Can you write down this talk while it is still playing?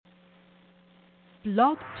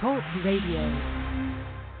Blog Talk Radio.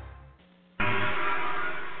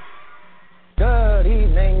 Good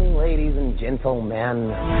evening, ladies and gentlemen.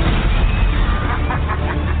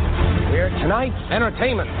 We're tonight's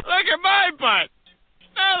entertainment. Look at my butt.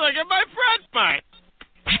 Now look at my front butt.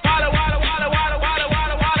 Wada, wada, wada, wada, wada, wada,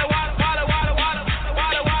 wada, wada, wada, wada, wada,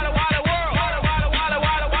 wada, wada, wada, world. Wada, wada, wada,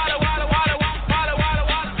 wada, wada, wada, wada, wada,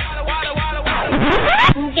 wada, wada, wada, wada,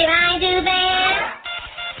 wada. Did I do that?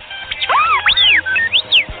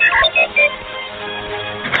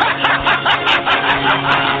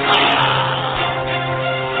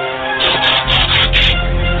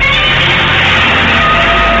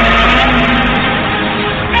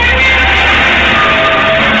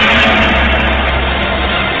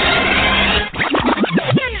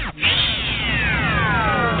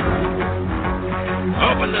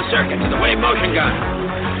 Open the circuit to the wave motion gun.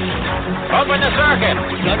 Open the circuit.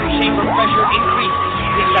 Underseam pressure increases.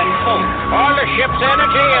 Descent full. All the ship's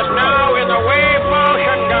energy is now in the wave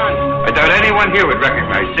motion gun. I doubt anyone here would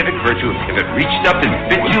recognize civic virtue if it reached up and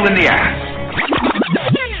bit you in the ass.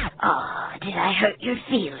 Oh, did I hurt your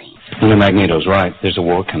feelings? The Magneto's right. There's a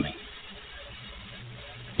war coming.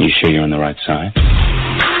 You sure you're on the right side?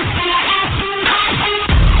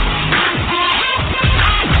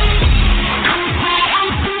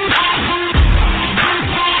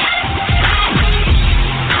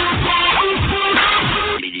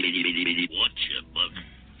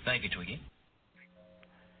 Thank you, Twiggy.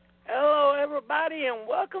 Hello, everybody, and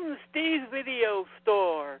welcome to Steve's Video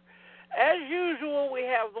Store. As usual, we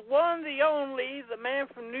have the one, the only, the man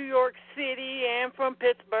from New York City and from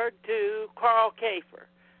Pittsburgh, too, Carl Kafer.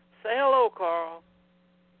 Say hello, Carl.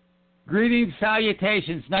 Greetings,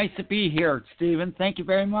 salutations. Nice to be here, Stephen. Thank you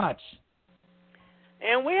very much.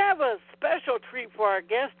 And we have a special treat for our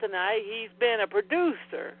guest tonight. He's been a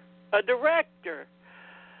producer, a director,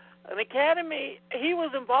 an Academy. He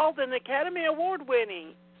was involved in an Academy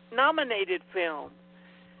Award-winning nominated film.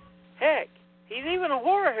 Heck, he's even a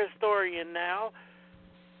horror historian now,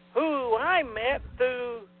 who I met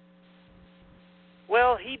through,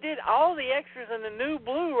 well, he did all the extras in the new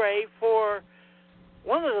Blu-ray for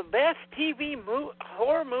one of the best TV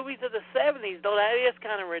horror movies of the 70s, though that is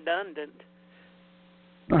kind of redundant.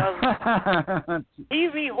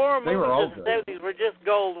 TV horror movies of the 70s were just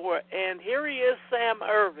gold. And here he is, Sam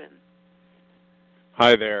Irvin.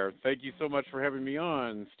 Hi there. Thank you so much for having me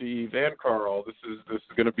on, Steve and Carl. This is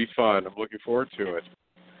going to be fun. I'm looking forward to it.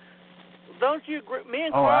 Don't you agree? Me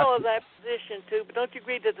and Carl are that position too, but don't you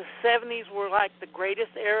agree that the 70s were like the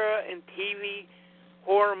greatest era in TV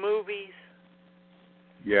horror movies?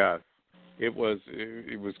 Yes. It was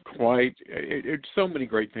quite so many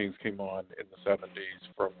great things came on in the 70s,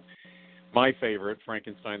 from my favorite,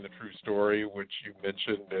 Frankenstein the True Story, which you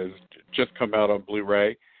mentioned has just come out on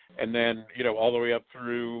Blu-ray, and then, all the way up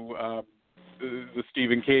through the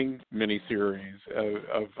Stephen King miniseries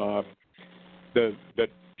that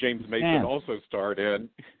James Mason also starred in.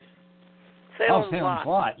 Salem's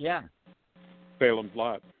Lot, yeah. Salem's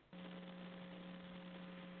Lot.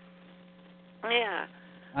 Yeah.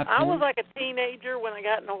 Absolutely. I was like a teenager when I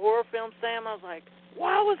got into horror film, Sam. I was like,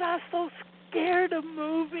 why was I so scared of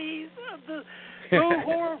movies, of the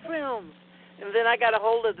horror films? And then I got a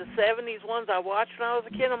hold of the 70s ones I watched when I was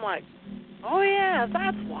a kid. I'm like, oh, yeah,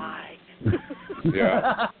 that's why.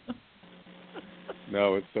 Yeah.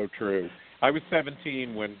 No, it's so true. I was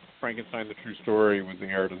 17 when Frankenstein the True Story was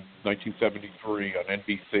aired in 1973 on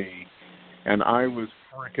NBC, and I was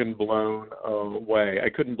freaking blown away. I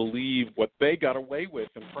couldn't believe what they got away with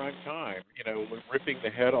in prime time, ripping the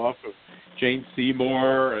head off of Jane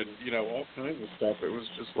Seymour and, all kinds of stuff. It was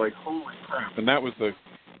just like, holy crap. And that was the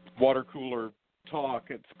water cooler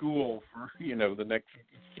talk at school for, the next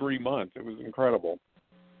 3 months. It was incredible.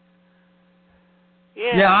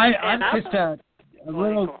 Yeah,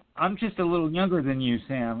 I'm just a little younger than you,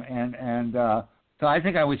 Sam, and so I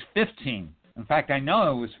think I was 15. In fact, I know I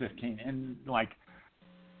was 15, and I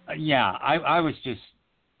was just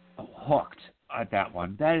hooked at that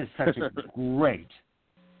one. That is such a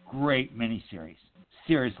great miniseries.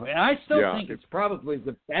 Seriously, and I still think it's probably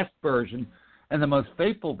the best version and the most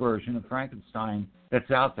faithful version of Frankenstein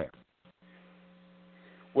that's out there.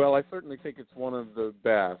 Well, I certainly think it's one of the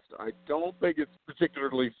best. I don't think it's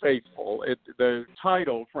particularly faithful. The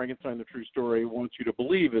title, Frankenstein the True Story, wants you to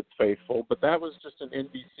believe it's faithful, but that was just an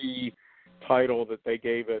NBC title that they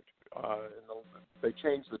gave it. They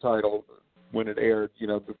changed the title when it aired,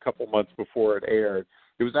 a couple months before it aired.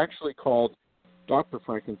 It was actually called Dr.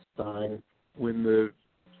 Frankenstein when the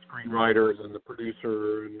screenwriters and the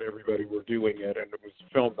producer and everybody were doing it, and it was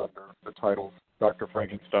filmed under the title Dr.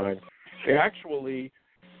 Frankenstein. They actually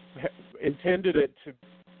intended it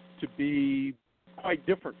to be quite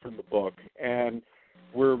different from the book, and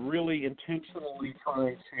we're really intentionally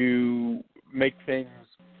trying to make things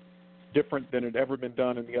different than had ever been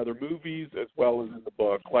done in the other movies as well as in the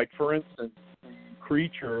book. Like, for instance, the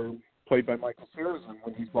creature played by Michael Sarrazin,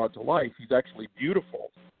 when he's brought to life, he's actually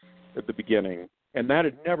beautiful at the beginning, and that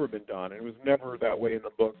had never been done. It was never that way in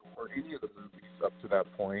the book or any of the movies up to that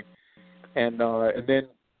point. And then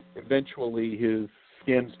eventually his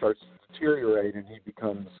skin starts to deteriorate, and he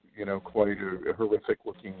becomes, quite a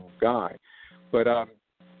horrific-looking guy. But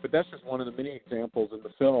that's just one of the many examples in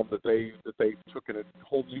the film that they took in a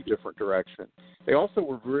whole new different direction. They also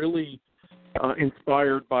were really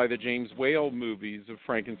inspired by the James Whale movies of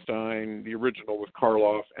Frankenstein, the original with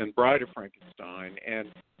Karloff, and Bride of Frankenstein. And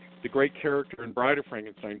the great character in Bride of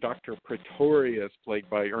Frankenstein, Dr. Pretorius, played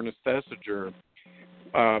by Ernest Thesiger,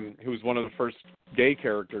 who was one of the first gay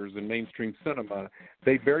characters in mainstream cinema,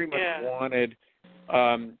 they very much wanted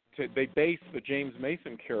they based the James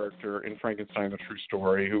Mason character in Frankenstein, the True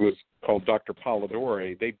Story, who was called Dr.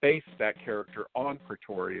 Polidori. They based that character on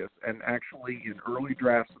Pretorius, and actually in early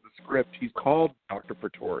drafts of the script, he's called Dr.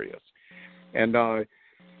 Pretorius. And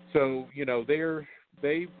so,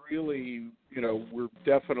 they really, were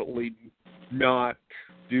definitely not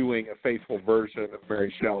doing a faithful version of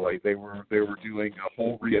Mary Shelley. They were doing a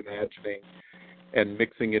whole reimagining and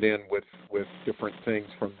mixing it in with different things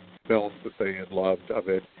from films that they had loved of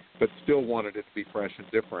it, but still wanted it to be fresh and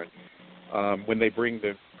different. When they bring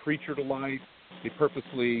the creature to life, they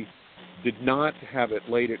purposely did not have it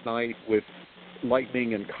late at night with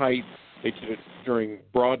lightning and kites. They did it during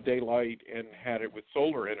broad daylight and had it with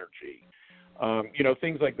solar energy.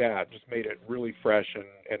 Things like that just made it really fresh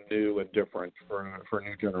and new and different for a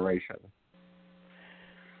new generation.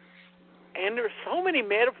 And there's so many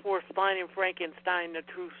metaphors finding Frankenstein, the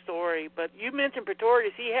True Story. But you mentioned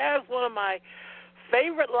Pretorius. He has one of my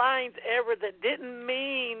favorite lines ever that didn't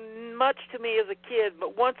mean much to me as a kid,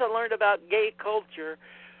 but once I learned about gay culture,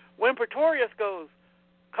 when Pretorius goes,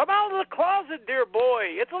 "Come out of the closet, dear boy.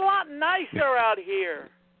 It's a lot nicer out here."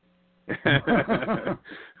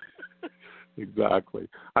 Exactly.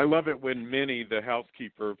 I love it when Minnie, the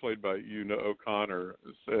housekeeper, played by Una O'Connor,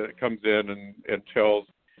 comes in and tells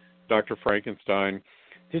Dr. Frankenstein,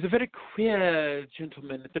 "There's a very queer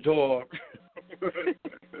gentleman at the door."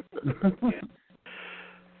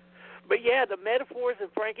 But yeah, the metaphors in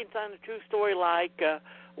Frankenstein, the True Story, like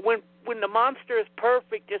when the monster is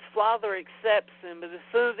perfect, his father accepts him, but as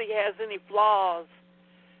soon as he has any flaws,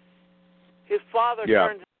 his father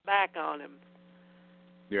turns his back on him.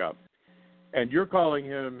 Yeah. And you're calling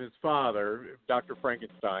him his father, Dr.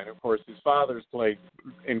 Frankenstein. Of course, his father's played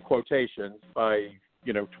in quotations by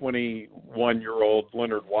 21-year-old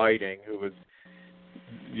Leonard Whiting, who was,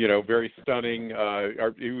 very stunning.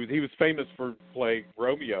 He was famous for playing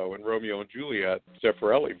Romeo in Romeo and Juliet,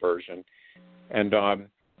 Zeffirelli version. And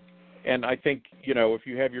I think, if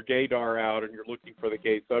you have your gaydar out and you're looking for the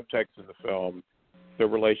gay subtext in the film, the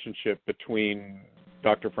relationship between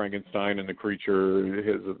Dr. Frankenstein and the creature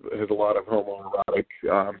has a lot of homoerotic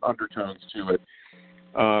undertones to it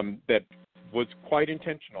that was quite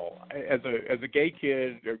intentional. As a gay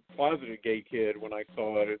kid, a closeted gay kid, when I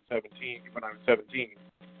saw it when I was 17,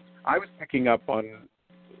 I was picking up on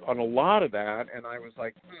a lot of that, and I was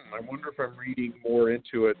like, I wonder if I'm reading more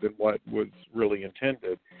into it than what was really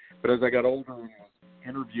intended. But as I got older and was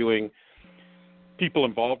interviewing people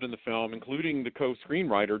involved in the film, including the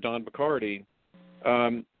co-screenwriter, Don Baccardi,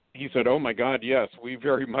 he said, "Oh my God, yes, we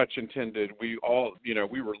very much intended. We all,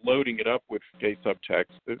 we were loading it up with gay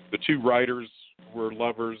subtext. The two writers were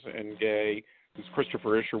lovers and gay. There's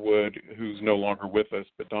Christopher Isherwood, who's no longer with us,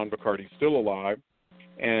 but Don Baccardi's still alive.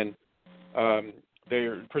 And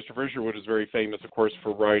Christopher Isherwood is very famous, of course,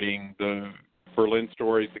 for writing the Berlin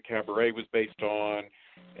stories that Cabaret was based on,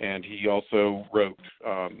 and he also wrote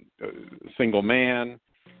Single Man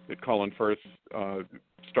that Colin Firth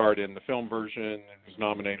starred in the film version and was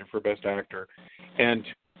nominated for Best Actor. And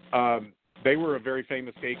they were a very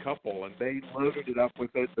famous gay couple, and they loaded it up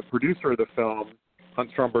with it. The producer of the film,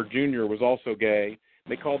 Hunt Stromberg Jr., was also gay.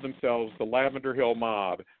 They called themselves the Lavender Hill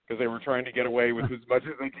Mob because they were trying to get away with as much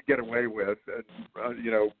as they could get away with,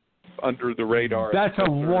 and, under the radar. That's a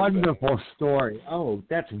wonderful story. Oh,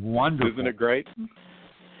 that's wonderful. Isn't it great?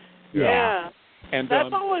 Yeah. And that's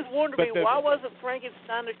always wondered me, why wasn't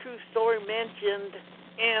Frankenstein, the True Story, mentioned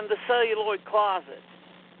in the celluloid closet?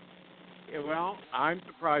 Well, I'm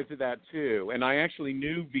surprised at that, too. And I actually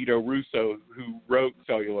knew Vito Russo, who wrote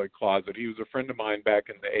Celluloid Closet. He was a friend of mine back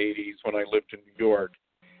in the 80s when I lived in New York.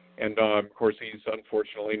 And, of course, he's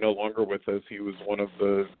unfortunately no longer with us. He was one of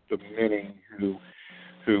the many who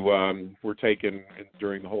who were taken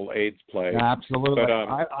during the whole AIDS plague. Absolutely. But,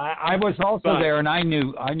 I was also there, and I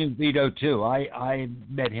knew Vito too. I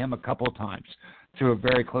met him a couple of times through a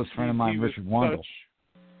very close friend of mine, Richard Wandel.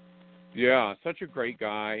 Such a great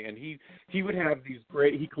guy, and he would have these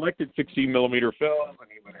great. He collected 16mm film, and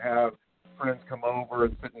he would have friends come over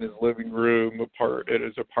and sit in his living room at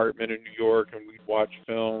his apartment in New York, and we'd watch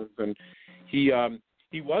films. And he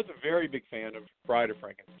was a very big fan of Bride of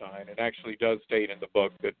Frankenstein, and actually does state in the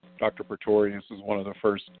book that Dr. Pretorius is one of the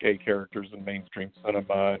first gay characters in mainstream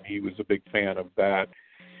cinema, and he was a big fan of that.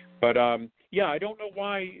 But I don't know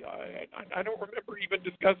why. I don't remember even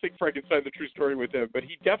discussing Frankenstein: The True Story with him, but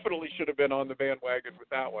he definitely should have been on the bandwagon with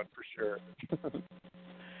that one for sure.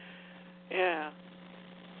 Yeah.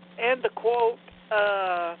 And the quote,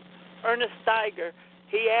 Ernest Steiger,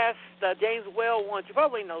 he asked James Whale once, you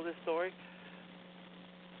probably know this story.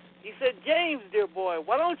 He said, James, dear boy,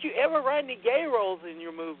 why don't you ever write any gay roles in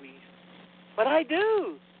your movies? But I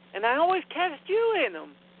do, and I always cast you in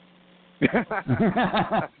them.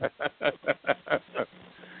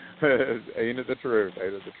 Ain't it the truth?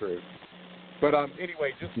 But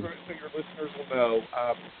anyway, just so your listeners will know,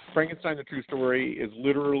 Frankenstein: The True Story is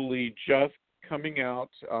literally just coming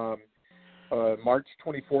out March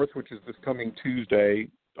 24th, which is this coming Tuesday.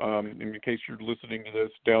 In case you're listening to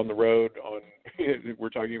this down the road, we're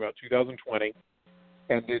talking about 2020,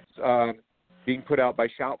 and it's being put out by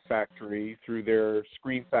Shout Factory through their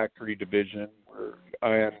Screen Factory division,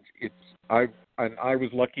 and I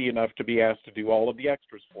was lucky enough to be asked to do all of the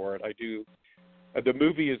extras for it. The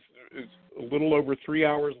movie is a little over 3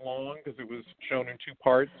 hours long because it was shown in 2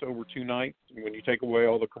 parts over 2 nights. And when you take away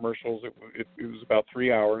all the commercials, it was about 3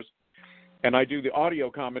 hours. And I do the audio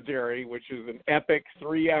commentary, which is an epic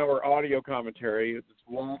 3-hour audio commentary. It's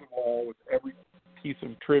wall to wall with every piece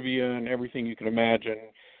of trivia and everything you can imagine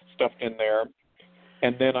stuffed in there.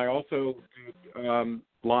 And then I also do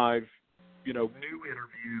live, new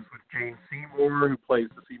interviews with Jane Seymour, who plays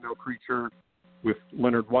the female creature, with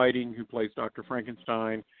Leonard Whiting, who plays Dr.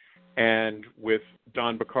 Frankenstein, and with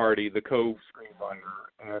Don Bacardi, the co-screenwriter.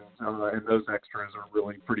 And those extras are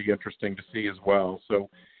really pretty interesting to see as well. So,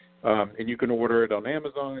 and you can order it on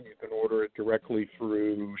Amazon. You can order it directly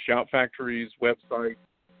through Shout Factory's website.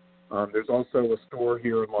 There's also a store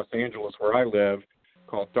here in Los Angeles where I live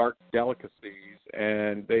called Dark Delicacies,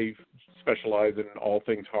 and they specialize in all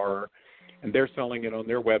things horror. And they're selling it on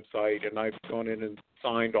their website, and I've gone in and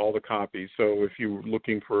signed all the copies. So if you're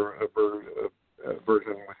looking for a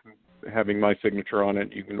version with having my signature on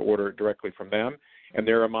it, you can order it directly from them. And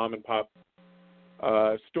they're a mom-and-pop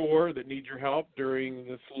store that needs your help during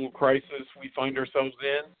this little crisis we find ourselves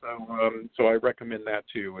in. So I recommend that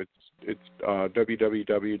too. It's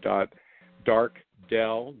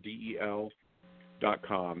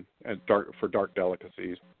www.darkdel.com and for Dark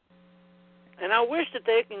Delicacies. And I wish that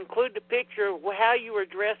they could include the picture of how you were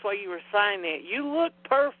dressed while you were signing it. You look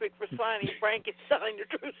perfect for signing Frankenstein: The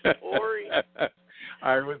True Story.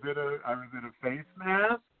 I was in a face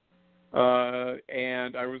mask,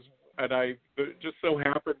 and I just so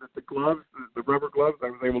happened that the gloves, the rubber gloves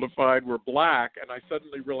I was able to find were black, and I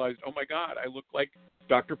suddenly realized, oh my God, I look like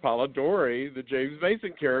Dr. Polidori, the James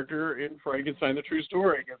Mason character in Frankenstein: The True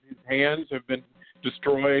Story, because his hands have been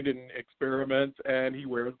destroyed in experiments, and he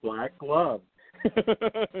wears black gloves.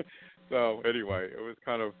 So anyway, it was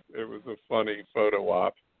a funny photo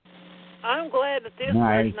op. I'm glad that this is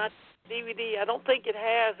not DVD. I don't think it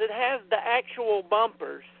has. It has the actual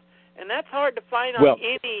bumpers, and that's hard to find on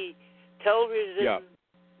any television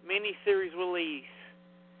miniseries release.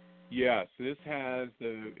 Yes, this has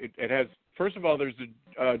it has. First of all, there's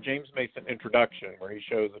a James Mason introduction where he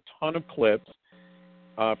shows a ton of clips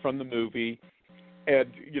from the movie.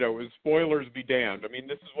 And, spoilers be damned. I mean,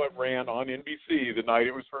 this is what ran on NBC the night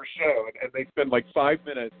it was first shown, and they spent like 5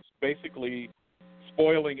 minutes basically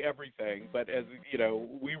spoiling everything. But as,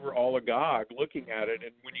 we were all agog looking at it,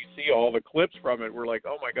 and when you see all the clips from it, we're like,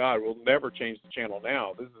 oh, my God, we'll never change the channel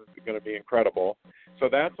now. This is going to be incredible. So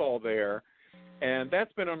that's all there. And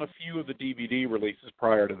that's been on a few of the DVD releases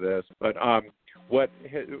prior to this. But what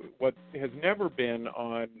has never been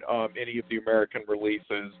on any of the American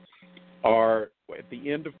releases are at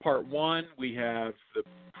the end of part 1, we have the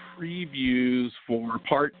previews for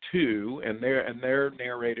part 2, and they're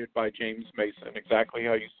narrated by James Mason, exactly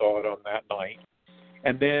how you saw it on that night.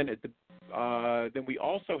 And then then we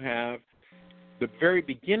also have the very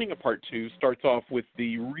beginning of part 2 starts off with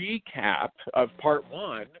the recap of part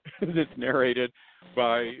 1 that's narrated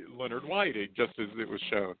by Leonard Whiting, just as it was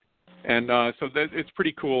shown. And so it's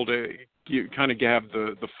pretty cool to kind of have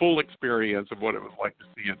the full experience of what it was like to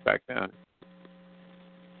see it back then.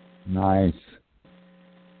 Nice.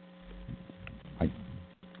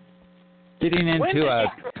 getting into a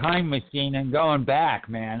time machine and going back,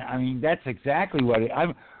 man. I mean, that's exactly what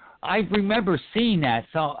I remember seeing that.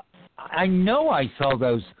 So I know I saw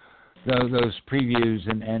those previews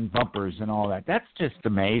and bumpers and all that. That's just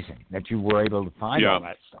amazing that you were able to find all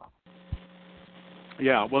that stuff.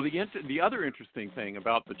 Yeah, well, the other interesting thing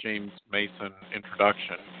about the James Mason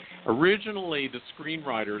introduction, originally the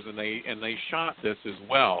screenwriters, and they shot this as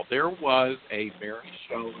well, there was a Mary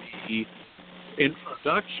Shelley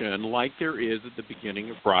introduction like there is at the beginning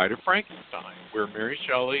of Bride of Frankenstein, where Mary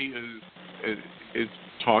Shelley is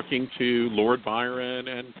talking to Lord Byron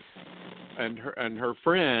and her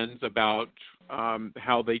friends about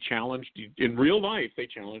how they challenged, in real life, they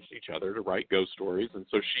challenged each other to write ghost stories, and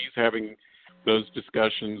so she's having those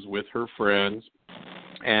discussions with her friends,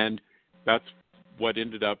 and that's what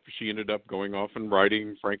she ended up going off and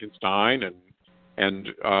writing Frankenstein, and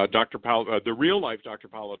the real life Dr.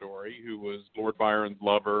 Polidori, who was Lord Byron's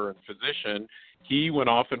lover and physician, he went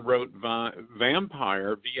off and wrote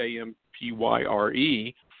Vampire,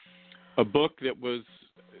 Vampyre, a book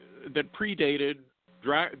that predated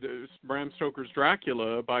Bram Stoker's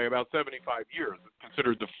Dracula by about 75 years. It's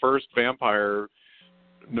considered the first vampire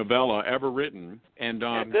novella ever written, and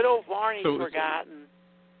good old Varney's forgotten.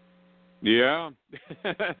 Yeah,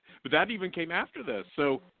 but that even came after this.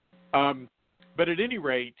 So, but at any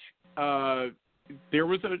rate, there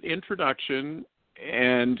was an introduction,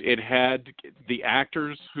 and it had the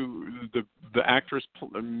actors the actress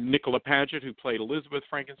Nicola Paget, who played Elizabeth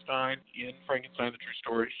Frankenstein in Frankenstein: The True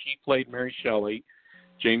Story. She played Mary Shelley.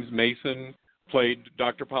 James Mason played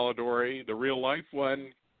Dr. Polidori, the real life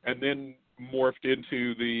one, and then morphed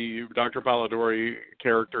into the Dr. Polidori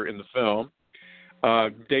character in the film.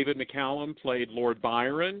 David McCallum played Lord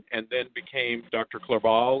Byron and then became Dr.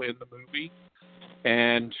 Clerval in the movie.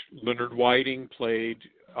 And Leonard Whiting played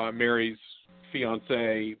Mary's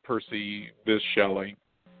fiancé, Percy Bysshe Shelley,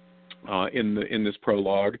 in this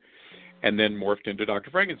prologue, and then morphed into Dr.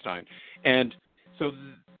 Frankenstein. And so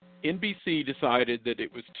NBC decided that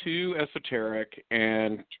it was too esoteric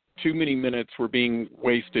and too many minutes were being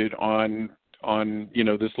wasted on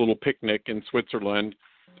this little picnic in Switzerland,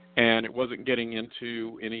 and it wasn't getting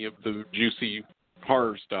into any of the juicy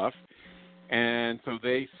horror stuff. And so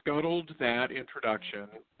they scuttled that introduction.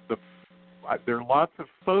 There are lots of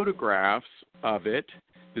photographs of it.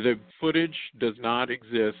 The footage does not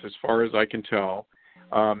exist, as far as I can tell.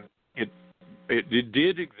 It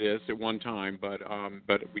did exist at one time, but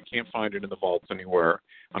we can't find it in the vaults anywhere,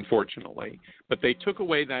 unfortunately. But they took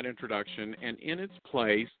away that introduction, and in its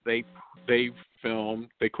place, they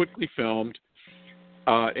quickly filmed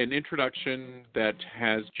an introduction that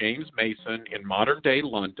has James Mason in modern-day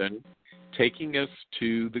London taking us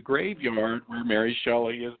to the graveyard where Mary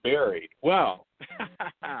Shelley is buried. Well,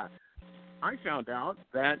 I found out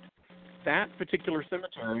that particular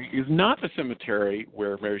cemetery is not the cemetery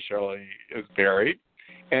where Mary Shelley is buried,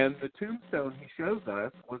 and the tombstone he shows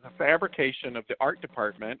us was a fabrication of the art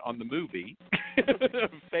department on the movie, a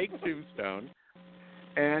fake tombstone,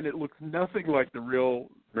 and it looks nothing like the real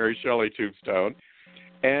Mary Shelley tombstone.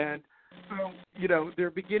 And so,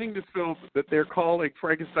 they're beginning to film that they're calling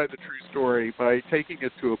Frankenstein: The True Story by taking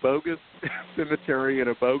us to a bogus cemetery and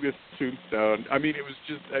a bogus tombstone. I mean, it was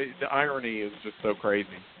just the irony is just so crazy.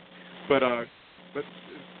 But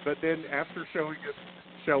then after showing us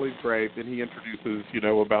Shelley's grave, then he introduces,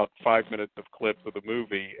 about 5 minutes of clips of the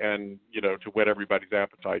movie, and to whet everybody's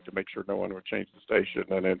appetite to make sure no one would change the station,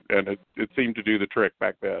 and it seemed to do the trick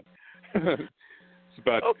back then.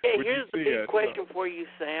 But okay, here's the big question for you,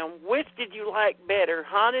 Sam. Which did you like better,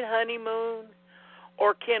 Haunted Honeymoon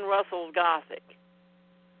or Ken Russell's Gothic?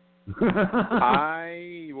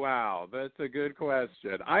 Wow, that's a good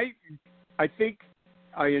question. I think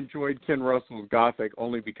I enjoyed Ken Russell's Gothic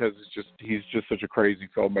only because he's just such a crazy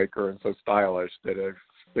filmmaker and so stylish that I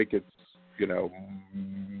think it's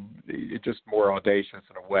it's just more audacious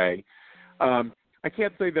in a way. I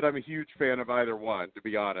can't say that I'm a huge fan of either one, to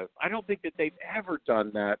be honest. I don't think that they've ever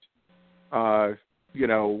done that.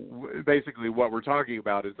 Basically what we're talking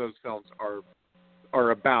about is those films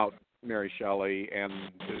are about Mary Shelley and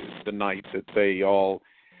the night that they all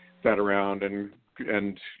sat around and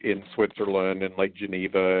in Switzerland and Lake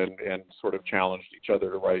Geneva and sort of challenged each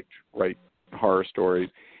other to write horror stories.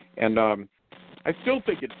 And I still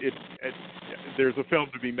think there's a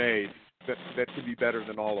film to be made that could be better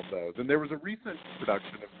than all of those. And there was a recent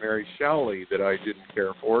production of Mary Shelley that I didn't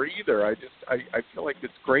care for either. I feel like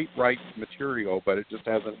it's great right material, but it just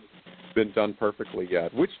hasn't been done perfectly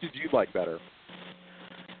yet. Which did you like better?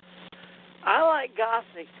 I like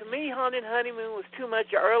Gothic. To me, Haunted Honeymoon was too much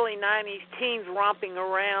early 90s teens romping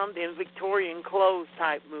around in Victorian clothes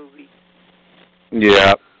type movie.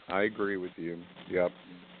 Yeah, I agree with you. Yep.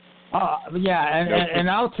 And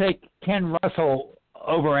I'll take Ken Russell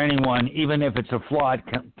over anyone, even if it's a flawed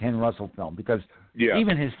Ken Russell film, because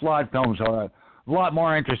even his flawed films are a lot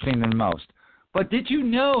more interesting than most. But did you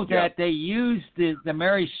know that they used the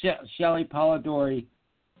Mary Shelley Polidori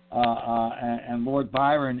and Lord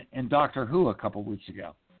Byron in Doctor Who a couple weeks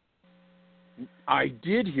ago? I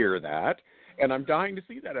did hear that, and I'm dying to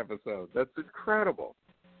see that episode. That's incredible.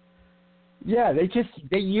 Yeah,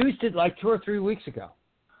 they used it like 2 or 3 weeks ago.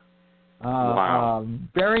 Wow.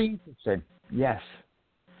 Very interesting. Yes.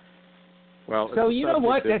 Well, so you know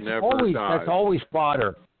what? That's always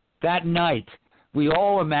fodder. That night, we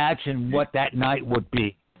all imagine what that night would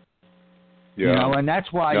be. Yeah. You know, and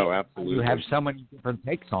that's why absolutely. you have so many different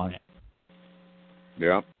takes on it.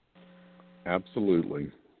 Yeah.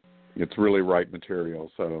 Absolutely. It's really right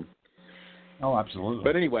material. So. Oh, absolutely.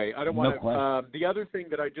 But anyway, I don't want to. The other thing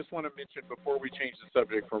that I just want to mention before we change the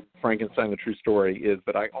subject from Frankenstein: The True Story is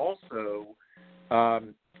that I also,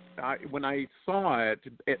 when I saw it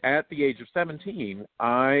at the age of 17,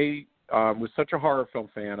 I was such a horror film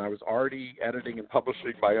fan. I was already editing and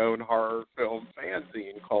publishing my own horror film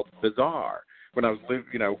fanzine called Bizarre when I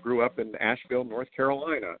grew up in Asheville, North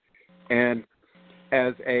Carolina, and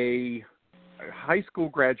as a high school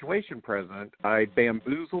graduation present, I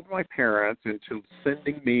bamboozled my parents into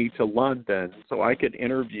sending me to London so I could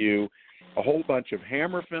interview a whole bunch of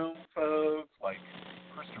Hammer Film folks like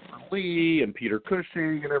Christopher Lee and Peter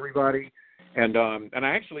Cushing and everybody. And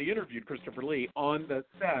I actually interviewed Christopher Lee on the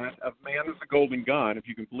set of Man with the Golden Gun, if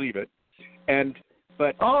you can believe it.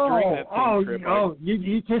 But during that same trip,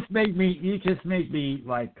 you just made me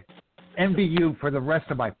like envy you for the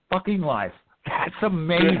rest of my fucking life. That's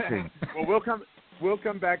amazing. Well, we'll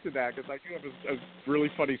come back to that because I do have a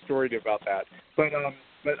really funny story about that. But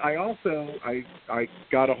I also I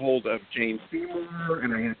got a hold of Jane Seymour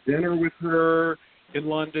and I had dinner with her in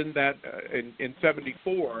London in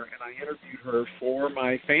 '74, and I interviewed her for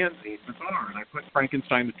my fanzine Bizarre, and I put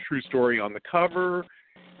Frankenstein: The True Story on the cover,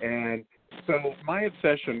 and so my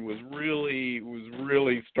obsession was really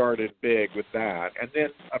started big with that. And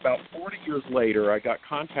then about 40 years later, I got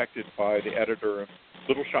contacted by the editor of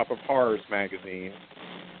Little Shop of Horrors magazine,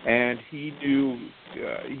 and he knew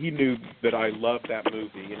that I loved that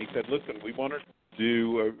movie, and he said, "Listen, we want to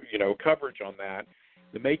do coverage on that,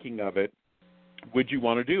 the making of it. Would you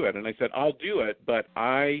want to do it?" And I said, "I'll do it, but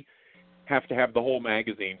I have to have the whole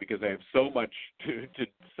magazine because I have so much to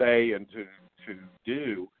say and to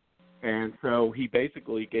do." And so he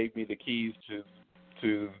basically gave me the keys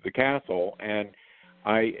to the castle, and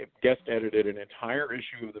I guest edited an entire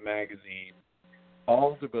issue of the magazine,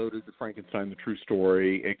 all devoted to Frankenstein: The True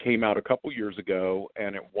Story. It came out a couple years ago,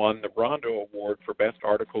 and it won the Rondo Award for Best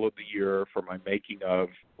Article of the Year for my making of,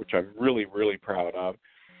 which I'm really, really proud of.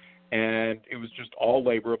 And it was just all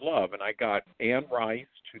labor of love. And I got Anne Rice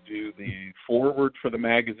to do the foreword for the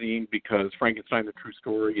magazine because Frankenstein: The True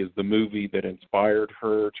Story is the movie that inspired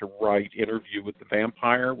her to write Interview with the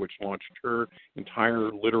Vampire, which launched her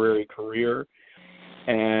entire literary career.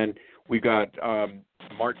 And we got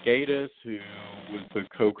Mark Gatiss, who was the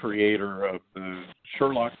co-creator of the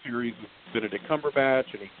Sherlock series with Benedict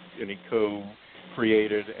Cumberbatch, and he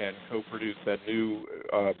co-created and co-produced that new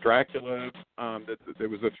Dracula. That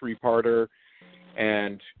was a 3-parter,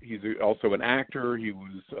 and he's also an actor. He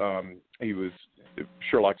was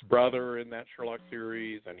Sherlock's brother in that Sherlock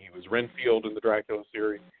series, and he was Renfield in the Dracula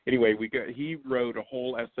series. Anyway, he wrote a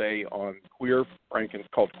whole essay on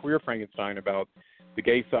called Queer Frankenstein about the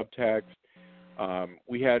gay subtext. I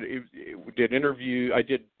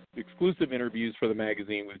did exclusive interviews for the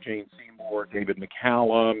magazine with Jane Seymour, David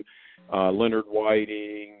McCallum, Leonard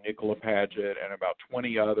Whiting, Nicola Paget, and about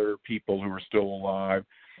 20 other people who are still alive.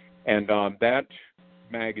 And that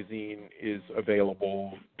magazine is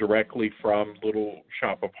available directly from Little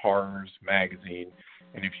Shop of Horrors magazine.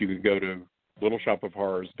 And if you could go to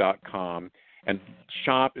littleshopofhorrors.com, and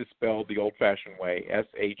shop is spelled the old-fashioned way,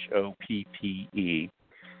 SHOPPE.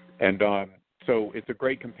 And so it's a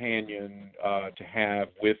great companion to have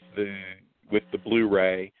with the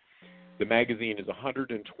Blu-ray. The magazine is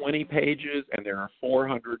 120 pages, and there are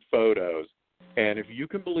 400 photos. And if you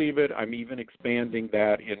can believe it, I'm even expanding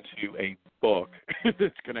that into a book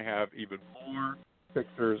that's going to have even more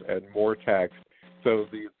pictures and more text. So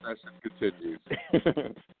the obsession continues.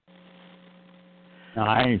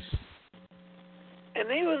 Nice. And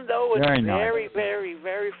even though it's very, very,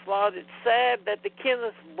 very flawed, it's sad that the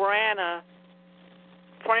Kenneth Branagh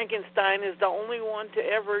Frankenstein is the only one to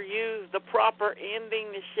ever use the proper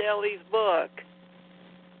ending to Shelley's book.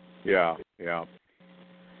 Yeah.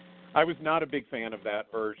 I was not a big fan of that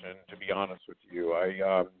version, to be honest with you.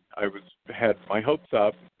 I had my hopes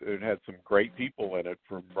up. It had some great people in it,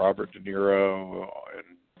 from Robert De Niro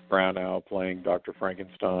and Brownell playing Dr.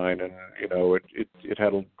 Frankenstein, and it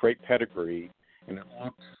had a great pedigree, and it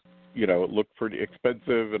looked pretty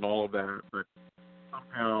expensive and all of that, but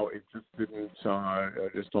somehow it just didn't. I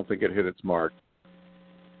just don't think it hit its mark.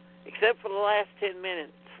 Except for the last 10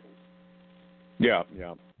 minutes. Yeah.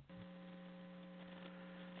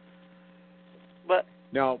 But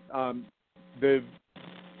now,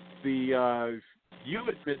 you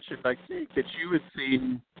had mentioned, I think, that you had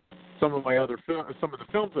seen some of the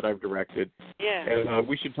films that I've directed. Yeah. And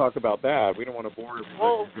we should talk about that. We don't want to bore everybody.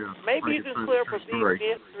 Well, maybe you can clear up a big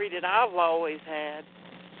mystery that I've always had.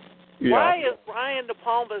 Yeah. Why is Brian De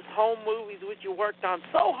Palma's home movies, which you worked on,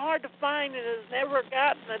 so hard to find and has never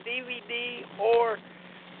gotten a DVD or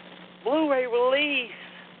Blu-ray release?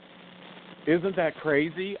 Isn't that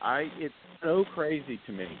crazy? It's so crazy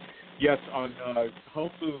to me. Yes, on Home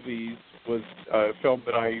Movies was a film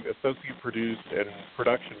that I associate produced and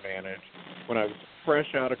production managed when I was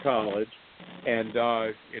fresh out of college, and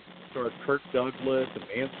it starred Kirk Douglas and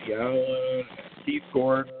Nancy Allen and Keith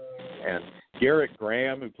Gordon and Garrett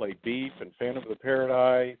Graham, who played Beef in Phantom of the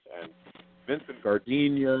Paradise, and Vincent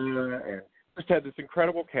Gardenia, and just had this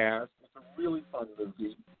incredible cast. It's a really fun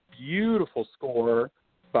movie. Beautiful score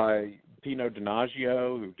by Pino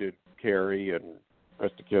Donaggio, who did Carrie and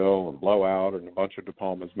Press to Kill and Blowout and a bunch of De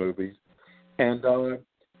Palma's movies. And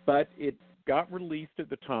but it got released at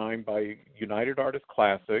the time by United Artists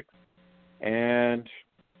Classics, and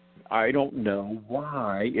I don't know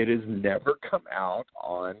why it has never come out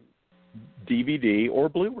on DVD or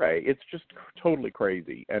Blu-ray. It's just totally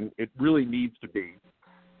crazy, and it really needs to be.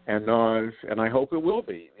 And I hope it will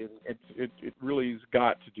be. It really has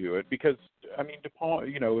got to do it, because I mean, De Palma.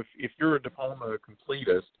 If you're a De Palma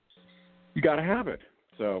completist, you got to have it.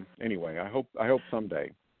 So anyway, I hope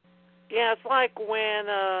someday. Yeah, it's like when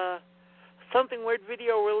Something Weird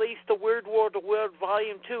Video released the Weird World of Weird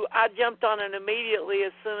Volume 2. I jumped on it immediately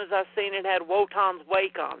as soon as I seen it had Wotan's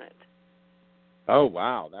Wake on it. Oh,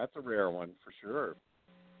 wow. That's a rare one for sure.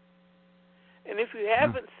 And if you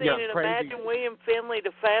haven't seen it, crazy. imagine William Finley,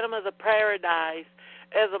 the Phantom of the Paradise,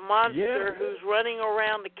 as a monster who's running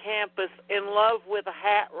around the campus in love with a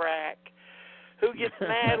hat rack, who gets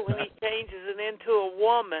mad when he changes it into a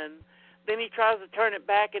woman, then he tries to turn it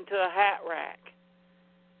back into a hat rack.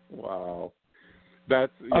 Wow.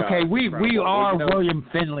 That's okay. We are William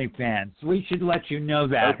Finley fans. We should let you know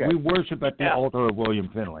that. Okay. We worship at the altar of William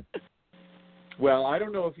Finley. Well, I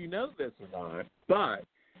don't know if you know this or not, but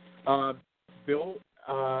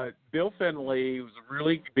Bill Finley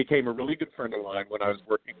became a really good friend of mine when I was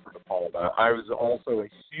working for De Palma. I was also a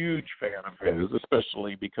huge fan of his,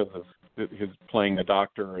 especially because of his playing the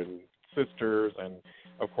Doctor and Sisters, and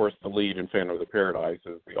of course the lead in Phantom of the Paradise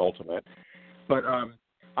is the ultimate. But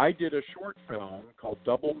I did a short film called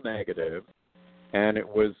Double Negative, and it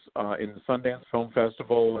was in the Sundance Film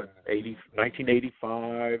Festival in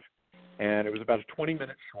 1985, and it was about a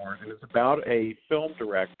 20-minute short, and it's about a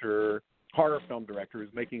horror film director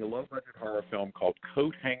who's making a low-budget horror film called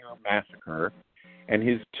Coat Hanger Massacre, and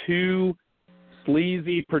his two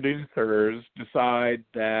sleazy producers decide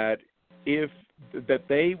that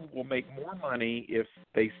they will make more money if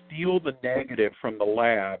they steal the negative from the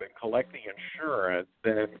lab and collect the insurance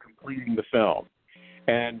than completing the film.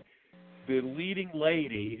 And the leading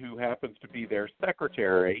lady, who happens to be their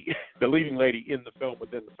secretary, the leading lady in the film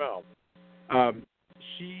within the film,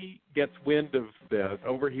 she gets wind of this,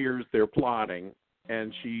 overhears their plotting,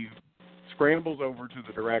 and she scrambles over to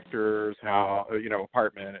the director's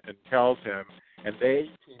apartment and tells him, and they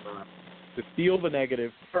team up to steal the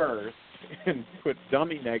negative first and put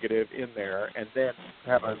dummy negative in there, and then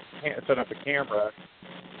set up a camera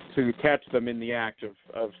to catch them in the act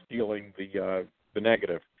of stealing the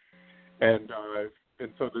negative, and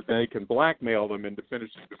so that they can blackmail them into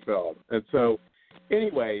finishing the film. And so,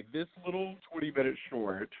 anyway, this little 20-minute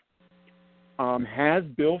short has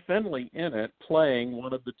Bill Finley in it playing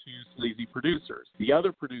one of the two sleazy producers. The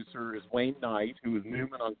other producer is Wayne Knight, who is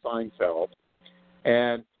Newman on Seinfeld,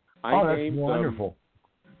 and I named wonderful.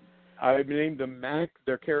 I named them Max.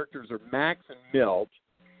 Their characters are Max and Milt,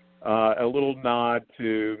 a little nod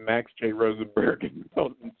to Max J. Rosenberg and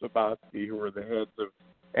Milton Sabatsky, who were the heads of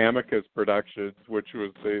Amicus Productions, which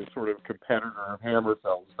was the sort of competitor of Hammer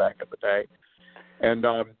Films back in the day. And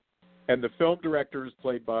the film director is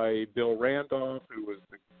played by Bill Randolph, who was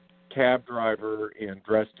the cab driver in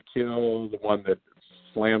Dress to Kill, the one that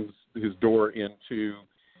slams his door into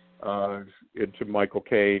Michael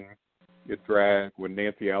Caine in drag when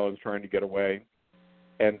Nancy Allen's trying to get away.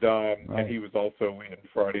 and he was also in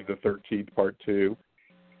Friday the 13th Part 2,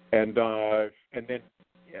 and then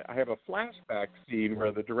I have a flashback scene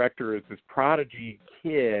where the director is this prodigy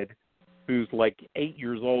kid who's like 8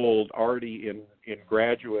 years old, already in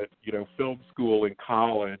graduate, film school in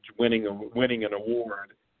college, winning an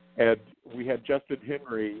award, and we had Justin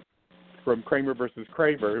Henry from Kramer versus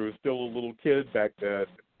Kramer, who was still a little kid back then,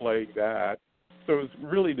 playing that. So it was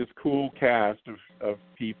really this cool cast of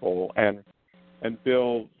people, and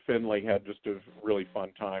Bill Finley had just a really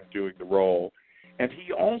fun time doing the role. And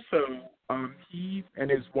he also, he and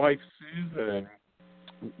his wife Susan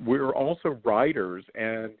were also writers,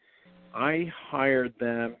 and I hired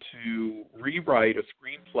them to rewrite a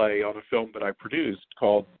screenplay on a film that I produced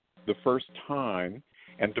called The First Time,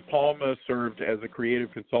 and De Palma served as a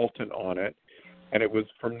creative consultant on it, and it was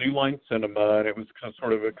from New Line Cinema, and it was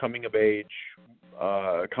sort of a coming-of-age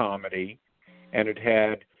comedy, and it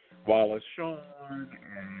had Wallace Shawn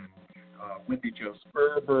and Wendy Jo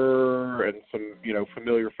Sperber and some,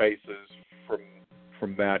 familiar faces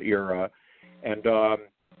from that era, and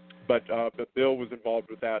but Bill was involved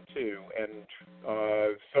with that too, and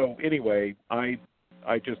so anyway, I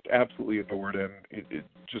just absolutely adored him. It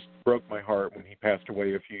just broke my heart when he passed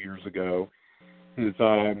away a few years ago.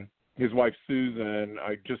 His wife Susan,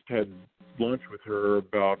 I just had lunch with her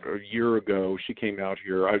about a year ago. She came out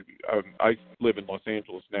here. I live in Los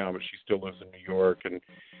Angeles now, but she still lives in New York,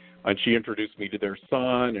 and she introduced me to their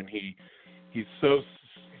son, and he's so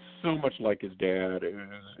much like his dad.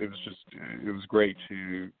 It was great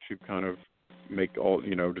to kind of make all,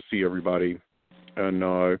 to see everybody,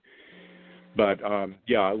 and but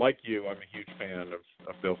yeah, like you, I'm a huge fan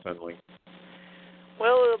of Bill Finley.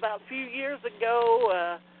 Well, about a few years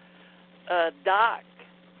ago, Doc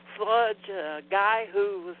Sludge, a guy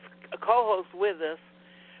who was a co-host with us,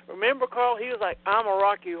 remember, Carl, he was like, I'm a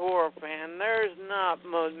Rocky Horror fan. There's not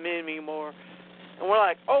many more. And we're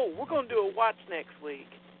like, oh, we're going to do a watch next week.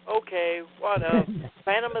 Okay, what up?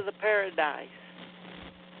 Phantom of the Paradise.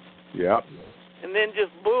 Yep. And then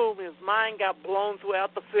just boom, his mind got blown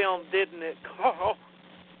throughout the film, didn't it, Carl?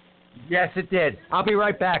 Yes, it did. I'll be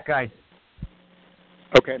right back, guys.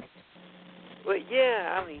 Okay. But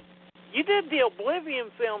yeah, I mean, you did the Oblivion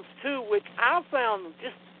films too, which I found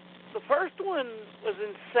just, the first one was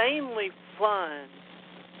insanely fun.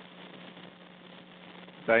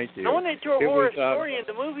 Thank you. Knowing that you're a horror historian,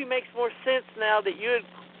 the movie makes more sense now that you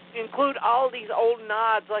include all these old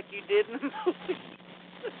nods like you did in the movie.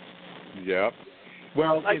 Yep.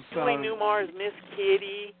 Well, like it's Julie Newmar's Miss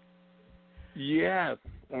Kitty. Yes,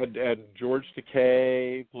 and George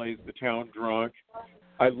Takei plays the town drunk.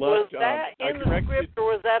 I loved. Was that in the script, or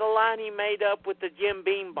was that a line he made up with the Jim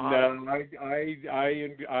Beam bottle? No,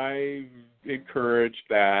 I encouraged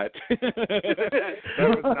that. That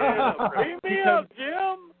was not bring me up,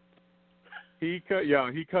 Jim. He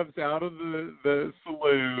comes out of the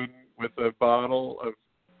saloon with a bottle of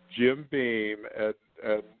Jim Beam and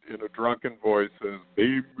in a drunken voice says,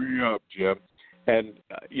 "Beam me up, Jim." And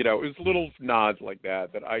it was little nods like that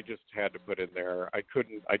I just had to put in there. I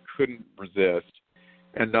couldn't resist.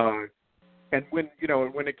 And when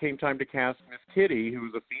when it came time to cast Miss Kitty, who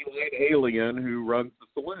was a feline alien who runs the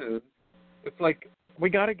saloon, it's like, we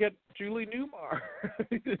got to get Julie Newmar.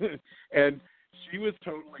 And she was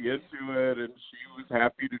totally into it, and she was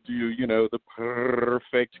happy to do the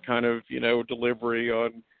perfect kind of delivery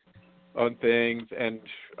on things. And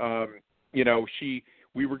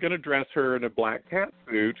we were going to dress her in a black cat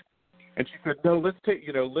suit, and she said, no, let's take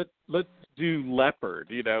let's do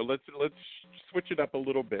leopard, let's switch it up a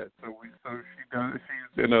little bit. So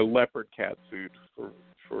she's in a leopard cat suit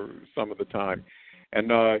for some of the time. And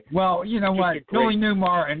well, you know what, Julie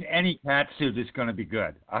Newmar in any cat suit is going to be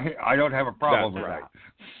good. I don't have a problem with that.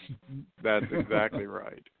 That's exactly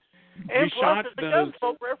right. And we plus it's a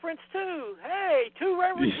Gunsmoke reference too. Hey, 2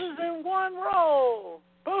 references in one role.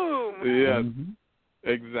 Boom. Yes,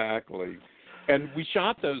 exactly. And we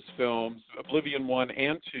shot those films, Oblivion 1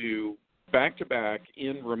 and 2, back to back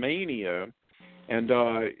in Romania, and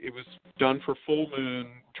it was done for Full Moon,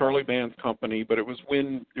 Charlie Band's company. But it was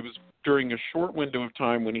during a short window of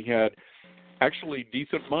time when he had actually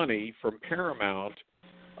decent money from Paramount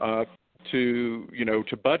to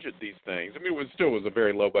budget these things. I mean, it still was a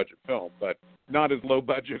very low budget film, but not as low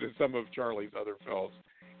budget as some of Charlie's other films.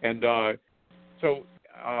 And so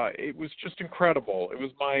it was just incredible. It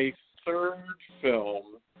was my 3rd film.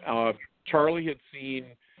 Charlie had seen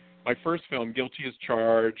my first film, Guilty as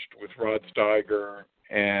Charged, with Rod Steiger,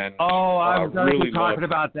 and I'm really talking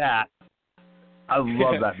about that. I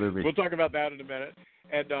love that movie. We'll talk about that in a minute.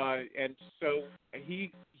 And so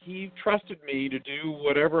he he trusted me to do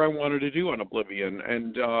whatever I wanted to do on Oblivion,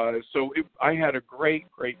 and I had a great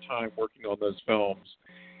time working on those films.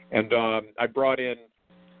 And I brought in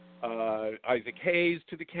Isaac Hayes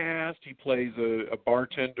to the cast. He plays a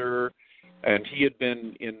bartender, and he had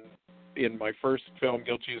been in my first film,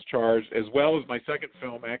 Guilty as Charged, as well as my second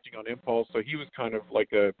film, Acting on Impulse. So he was kind of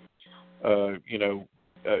like a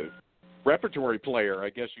repertory player, I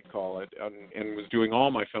guess you'd call it, and was doing all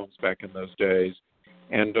my films back in those days.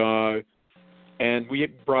 And we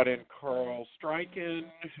had brought in Carl Stryken,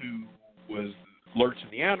 who was Lurch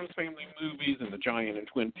in the Addams Family movies and The Giant in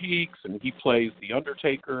Twin Peaks, and he plays the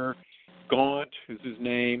Undertaker. Gaunt is his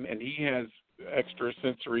name, and he has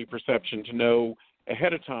extrasensory perception to know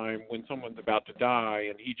ahead of time when someone's about to die,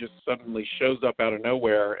 and he just suddenly shows up out of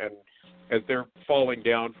nowhere, and as they're falling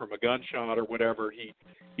down from a gunshot or whatever, he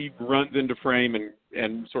runs into frame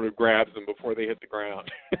and sort of grabs them before they hit the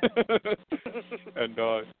ground.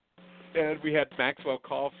 And we had Maxwell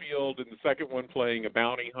Caulfield in the second one playing a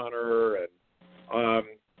bounty hunter, and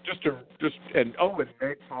and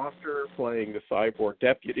Meg Foster playing the cyborg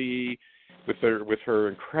deputy with her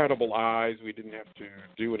incredible eyes. We didn't have to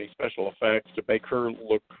do any special effects to make her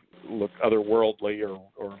look otherworldly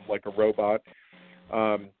or like a robot.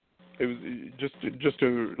 It was just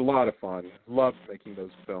a lot of fun. Loved making those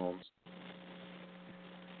films.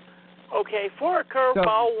 Okay, for a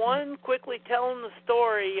curveball, one quickly telling the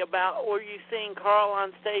story about where you seen Carl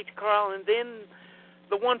on stage, Carl, and then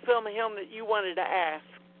the one film of him that you wanted to ask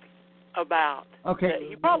about. Okay.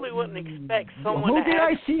 You probably wouldn't expect someone Who to did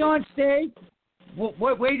ask. I see on stage?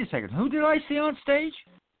 Wait a second. Who did I see on stage?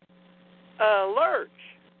 Lurch.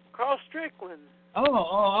 Carl Strickland.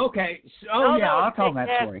 Oh, okay. I'll tell that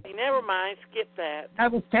story. Never mind, skip that.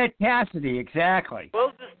 That was Ted Cassidy, exactly. We'll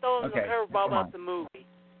just throw in the Okay, curveball come on. about the movie.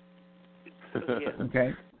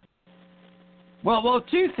 Okay. Well,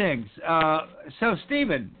 two things. So,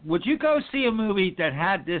 Stephen, would you go see a movie that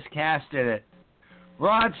had this cast in it?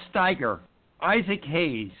 Rod Steiger, Isaac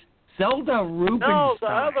Hayes, Zelda Rubinstein. No, the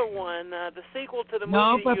other one, the sequel to the movie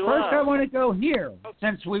No, but you first love. I want to go here,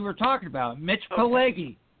 since we were talking about it. Mitch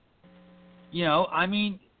Pileggi. You know, I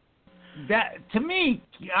mean, that to me,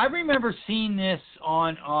 I remember seeing this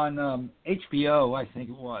on HBO, I think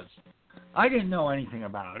it was. I didn't know anything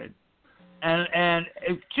about it. And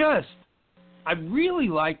it just, I really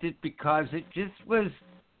liked it because it just was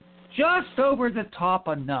just over the top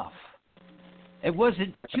enough. It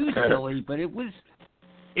wasn't too silly, but it was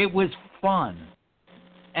fun.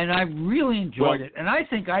 And I really enjoyed it. And I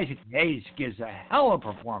think Isaac Hayes gives a hell of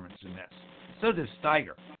a performance in this. So does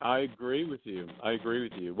Steiger. I agree with you.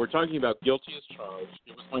 We're talking about Guilty as Charged.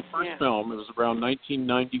 It was my first film. It was around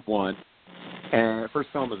 1991. And first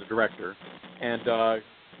film as a director. And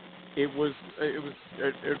it was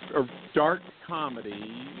a dark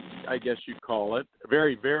comedy, I guess you'd call it. A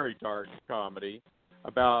very, very dark comedy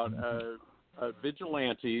about a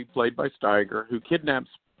vigilante played by Steiger who kidnaps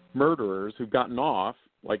murderers who've gotten off,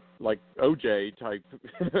 like OJ type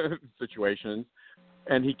situations,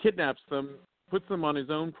 and he kidnaps them, puts them on his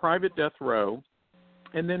own private death row,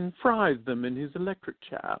 and then fries them in his electric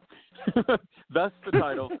chair. Thus the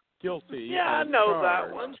title, Guilty. Yeah, I know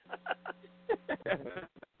that one.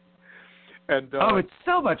 And it's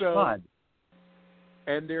so much fun.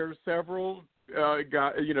 And there are several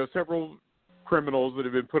several criminals that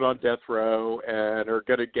have been put on death row and are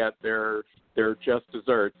going to get their just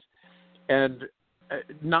desserts. And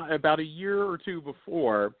not about a year or two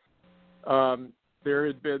before, there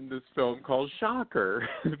had been this film called Shocker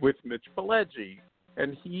with Mitch Pileggi,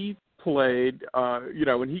 and he played,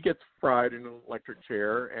 and he gets fried in an electric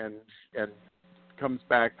chair and comes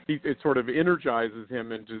back. It sort of energizes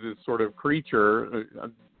him into this sort of creature,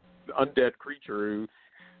 an undead creature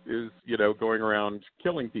who is, going around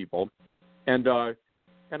killing people. And I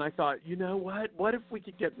thought, you know what? What if we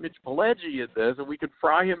could get Mitch Pileggi in this and we could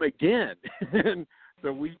fry him again? And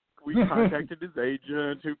so we contacted his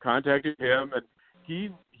agent, who contacted him, and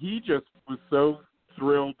he just was so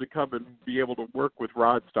thrilled to come and be able to work with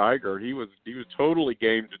Rod Steiger. He was totally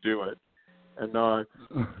game to do it. And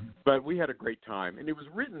but we had a great time, and it was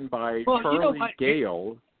written by Charlie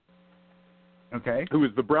Gale. Okay. Who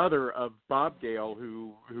was the brother of Bob Gale,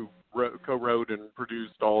 who co-wrote and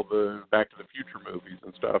produced all the Back to the Future movies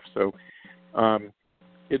and stuff. So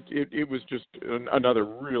it was just another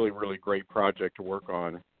really, really great project to work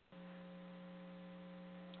on.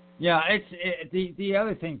 Yeah, the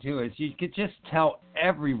other thing too is you could just tell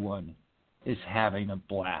everyone is having a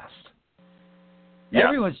blast. Yeah.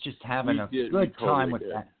 Everyone's just having a good time with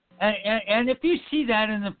that. And if you see that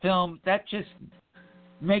in the film, that just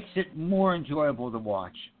makes it more enjoyable to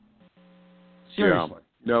watch. Seriously.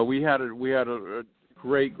 No, we had a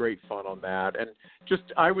great fun on that, and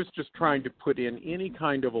I was just trying to put in any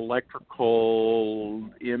kind of electrical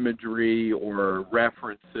imagery or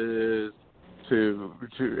references to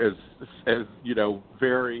as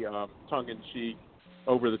very tongue in cheek,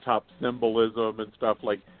 over the top symbolism and stuff.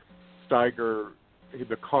 Like Steiger,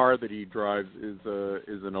 the car that he drives is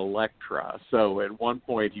an Electra. So at one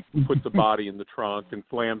point he puts the body in the trunk and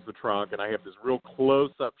slams the trunk, and I have this real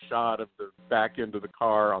close-up shot of the back end of the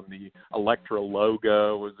car on the Electra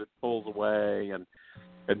logo as it pulls away, and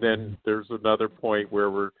then there's another point where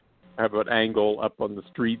we have an angle up on the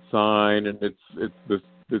street sign, and it's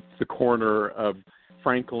the corner of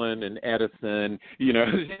Franklin and Edison,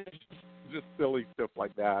 just silly stuff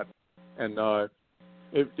like that, and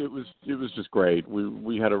It was just great.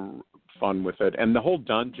 We had fun with it, and the whole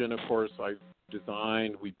dungeon, of course, I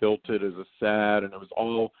designed. We built it as a set, and it was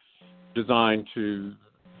all designed to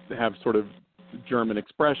have sort of German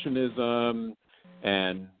expressionism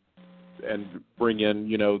and bring in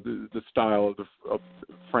the style of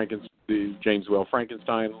the James Whale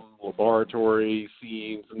Frankenstein laboratory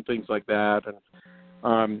scenes and things like that.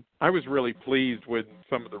 And I was really pleased when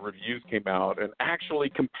some of the reviews came out and actually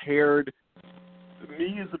compared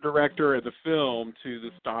me as a director and the film to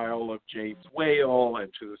the style of James Whale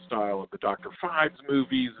and to the style of the Dr. Phibes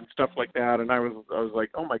movies and stuff like that. And I was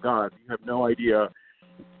like, oh my God, you have no idea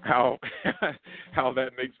how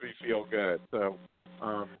that makes me feel good. So,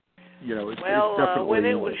 it's definitely when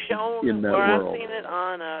it was shown, in that where world. I've seen it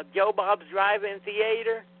on Joe Bob's Drive-In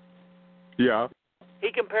Theater, yeah,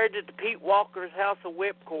 he compared it to Pete Walker's House of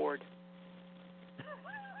Whipcord.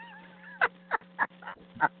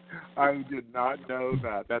 I did not know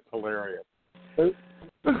that. That's hilarious. It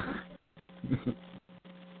was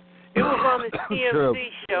on his TMC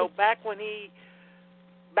show back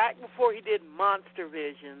before he did Monster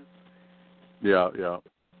Vision. Yeah.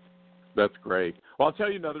 That's great. Well, I'll tell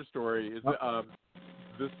you another story.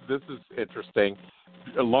 This is interesting.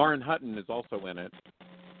 Lauren Hutton is also in it,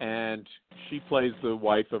 and she plays the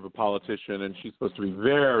wife of a politician, and she's supposed to be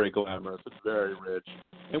very glamorous and very rich.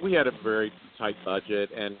 And we had a very tight budget,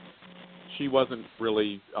 and she wasn't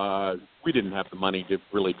really, we didn't have the money to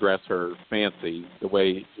really dress her fancy the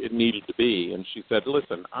way it needed to be. And she said,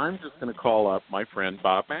 listen, I'm just going to call up my friend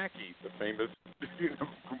Bob Mackey, the famous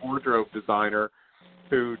wardrobe designer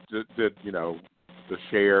who did the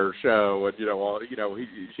Cher show, and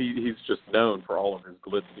he's just known for all of his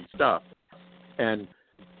glitzy stuff. And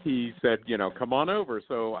he said, come on over.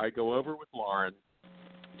 So I go over with Lauren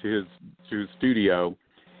to his studio,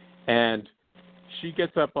 and she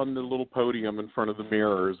gets up on the little podium in front of the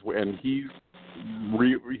mirrors, and he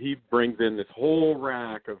brings in this whole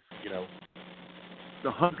rack of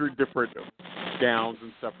 100 different gowns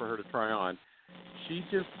and stuff for her to try on. She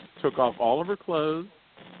just took off all of her clothes,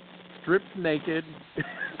 stripped naked,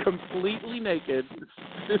 completely naked,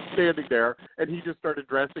 just standing there, and he just started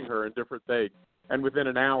dressing her in different things. And within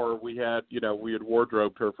an hour, we had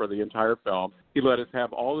wardrobed her for the entire film. He let us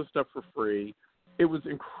have all the stuff for free. It was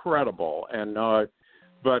incredible, and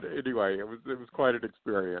but anyway, it was quite an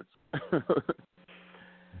experience.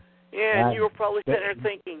 Yeah, and you were probably sitting there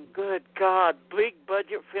thinking, "Good God, big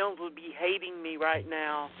budget films would be hating me right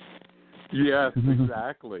now." Yes,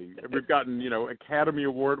 exactly. We've gotten Academy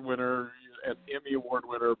Award winner and Emmy Award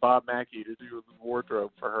winner Bob Mackey to do the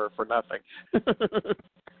wardrobe for her for nothing.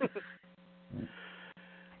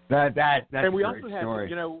 That's and we a also great had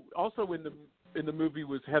story. also in the movie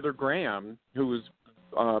was Heather Graham, who was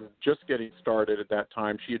just getting started at that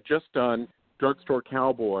time. She had just done Drugstore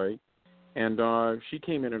Cowboy, and she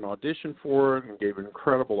came in and auditioned for it and gave an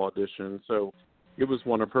incredible audition. So it was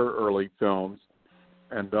one of her early films,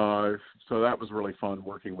 and so that was really fun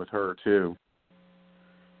working with her too.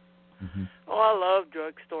 Mm-hmm. Oh, I love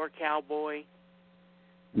Drugstore Cowboy.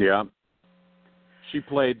 Yeah, she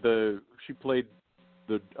played a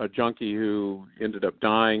junkie who ended up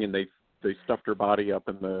dying, and they stuffed her body up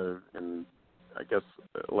in I guess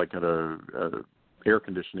like at a air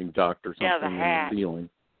conditioning duct or something the hat. in the ceiling.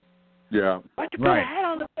 Yeah. What'd you put a hat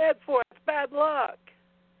on the bed for? It's bad luck.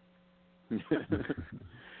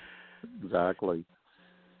 Exactly.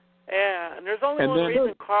 Yeah, and there's only one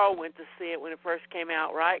reason Carl went to see it when it first came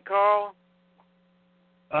out, right, Carl?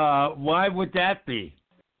 Why would that be?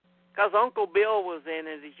 Because Uncle Bill was in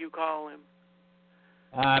it, as you call him.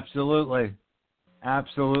 Absolutely.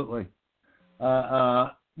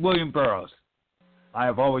 William Burroughs. I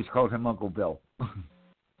have always called him Uncle Bill. Yep.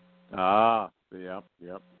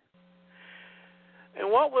 And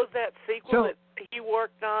what was that sequel that he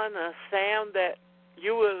worked on, Sam, that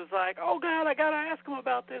you was like, oh, God, I got to ask him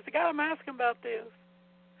about this.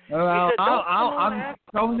 I'm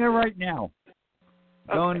going there right now.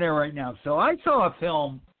 Going there right now. So I saw a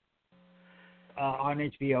film on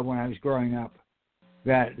HBO when I was growing up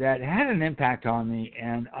that had an impact on me,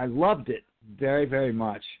 and I loved it very, very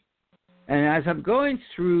much. And as I'm going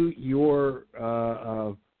through your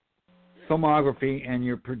filmography and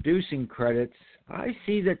your producing credits, I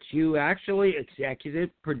see that you actually executive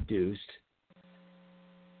produced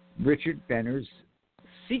Richard Benner's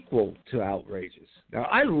sequel to Outrageous. Now,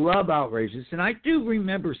 I love Outrageous, and I do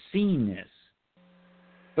remember seeing this.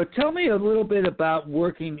 But tell me a little bit about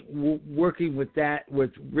working with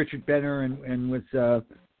Richard Benner and with the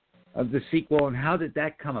sequel, and how did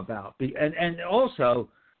that come about? And also,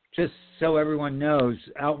 just so everyone knows,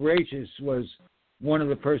 Outrageous was one of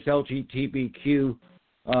the first LGBTQ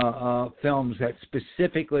films that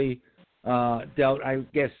specifically dealt, I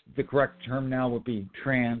guess the correct term now would be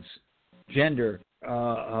transgender,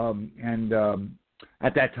 and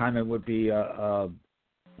at that time it would be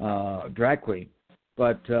drag queen.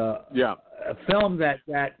 But a film that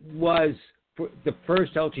was the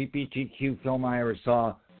first LGBTQ film I ever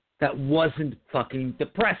saw that wasn't fucking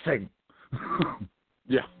depressing.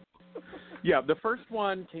 Yeah, the first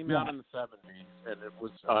one came out in the 70s, and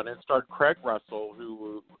it starred Craig Russell,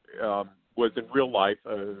 who was in real life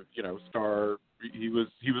a star. He was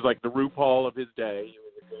like the RuPaul of his day. He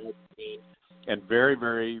was a good teen and very,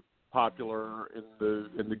 very popular in the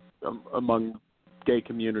among gay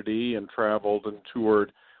community, and traveled and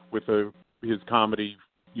toured with his comedy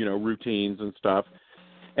routines and stuff.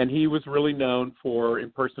 And he was really known for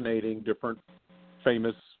impersonating different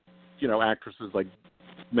famous actresses like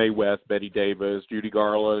Mae West, Betty Davis, Judy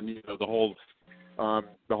Garland, the whole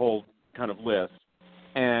kind of list.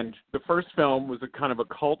 And the first film was a kind of a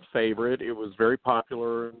cult favorite. It was very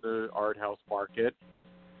popular in the art house market.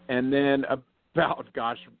 And then about,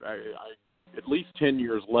 at least 10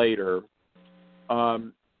 years later,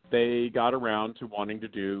 they got around to wanting to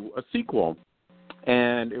do a sequel.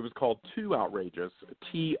 And it was called Too Outrageous,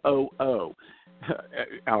 T-O-O,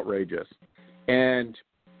 Outrageous. And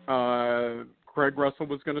Craig Russell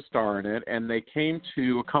was going to star in it, and they came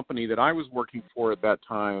to a company that I was working for at that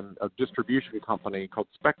time, a distribution company called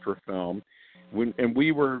Spectra Film, and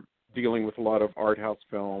we were dealing with a lot of art house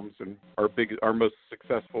films, and our most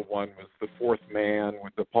successful one was The Fourth Man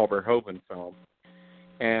with the Paul Verhoeven film.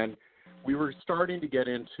 And we were starting to get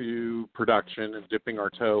into production and dipping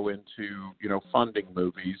our toe into, funding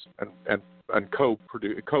movies and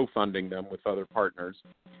co-funding them with other partners.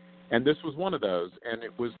 And this was one of those, and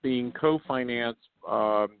it was being co-financed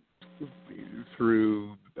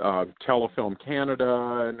through Telefilm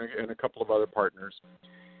Canada and a couple of other partners.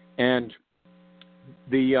 And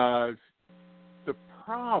the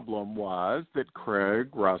problem was that Craig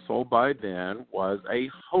Russell by then was a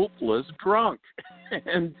hopeless drunk,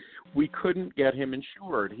 and we couldn't get him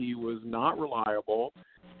insured. He was not reliable,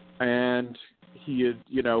 and he had,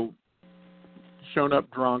 shown up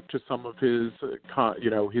drunk to some of his,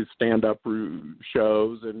 his stand-up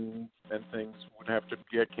shows, and things would have to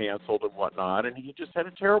get canceled and whatnot. And he just had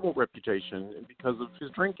a terrible reputation because of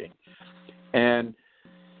his drinking. And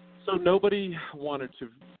so nobody wanted to,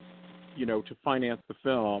 to finance the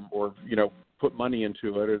film or, put money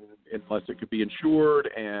into it unless it could be insured,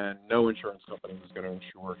 and no insurance company was going to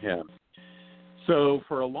insure him. So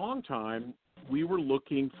for a long time, we were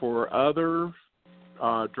looking for other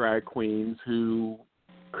drag queens who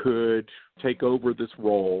could take over this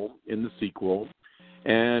role in the sequel,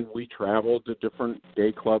 and we traveled to different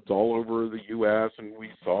gay clubs all over the U.S., and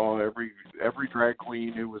we saw every drag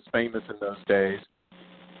queen who was famous in those days,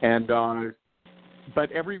 and but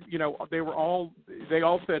they all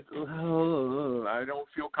said, oh, I don't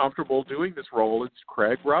feel comfortable doing this role. It's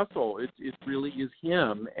Craig Russell. It really is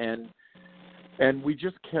him. And we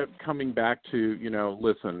just kept coming back to,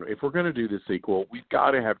 listen, if we're going to do this sequel, we've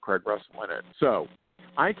got to have Craig Russell in it. So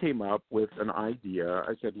I came up with an idea.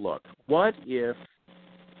 I said, look, what if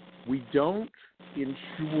we don't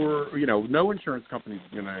insure, no insurance company's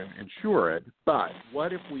going to insure it, but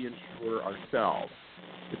what if we insure ourselves?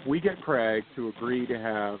 If we get Craig to agree to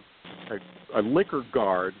have a liquor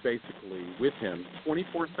guard, basically, with him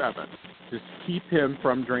 24/7 to keep him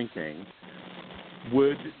from drinking,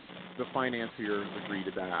 would the financiers agree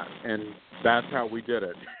to that? And that's how we did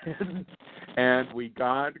it. And we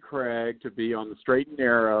got Craig to be on the straight and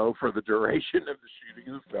narrow for the duration of the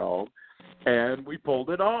shooting of the film, and we pulled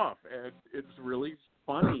it off. And it's really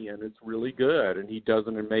funny, and it's really good, and he does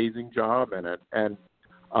an amazing job in it.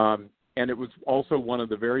 And it was also one of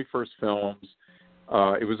the very first films.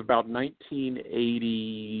 It was about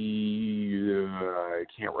 1980, I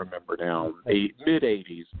can't remember now,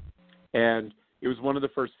 mid-'80s. And it was one of the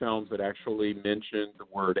first films that actually mentioned the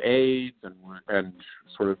word AIDS and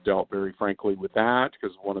sort of dealt very frankly with that,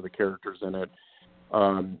 because one of the characters in it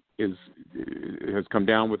has come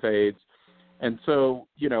down with AIDS. And so,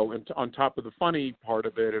 and on top of the funny part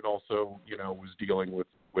of it, it also, was dealing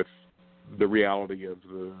with the reality of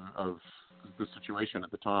the situation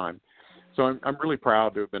at the time. So I'm really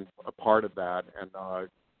proud to have been a part of that, and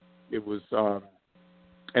it was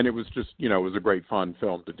just, it was a great fun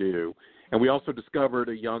film to do. And we also discovered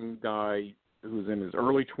a young guy who was in his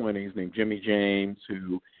early 20s named Jimmy James,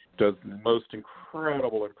 who does the most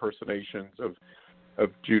incredible impersonations of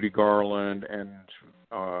Judy Garland and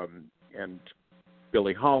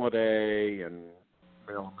Billie Holiday and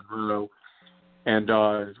Marilyn Monroe. And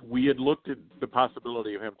we had looked at the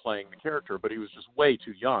possibility of him playing the character, but he was just way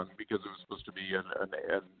too young because it was supposed to be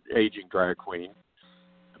an aging drag queen.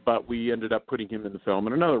 But we ended up putting him in the film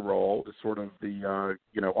in another role, as sort of the,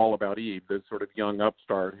 All About Eve, this sort of young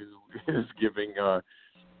upstart who is giving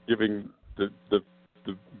the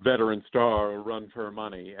veteran star a run for her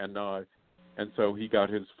money. And so he got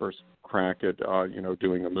his first crack at,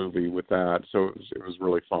 doing a movie with that. So it was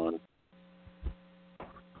really fun.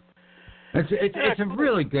 It's a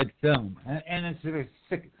really good film, and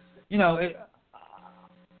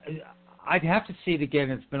I'd have to see it again.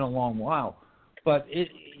 It's been a long while, but it's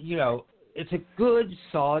a good,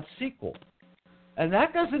 solid sequel, and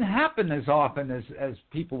that doesn't happen as often as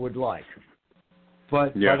people would like.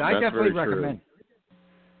 But I definitely recommend it.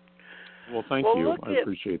 Well, thank you. I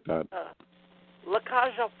appreciate that. La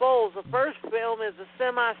Cage aux Folles, the first film, is a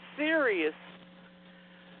semi-serious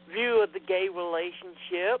view of the gay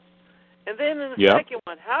relationship. And then in the second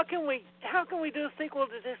one, how can we do a sequel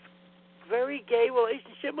to this very gay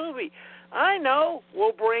relationship movie? I know,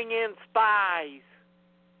 we'll bring in spies.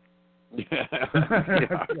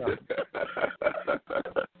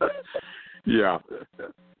 Yeah.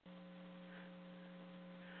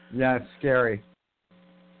 Yeah, it's scary.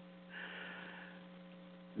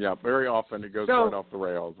 Yeah, very often it goes right off the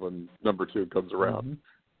rails when number 2 comes around.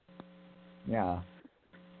 Mm-hmm. Yeah.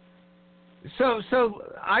 So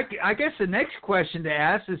I guess the next question to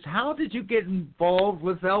ask is, how did you get involved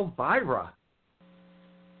with Elvira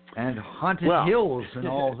and Haunted Hills and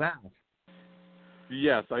all that?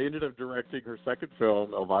 Yes, I ended up directing her second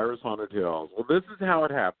film, Elvira's Haunted Hills. Well, this is how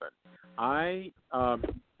it happened. I,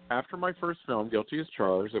 after my first film, Guilty as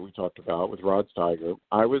Charged, that we talked about with Rod Steiger,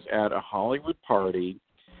 I was at a Hollywood party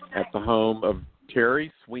at the home of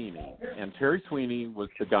Terry Sweeney. And Terry Sweeney was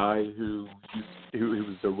the guy who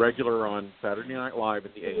was a regular on Saturday Night Live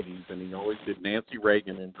in the 80s, and he always did Nancy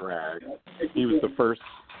Reagan in drag. He was the first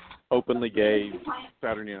openly gay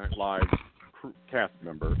Saturday Night Live cast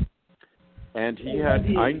member. And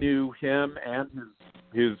I knew him and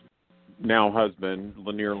his now husband,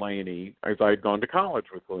 Lanier Laney, as I had gone to college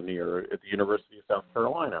with Lanier at the University of South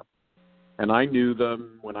Carolina. And I knew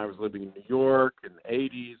them when I was living in New York in the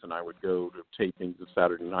 80s, and I would go to tapings of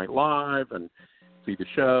Saturday Night Live and see the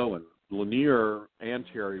show. And Lanier and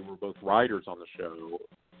Terry were both writers on the show,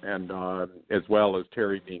 and as well as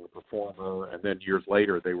Terry being a performer. And then years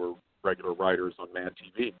later, they were regular writers on Mad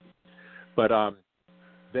TV. But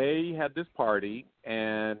they had this party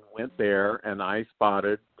and went there, and I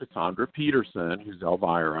spotted Cassandra Peterson, who's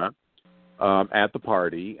Elvira, at the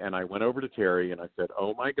party, and I went over to Terry and I said,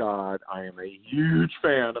 "Oh my God, I am a huge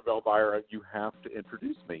fan of Elvira. You have to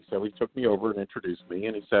introduce me." So he took me over and introduced me,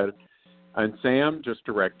 and he said, "And Sam just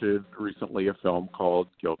directed recently a film called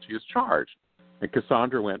Guilty as Charged." And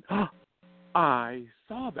Cassandra went, "Oh, I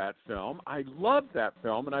saw that film. I loved that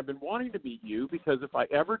film, and I've been wanting to meet you because if I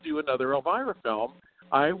ever do another Elvira film,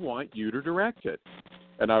 I want you to direct it."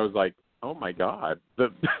 And I was like, "Oh my God, this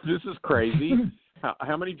is crazy.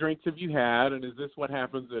 How many drinks have you had, and is this what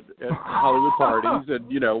happens at Hollywood parties,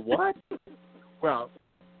 and, what?" Well,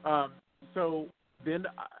 so then,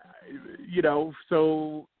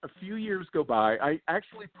 so a few years go by. I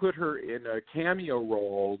actually put her in a cameo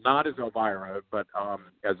role, not as Elvira, but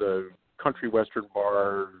as a country western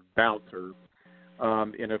bar bouncer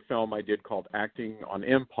in a film I did called Acting on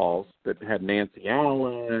Impulse that had Nancy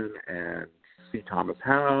Allen and C. Thomas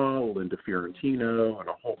Howell, Linda Fiorentino, and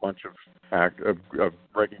a whole bunch of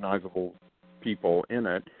recognizable people in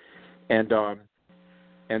it. And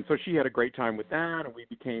so she had a great time with that, and we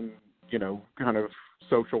became, kind of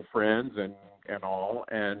social friends and all.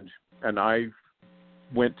 And I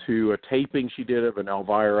went to a taping she did of an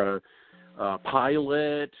Elvira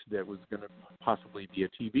pilot that was going to possibly be a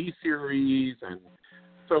TV series. And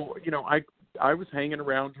so, I was hanging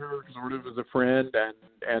around her sort of as a friend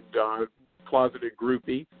and closeted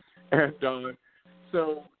groupie. And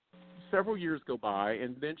so several years go by,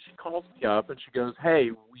 and then she calls me up and she goes,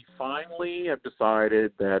 "Hey, we finally have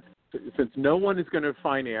decided that since no one is going to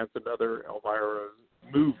finance another Elvira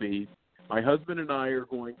movie, my husband and I are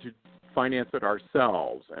going to finance it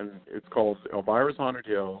ourselves, and it's called Elvira's Haunted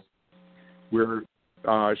Hills.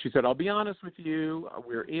 She said, I'll be honest with you,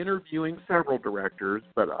 we're interviewing several directors,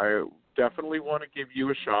 but I definitely want to give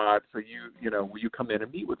you a shot, so will you come in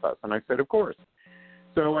and meet with us?" And I said, of course.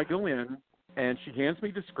 So I go in, and she hands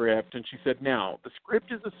me the script, and she said, now, the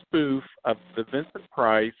script is a spoof of the Vincent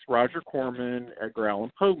Price, Roger Corman, Edgar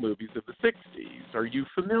Allan Poe movies of the 60s. Are you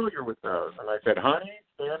familiar with those? And I said, honey,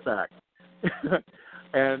 stand back.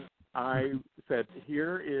 And I said,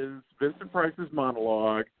 here is Vincent Price's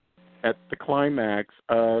monologue at the climax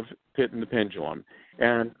of Pit and the Pendulum.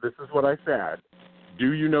 And this is what I said.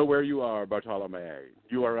 Do you know where you are, Bartolome?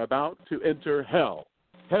 You are about to enter hell.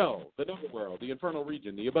 Hell, the netherworld, the infernal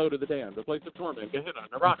region, the abode of the damned, the place of torment, Gehenna,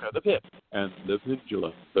 Naraka, the pit, and the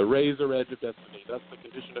pendulum, the razor edge of destiny. That's the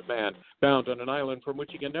condition of man, bound on an island from which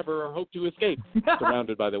he can never hope to escape,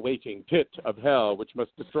 surrounded by the waiting pit of hell, which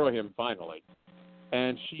must destroy him finally.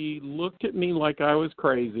 And she looked at me like I was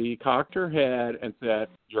crazy, cocked her head, and said,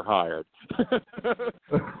 you're hired.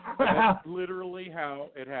 That's literally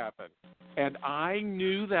how it happened. And I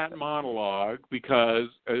knew that monologue because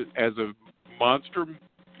as a monster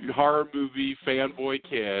horror movie fanboy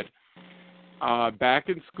kid, back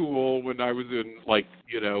in school when I was in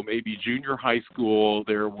maybe junior high school,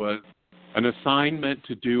 there was an assignment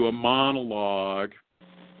to do a monologue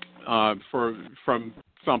from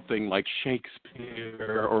something like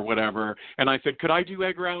Shakespeare or whatever, and I said, could I do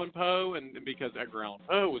Edgar Allan Poe? And because Edgar Allan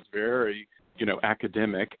Poe was very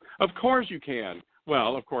academic, of course you can.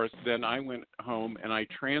 Well, of course, then I went home and I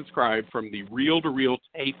transcribed from the reel-to-reel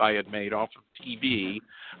tape I had made off of TV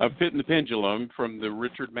of Pit and the Pendulum from the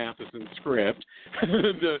Richard Matheson script,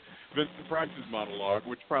 the Vincent Price's monologue,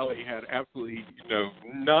 which probably had absolutely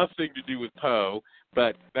nothing to do with Poe,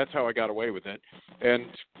 but that's how I got away with it.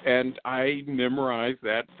 And I memorized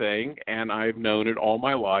that thing, and I've known it all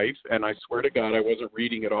my life, and I swear to God I wasn't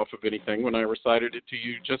reading it off of anything when I recited it to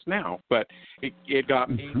you just now, but it got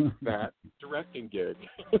me that directing gig.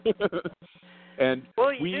 And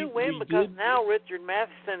well, you do win because now Richard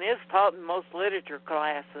Matheson is taught in most literature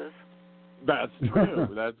classes. That's true.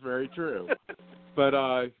 That's very true. But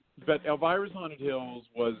Elvira's Haunted Hills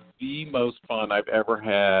was the most fun I've ever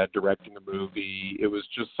had directing a movie. It was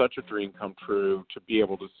just such a dream come true to be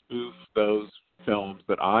able to spoof those films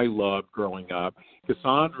that I loved growing up.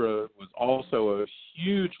 Cassandra was also a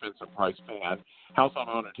huge Vincent Price fan. House on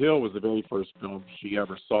Haunted Hill was the very first film she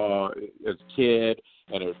ever saw as a kid,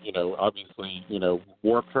 and it, obviously,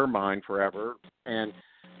 warped her mind forever. And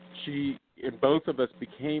both of us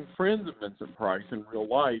became friends of Vincent Price in real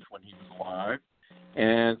life when he was alive.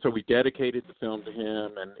 And so we dedicated the film to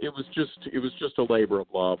him, and it was just a labor of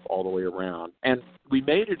love all the way around. And we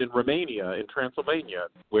made it in Romania, in Transylvania,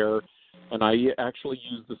 and I actually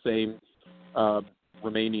used the same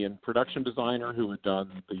Romanian production designer who had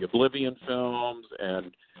done the Oblivion films,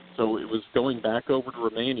 and so it was going back over to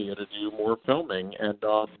Romania to do more filming, and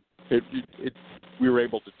we were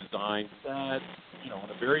able to design sets, on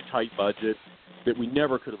a very tight budget that we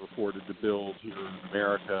never could have afforded to build here in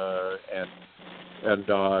America, and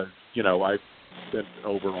I sent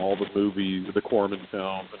over all the movies, the Corman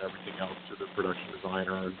films and everything else to the production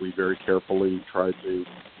designer, and we very carefully tried to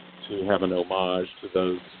have an homage to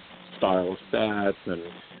those style of sets, and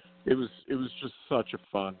it was just such a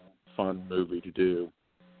fun movie to do.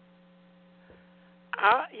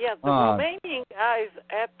 The Romanian guys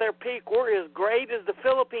at their peak were as great as the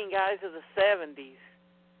Philippine guys of the 70s.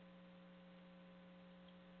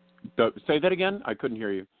 Say that again? I couldn't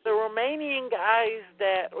hear you. The Romanian guys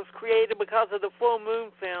that was created because of the Full Moon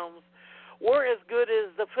films were as good as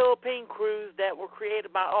the Philippine crews that were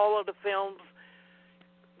created by all of the films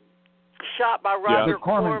shot by Roger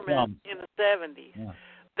Corman in the 70s. Yeah.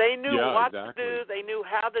 They knew what to do. They knew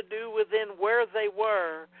how to do within where they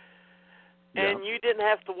were, and you didn't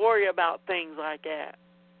have to worry about things like that.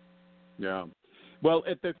 Yeah. Well,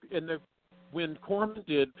 when Corman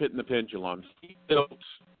did Pit and the Pendulum, he built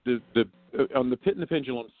on the Pit and the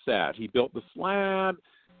Pendulum set, he built the slab.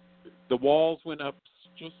 The walls went up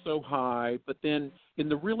just so high, but then in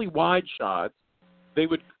the really wide shots, they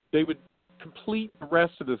would complete the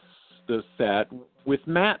rest of the set with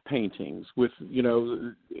matte paintings,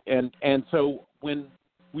 and so when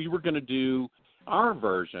we were going to do our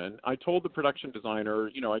version, I told the production designer,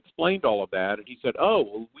 I explained all of that, and he said, "Oh,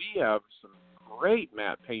 well, we have some great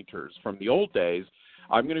matte painters from the old days.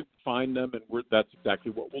 I'm going to find them, and that's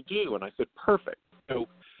exactly what we'll do." And I said, "Perfect." So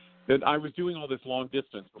And I was doing all this long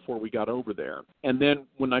distance before we got over there. And then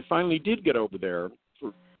when I finally did get over there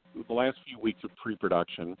for the last few weeks of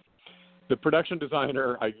pre-production, the production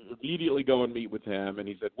designer, I immediately go and meet with him, and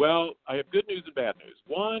he said, well, I have good news and bad news.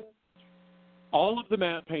 One, all of the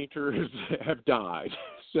matte painters have died,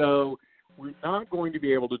 so we're not going to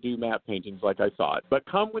be able to do matte paintings like I thought, but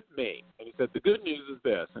come with me. And he said, the good news is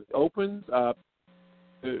this, and opens up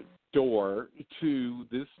the door to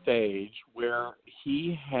this stage where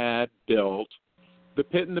he had built the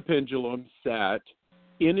Pit and the Pendulum set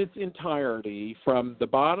in its entirety from the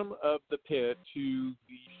bottom of the pit to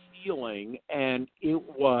the ceiling, and it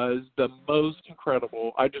was the most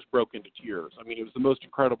incredible. I just broke into tears. I mean, it was the most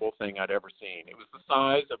incredible thing I'd ever seen. It was the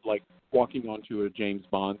size of like walking onto a James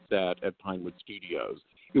Bond set at Pinewood Studios.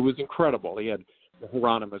 It was incredible. He had the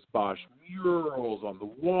Hieronymus Bosch murals on the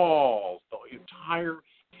walls. The entire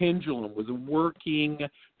pendulum was a working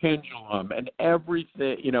pendulum, and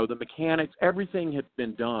everything, you know, the mechanics, everything had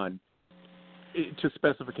been done to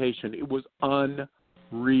specification. It was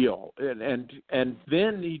unreal. And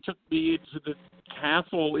then he took me to the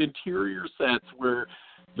castle interior sets where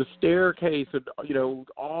the staircase and, you know,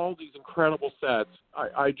 all these incredible sets.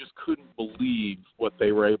 I just couldn't believe what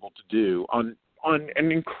they were able to do on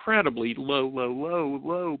an incredibly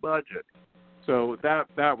low budget. So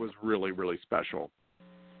that was really, really special.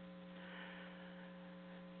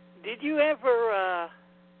 Did you ever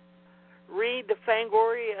read the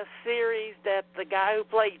Fangoria series that the guy who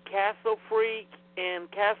played Castle Freak in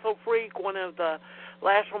Castle Freak, one of the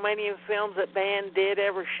last Romanian films that Band did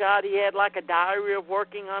ever shot, he had like a diary of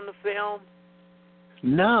working on the film?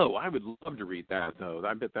 No, I would love to read that, though.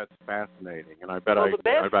 I bet that's fascinating, and I bet I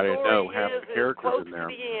know half the characters in there.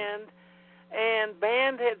 To the end, and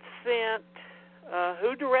Band had sent,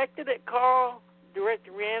 who directed it, Carl?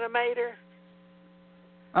 Directed Reanimator?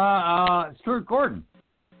 Stuart Gordon.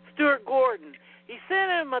 Stuart Gordon. He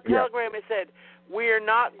sent him a telegram and said, "We're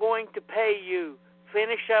not going to pay you.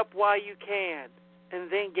 Finish up while you can,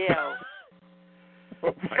 and then go."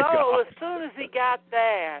 God. As soon as he got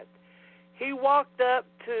that, he walked up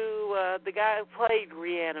to the guy who played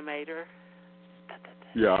Reanimator.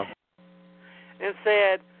 Yeah. And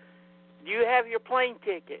said, "Do you have your plane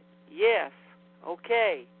ticket?" "Yes."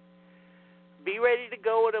 "Okay. Be ready to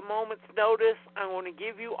go at a moment's notice. I'm going to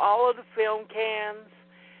give you all of the film cans,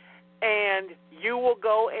 and you will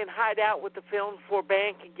go and hide out with the film before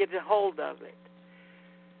Band can get a hold of it."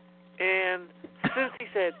 And since he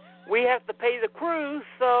said, "We have to pay the crew,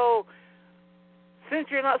 so since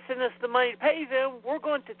you're not sending us the money to pay them, we're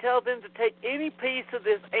going to tell them to take any piece of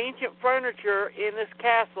this ancient furniture in this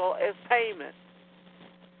castle as payment."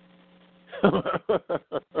 Oh,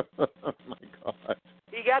 my God.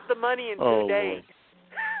 He got the money in 2 days.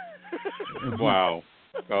 Wow.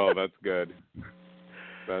 Oh, that's good.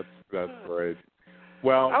 That's great.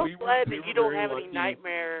 Well, I'm glad that you don't have any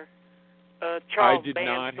nightmare Charles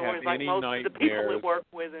Band stories like most of the people that work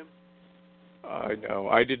with him. I know.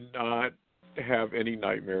 I did not have any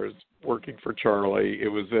nightmares working for Charlie. It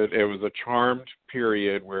was a charmed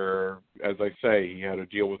period where, as I say, he had a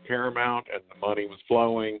deal with Paramount and the money was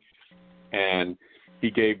flowing, and he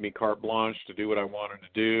gave me carte blanche to do what I wanted to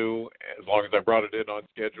do as long as I brought it in on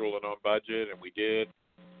schedule and on budget, and we did.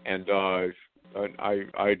 And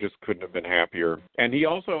I just couldn't have been happier. And I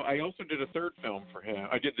also did a third film for him.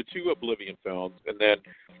 I did the 2 Oblivion films, and then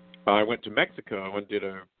I went to Mexico and did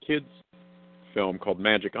a kids film called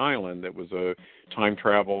Magic Island that was a time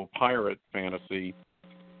travel pirate fantasy,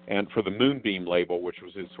 and for the Moonbeam label, which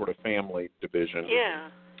was his sort of family division. Yeah.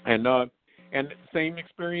 And same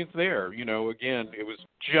experience there. You know, again, it was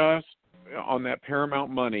just on that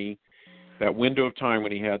Paramount money, that window of time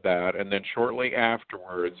when he had that, and then shortly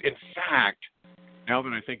afterwards. In fact, now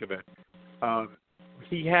that I think of it,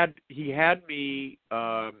 he had me.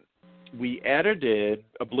 We edited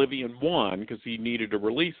Oblivion 1 because he needed to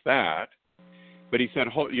release that, but he said,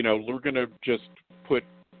 you know, we're going to just put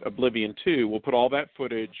Oblivion 2. We'll put all that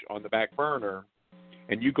footage on the back burner,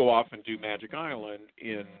 and you go off and do Magic Island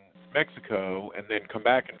in Mexico, and then come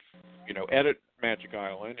back and, you know, edit Magic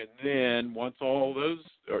Island, and then once all those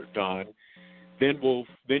are done, then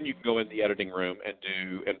you can go in the editing room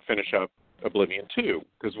and finish up Oblivion 2,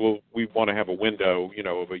 because we want to have a window, you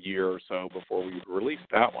know, of a year or so before we release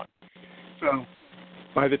that one. So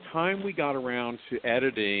by the time we got around to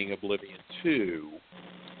editing Oblivion 2,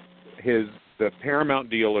 the Paramount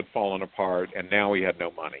deal had fallen apart, and now he had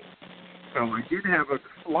no money. So I did have a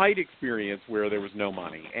slight experience where there was no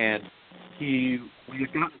money, and we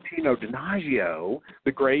had gotten Tino Donaggio,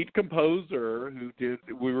 the great composer who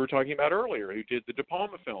we were talking about earlier, who did the De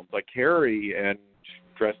Palma films like Carrie and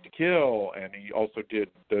Dressed to Kill, and he also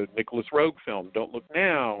did the Nicholas Roeg film Don't Look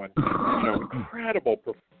Now, and incredible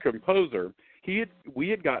composer. We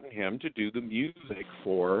had gotten him to do the music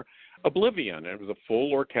for Oblivion. It was a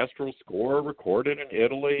full orchestral score recorded in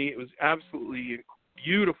Italy. It was absolutely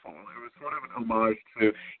beautiful. It was sort of an homage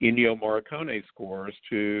to Ennio Morricone's scores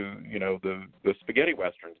to, the spaghetti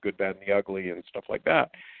westerns, Good, Bad, and the Ugly, and stuff like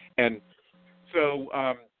that. And so,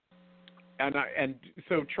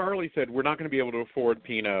 so Charlie said, we're not going to be able to afford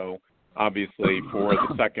Pino, obviously, for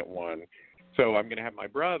the second one. So I'm going to have my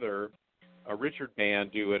brother, Richard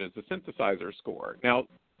Band, do it as a synthesizer score. Now,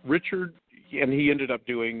 Richard, and he ended up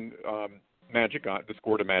doing the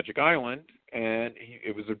score to Magic Island, and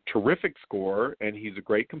it was a terrific score, and he's a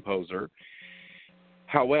great composer.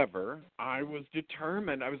 However, I was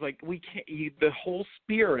determined. I was like, we can't. The whole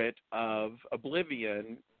spirit of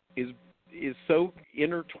Oblivion is so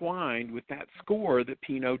intertwined with that score that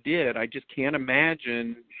Pino did. I just can't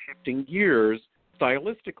imagine shifting gears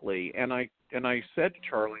stylistically. And I said to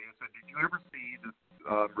Charlie, I said, did you ever see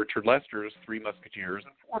Richard Lester's Three Musketeers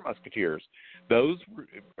and Four Musketeers? Those were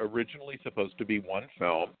originally supposed to be one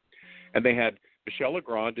film, and they had Michel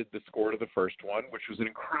Legrand did the score to the first one, which was an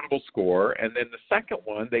incredible score, and then the second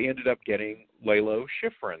one they ended up getting Lalo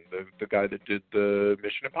Schifrin, the guy that did the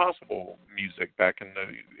Mission Impossible music back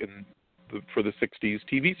for the 60s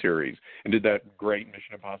TV series, and did that great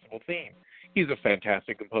Mission Impossible theme. He's a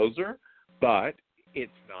fantastic composer, but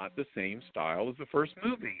it's not the same style as the first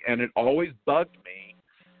movie, and it always bugged me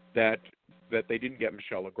that they didn't get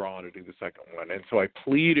Michel Legrand to do the second one. And so I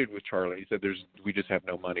pleaded with Charlie. He said, we just have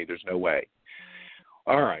no money. There's no way.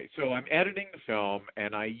 All right, so I'm editing the film,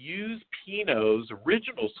 and I use Pino's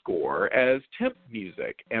original score as temp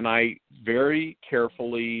music, and I very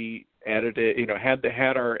carefully edited,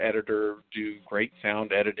 had our editor do great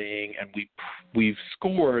sound editing, and we've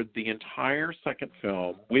scored the entire second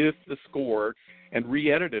film with the score and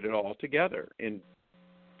re-edited it all together, and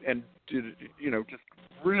did, just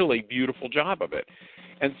really beautiful job of it.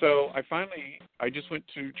 And so I just went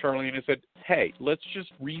to Charlie and I said, hey, let's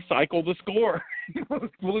just recycle the score.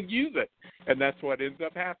 We'll use it. And that's what ends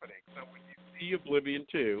up happening. So when you see Oblivion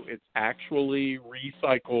 2, it's actually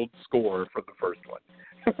recycled score from the first one.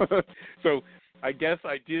 So I guess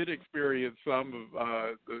I did experience some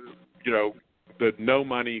of, the no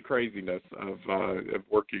money craziness of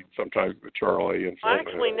working sometimes with Charlie. And I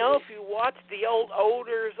actually know if you watch the old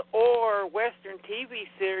Odors or Western TV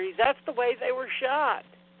series, that's the way they were shot.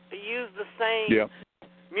 They used the same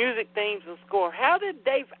music themes and score. How did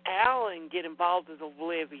Dave Allen get involved with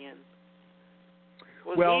Oblivion?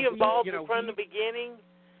 Was he involved from the beginning?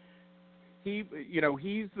 He's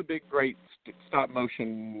the big, great stop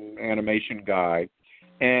motion animation guy.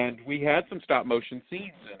 And we had some stop motion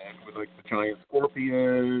scenes in it with like the giant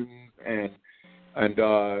scorpions and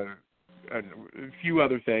a few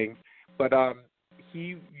other things. But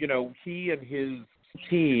he and his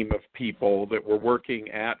team of people that were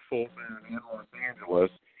working at Fulton in Los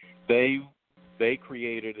Angeles, they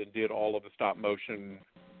created and did all of the stop motion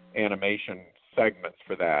animation segments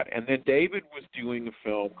for that. And then David was doing a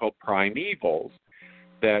film called Primevals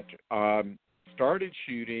that started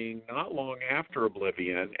shooting not long after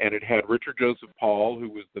Oblivion, and it had Richard Joseph Paul, who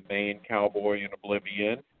was the main cowboy in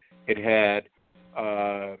Oblivion. It had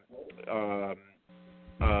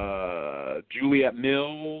Juliette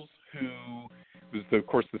Mills, who was, of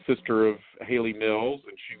course, the sister of Haley Mills,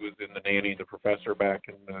 and she was in The Nanny and the Professor back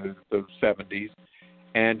in the 70s.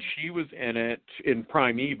 And she was in it in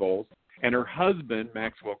Primevals, and her husband,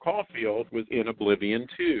 Maxwell Caulfield, was in Oblivion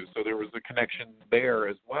too. So there was a connection there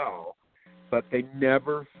as well. But they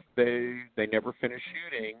never finished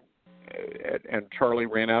shooting, and Charlie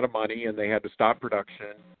ran out of money, and they had to stop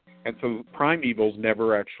production, and so Primevals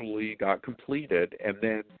never actually got completed. And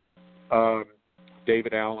then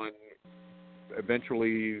David Allen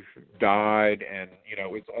eventually died, and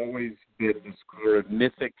it's always been this sort of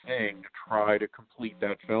mythic thing to try to complete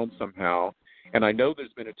that film somehow. And I know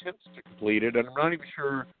there's been attempts to complete it, and I'm not even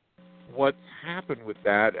sure what's happened with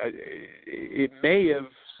that. It may have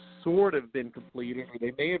sort of been completed, or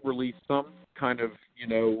they may have released some kind of,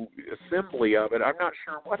 assembly of it. I'm not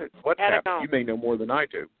sure what's happened. You may know more than I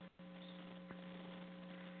do.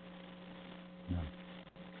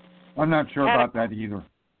 I'm not sure about that either.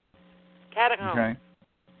 Catacombs. Okay.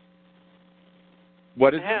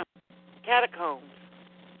 What is it? Catacombs.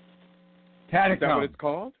 Is that what it's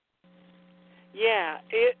called? Yeah,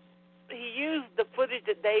 he used the footage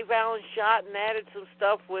that Dave Allen shot and added some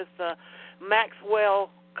stuff with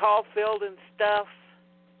Maxwell Caulfield and stuff.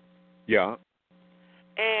 Yeah.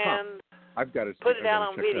 And I've got to put it out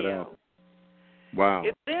on video. Wow.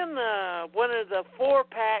 It's in one of the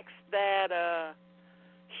 4-packs that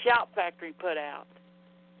Shout Factory put out.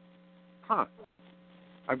 Huh.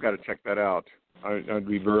 I've got to check that out. I'd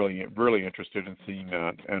be really, really interested in seeing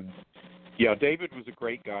that. And yeah, David was a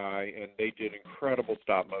great guy, and they did incredible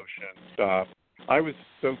stop motion stuff. I was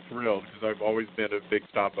so thrilled because I've always been a big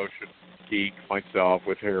stop motion geek myself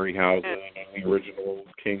with Harryhausen and the original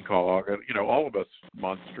King Kong, and all of us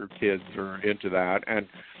monster kids are into that. And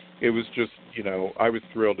it was just, I was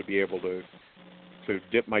thrilled to be able to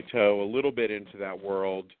dip my toe a little bit into that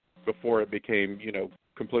world before it became,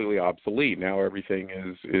 completely obsolete. Now everything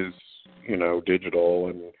is digital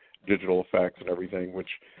and digital effects and everything, which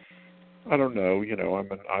I don't know.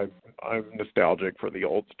 I'm nostalgic for the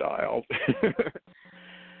old style.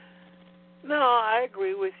 No, I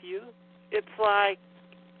agree with you. It's like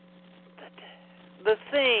the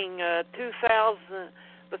Thing 2000,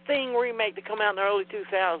 the Thing remake that come out in the early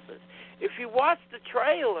 2000s. If you watch the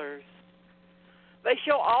trailers, they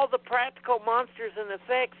show all the practical monsters and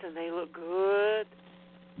effects, and they look good.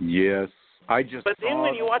 Yes, But then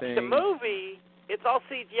when you watch Thing. the movie, it's all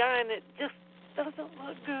CGI, and it just doesn't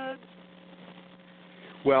look good.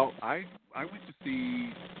 Well, I went to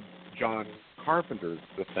see John Carpenter's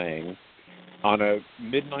The Thing on a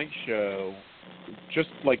midnight show just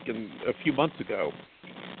like a few months ago.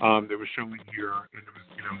 They were showing here, and it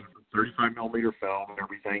was 35 millimeter film and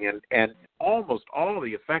everything, and almost all of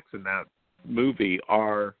the effects in that movie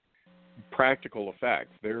are practical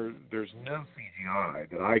effects. There's no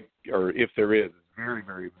CGI or if there is, it's very,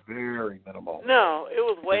 very, very minimal. No, it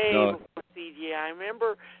was way before CGI. I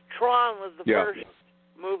remember Tron was the first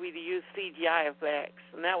movie to use CGI effects,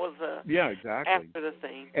 and that was exactly after The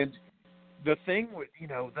Thing. And the thing with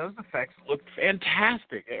those effects looked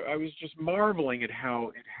fantastic. I was just marveling at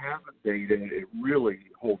how it hasn't dated. It really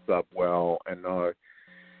holds up well, and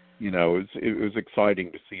it was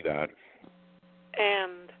exciting to see that.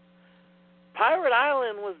 And Pirate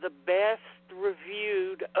Island was the best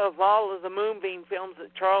reviewed of all of the Moonbeam films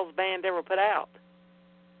that Charles Band ever put out.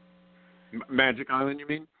 Magic Island, you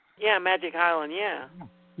mean? Yeah, Magic Island, yeah.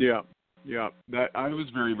 Yeah. That I was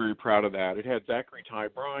very, very proud of that. It had Zachary Ty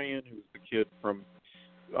Bryan, who was the kid from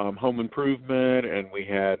Home Improvement, and we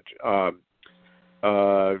had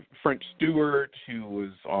French Stewart, who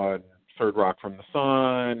was on Third Rock from the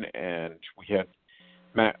Sun, and we had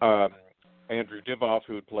Andrew Divoff,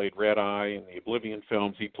 who had played Red Eye in the Oblivion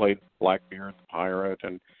films. He played Blackbeard the pirate,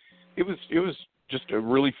 and it was just a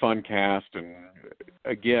really fun cast, and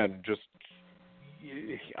again, just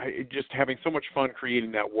having so much fun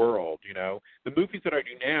creating that world. The movies that I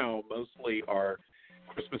do now mostly are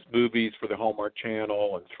Christmas movies for the Hallmark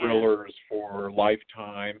Channel and thrillers for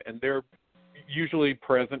Lifetime, and they're usually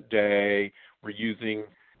present day. We're using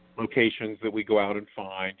locations that we go out and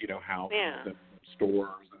find, houses and stores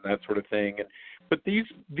and that sort of thing. But these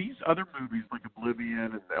other movies like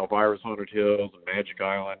Oblivion and Elvira's Haunted Hills and Magic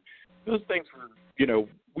Island, those things were,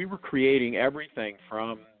 we were creating everything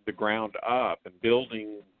from the ground up and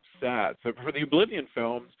building sets. So for the Oblivion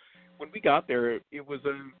films, when we got there, it was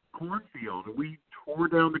a cornfield, and we tore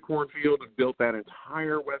down the cornfield and built that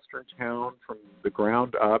entire western town from the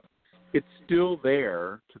ground up. It's still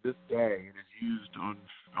there to this day. It is used on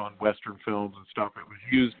western films and stuff. It was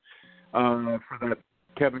used for that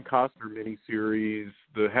Kevin Costner miniseries,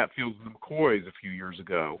 The Hatfields and the McCoys, a few years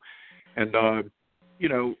ago. And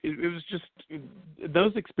it was just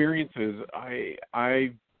those experiences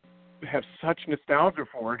I have such nostalgia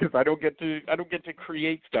for, because I don't get to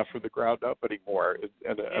create stuff from the ground up anymore,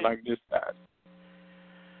 and I miss that.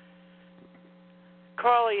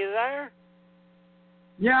 Carly, you there?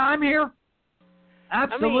 Yeah, I'm here.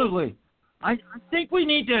 Absolutely. I think we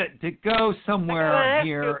need to go somewhere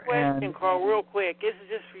here. I'm going to ask you a question, Carl, real quick. This is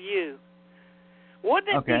just for you. Wouldn't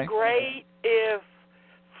it be great if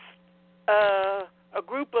a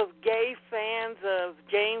group of gay fans of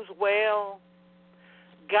James Whale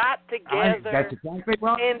got together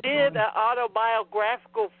and did an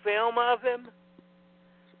autobiographical film of him?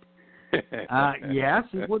 Yes,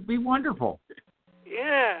 it would be wonderful.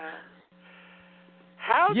 Yeah.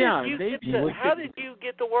 How did you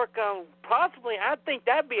get to work on? Possibly, I think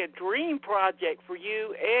that'd be a dream project for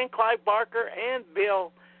you and Clive Barker and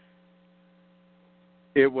Bill.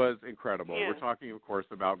 It was incredible. Yeah. We're talking, of course,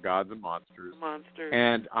 about Gods and Monsters.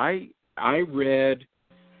 And I read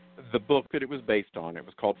the book that it was based on. It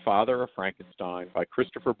was called Father of Frankenstein by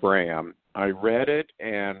Christopher Bram. I read it,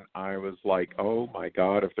 and I was like, oh, my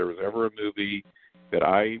God, if there was ever a movie that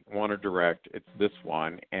I want to direct, it's this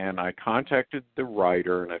one. And I contacted the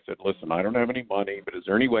writer, and I said, listen, I don't have any money, but is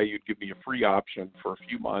there any way you'd give me a free option for a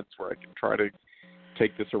few months where I can try to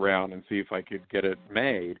take this around and see if I could get it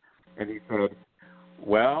made. And he said,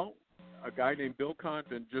 well, a guy named Bill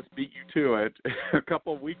Condon just beat you to it a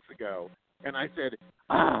couple of weeks ago. And I said,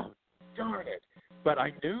 oh, darn it. But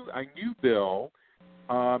I knew Bill.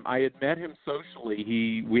 I had met him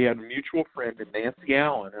socially. We had a mutual friend in Nancy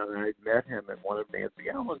Allen, and I had met him at one of Nancy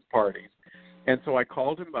Allen's parties. And so I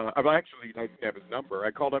called him up. Actually, I didn't have his number.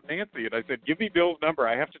 I called up Nancy, and I said, give me Bill's number.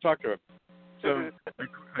 I have to talk to him. So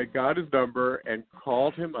I got his number and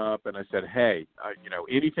called him up, and I said, hey,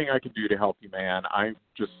 anything I can do to help you, man. I'm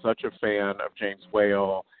just such a fan of James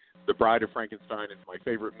Whale. The Bride of Frankenstein is my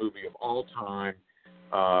favorite movie of all time.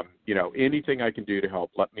 Anything I can do to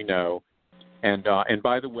help, let me know. And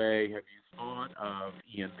by the way, have you thought of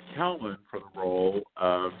Ian McKellen for the role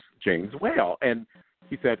of James Whale? And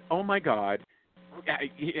he said, oh, my God,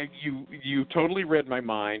 you totally read my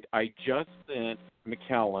mind. I just sent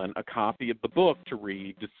McKellen a copy of the book to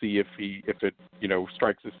read to see if it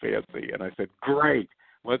strikes his fancy. And I said, great.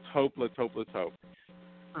 Let's hope. So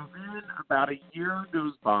then about a year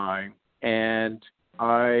goes by, and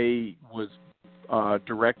I was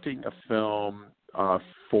directing a film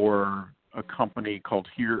for a company called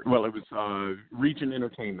it was Region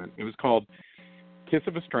Entertainment. It was called Kiss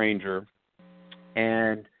of a Stranger,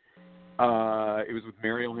 and it was with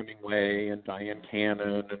Mariel Hemingway and Diane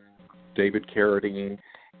Cannon and David Carradine.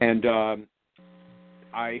 And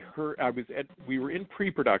we were in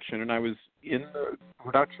pre-production, and I was in the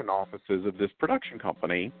production offices of this production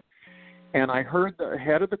company, and I heard the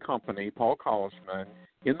head of the company, Paul Collishman,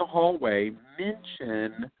 in the hallway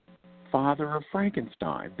mention Father of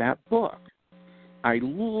Frankenstein, that book. I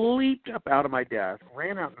leaped up out of my desk,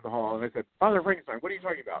 ran out into the hall, and I said, Father of Frankenstein, what are you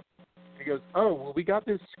talking about? He goes, oh, well, we got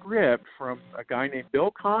this script from a guy named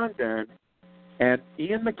Bill Condon, and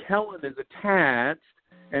Ian McKellen is attached,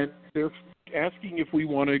 and they're asking if we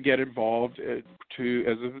want to get involved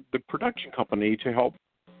the production company to help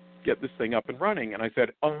get this thing up and running. And I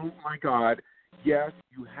said, oh, my God, yes,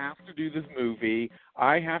 you have to do this movie.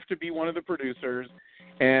 I have to be one of the producers,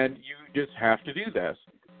 and you just have to do this.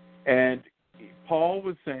 And Paul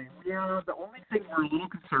was saying, yeah, the only thing we're a little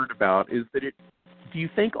concerned about is that do you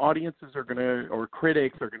think audiences or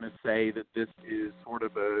critics are going to say that this is sort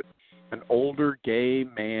of an older gay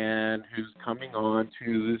man who's coming on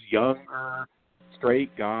to this younger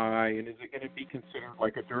straight guy, and is it going to be considered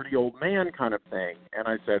like a dirty old man kind of thing? And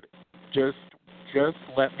I said, just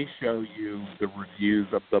let me show you the reviews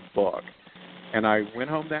of the book. And I went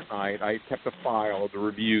home that night. I kept a file of the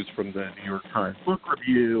reviews from the New York Times Book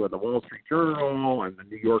Review and the Wall Street Journal and the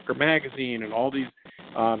New Yorker magazine and all these,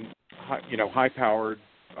 high-powered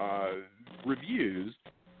reviews.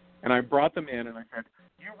 And I brought them in and I said,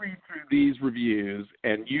 you read through these reviews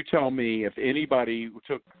and you tell me if anybody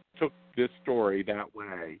took this story that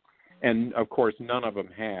way. And, of course, none of them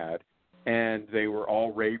had. And they were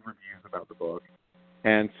all rave reviews about the book.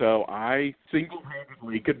 And so I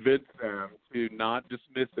single-handedly convinced them to not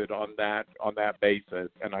dismiss it on that basis,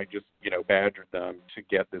 and I just badgered them to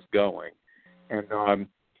get this going. And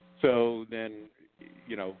so then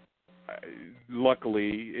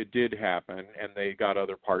luckily it did happen, and they got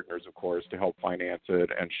other partners, of course, to help finance it,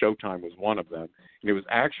 and Showtime was one of them. And it was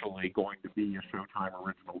actually going to be a Showtime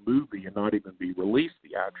original movie and not even be released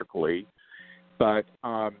theatrically, but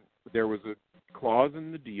there was a clause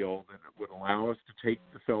in the deal that would allow us to take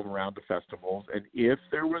the film around to festivals, and if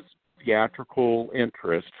there was theatrical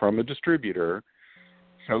interest from a distributor,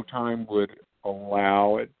 Showtime would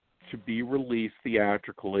allow it to be released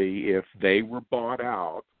theatrically if they were bought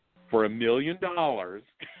out for $1 million.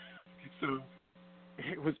 So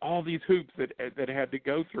it was all these hoops that had to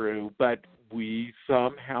go through, but we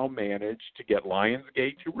somehow managed to get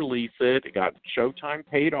Lionsgate to release it. It got Showtime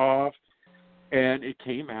paid off, and it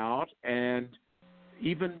came out, and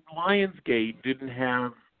even Lionsgate didn't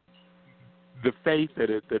have the faith in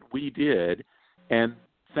it that we did, and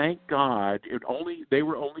thank God they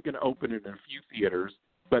were only going to open it in a few theaters,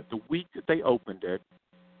 but the week that they opened it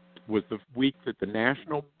was the week that the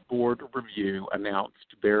National Board of Review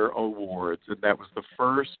announced their awards, and that was the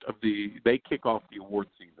first of they kick off the award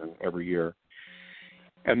season every year.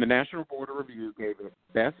 And the National Board of Review gave it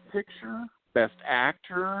Best Picture, Best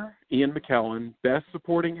Actor, Ian McKellen, Best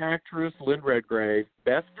Supporting Actress, Lynn Redgrave,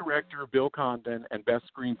 Best Director, Bill Condon, and Best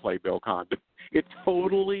Screenplay, Bill Condon. It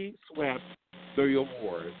totally swept the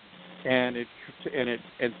awards, and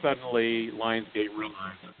suddenly Lionsgate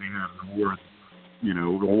realized that they had an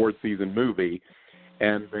award season movie,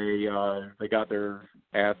 and they got their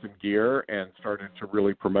ass in gear and started to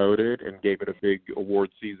really promote it and gave it a big award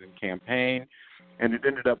season campaign, and it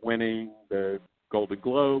ended up winning the Golden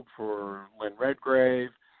Globe for Lynn Redgrave,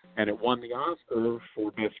 and it won the Oscar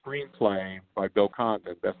for Best Screenplay by Bill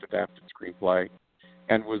Condon, Best Adapted Screenplay,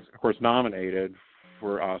 and was, of course, nominated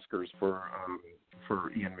for Oscars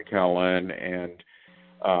for Ian McKellen and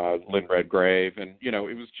Lynn Redgrave. And, you know,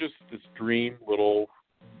 it was just this dream little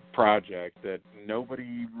project that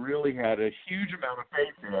nobody really had a huge amount of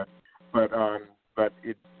faith in, but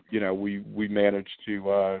it, you know, we managed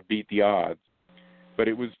to beat the odds. But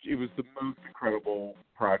it was the most incredible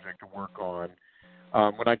project to work on.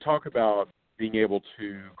 When I talk about being able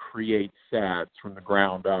to create sets from the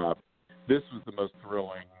ground up, this was the most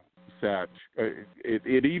thrilling set.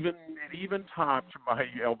 It even topped my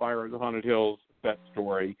Elvira's Haunted Hills set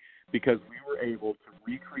story, because we were able to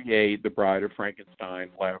recreate the Bride of Frankenstein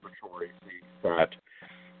laboratory set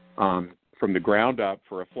from the ground up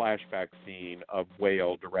for a flashback scene of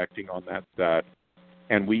Whale directing on that set.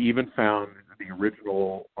 And we even found the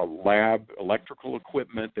original lab electrical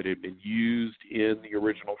equipment that had been used in the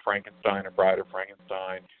original Frankenstein and Bride of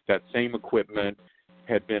Frankenstein. That same equipment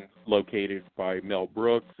had been located by Mel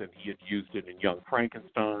Brooks, and he had used it in Young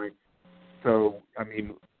Frankenstein. So, I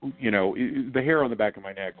mean, you know, the hair on the back of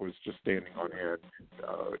my neck was just standing on end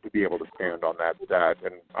to be able to stand on that set,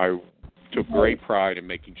 and I took great pride in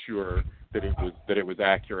making sure that it was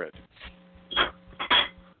accurate.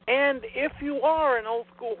 And if you are an old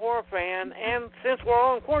school horror fan, and since we're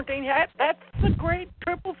all in quarantine, that's the great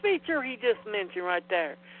triple feature he just mentioned right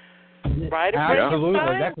there. Bride of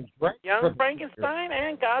Frankenstein, Young Frankenstein,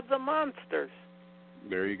 and Gods and Monsters.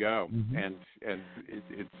 There you go. Mm-hmm. And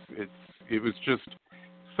it was just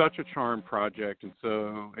such a charm project, and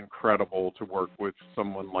so incredible to work with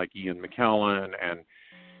someone like Ian McKellen. And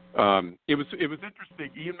it was interesting.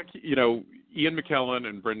 Ian McKellen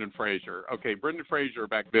and Brendan Fraser. Okay, Brendan Fraser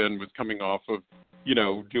back then was coming off of, you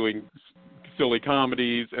know, doing silly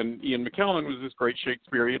comedies, and Ian McKellen was this great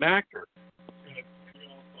Shakespearean actor.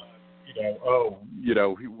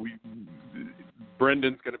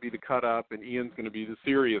 Brendan's going to be the cut up, and Ian's going to be the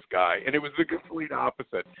serious guy, and it was the complete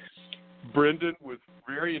opposite. Brendan was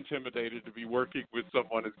very intimidated to be working with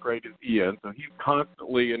someone as great as Ian, so he's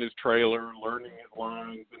constantly in his trailer learning his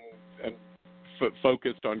lines and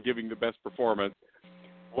focused on giving the best performance,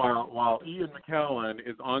 while Ian McKellen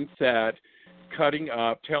is on set cutting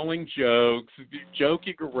up, telling jokes,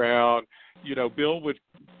 joking around. You know, Bill would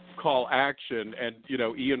call action, and, you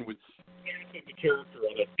know, Ian would snap the character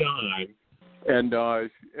on a dime. And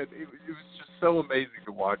it was just so amazing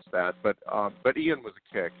to watch that. But Ian was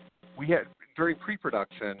a kick. We had, during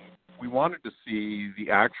pre-production, we wanted to see the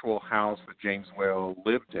actual house that James Whale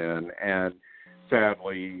lived in, and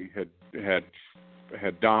sadly had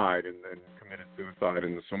died and committed suicide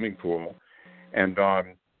in the swimming pool. And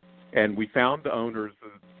we found the owners,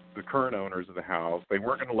 the current owners of the house. They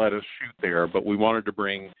weren't going to let us shoot there, but we wanted to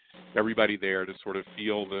bring everybody there to sort of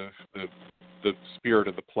feel the spirit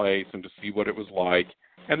of the place and to see what it was like.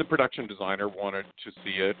 And the production designer wanted to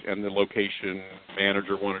see it, and the location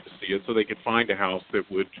manager wanted to see it, so they could find a house that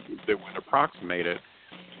would approximate it.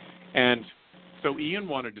 And so Ian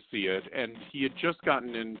wanted to see it, and he had just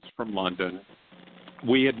gotten in from London.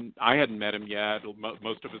 I hadn't met him yet.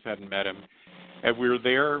 Most of us hadn't met him. And we were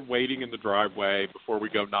there waiting in the driveway before we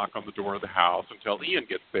go knock on the door of the house until Ian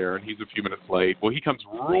gets there, and he's a few minutes late. Well, he comes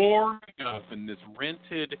roaring up in this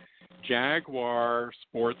rented Jaguar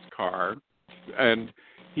sports car, and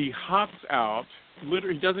he hops out.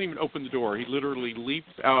 Literally, he doesn't even open the door. He literally leaps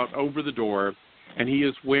out over the door, and he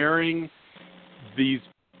is wearing these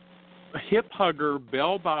hip-hugger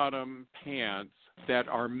bell-bottom pants that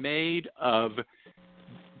are made of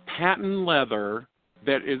patent leather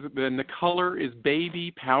that is, and the color is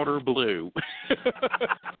baby powder blue.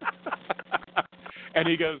 And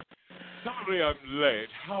he goes, "Sorry I'm late.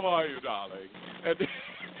 How are you, darling?"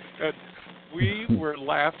 And we were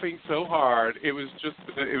laughing so hard. It was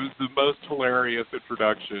the most hilarious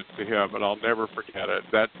introduction to him, and I'll never forget it.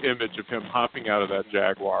 That image of him hopping out of that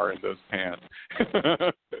Jaguar in those pants.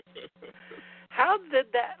 How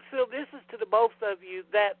did that feel? This is to the both of you,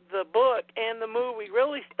 that the book and the movie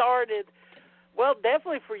really started, well,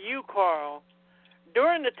 definitely for you, Carl,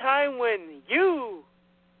 during the time when you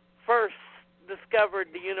first discovered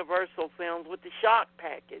the Universal films with the Shock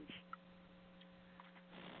package.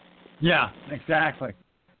 Yeah, exactly.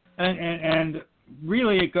 And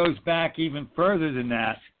really it goes back even further than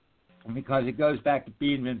that, because it goes back to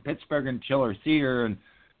being in Pittsburgh and Chiller Theater and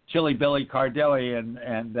Chilly Billy Cardelli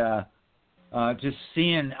and just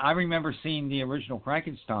seeing, I remember seeing the original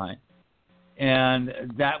Frankenstein, and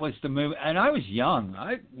that was the movie, and I was young.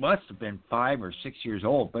 I must have been 5 or 6 years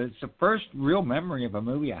old, but it's the first real memory of a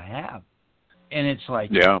movie I have. And it's like,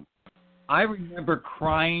 yeah, I remember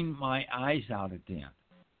crying my eyes out at the end.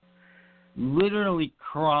 literally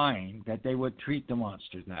crying that they would treat the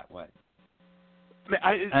monsters that way.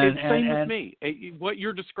 It's same with me. What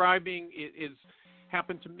you're describing is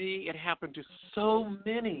happened to me. It happened to so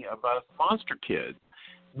many of us monster kids.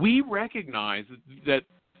 We recognize that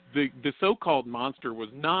the so-called monster was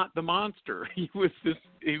not the monster. He was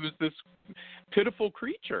this pitiful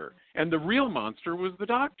creature, and the real monster was the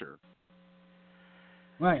doctor.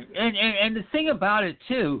 Right, and the thing about it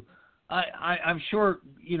too, I'm sure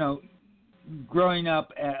growing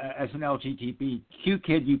up as an LGBTQ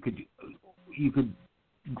kid, you could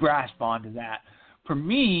grasp onto that. For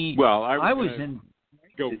me, well, I was in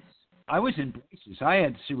braces. I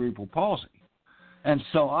had cerebral palsy, and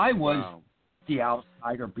so I was the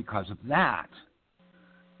outsider because of that.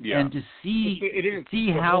 Yeah. And to see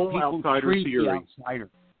how people treat the outsider.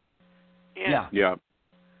 Yeah. Yeah.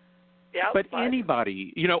 But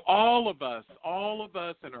anybody, all of us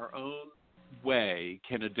in our own way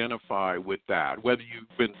can identify with that, whether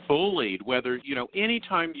you've been bullied, whether,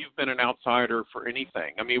 anytime you've been an outsider for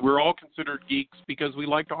anything. I mean, we're all considered geeks because we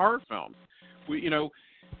liked horror films.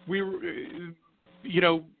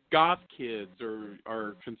 Goth kids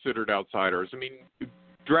are considered outsiders. I mean,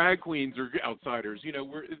 drag queens are outsiders.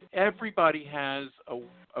 Everybody has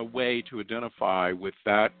a way to identify with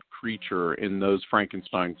that creature in those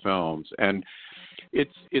Frankenstein films, and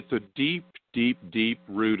it's a deep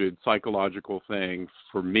rooted psychological thing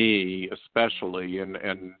for me, especially, and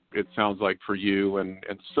it sounds like for you and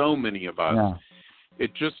so many of us. Yeah.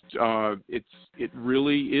 It just it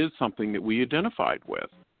really is something that we identified with.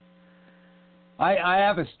 I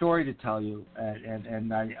have a story to tell you,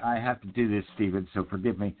 and I have to do this, Stephen, so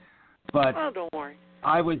forgive me. But don't worry.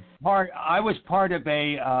 I was part of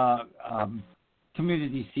a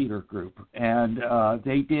community theater group, and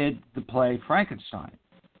they did the play Frankenstein.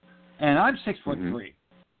 And I'm 6'3",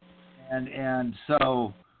 and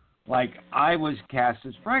so I was cast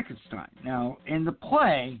as Frankenstein. Now in the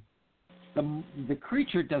play, the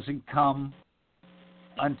creature doesn't come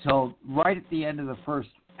until right at the end of the first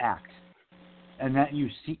act. And that you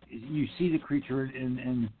see the creature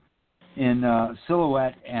in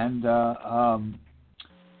silhouette, and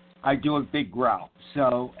I do a big growl.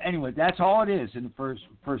 So anyway, that's all it is in the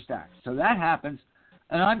first act. So that happens,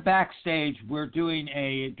 and I'm backstage. We're doing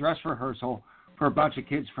a dress rehearsal for a bunch of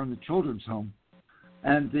kids from the children's home,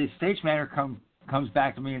 and the stage manager comes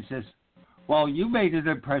back to me and says, "Well, you made an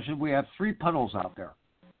impression. We have 3 puddles out there."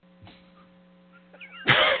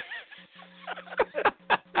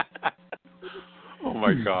 Oh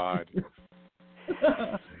my God!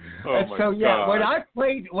 God. when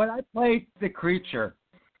I played the creature,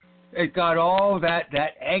 it got all that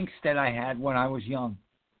angst that I had when I was young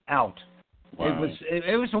out. Wow.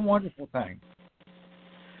 It was a wonderful thing.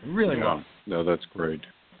 It really was. No, that's great.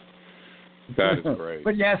 That is great.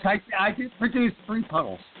 But yes, I did produce 3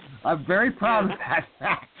 puddles. I'm very proud of that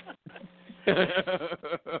fact.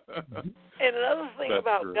 And another thing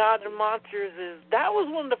about true. Gods and Monsters is that was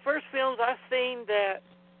one of the first films I've seen that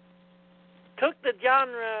took the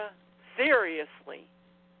genre seriously.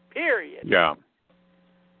 Period. Yeah.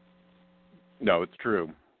 No, it's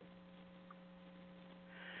true.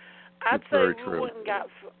 I'd It's say very we true. wouldn't got.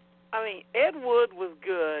 I mean, Ed Wood was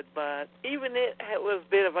good, but even it was a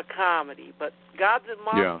bit of a comedy. But Gods and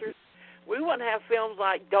Monsters, we wouldn't have films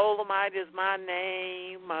like Dolomite Is My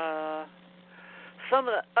Name. Some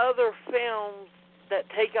of the other films that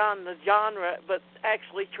take on the genre but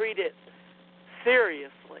actually treat it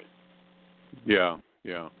seriously. Yeah.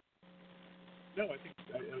 No, I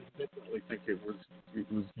definitely think it was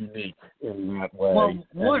unique in that way.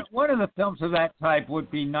 Well, one of the films of that type would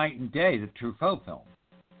be Night and Day, the Truffaut film,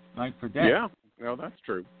 Night for Day. Yeah, no, that's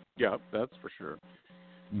true. Yeah, that's for sure.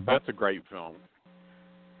 Mm-hmm. That's a great film.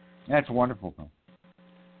 That's a wonderful film.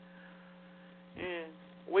 Yeah.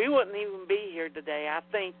 We wouldn't even be here today, I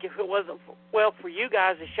think, if it wasn't for you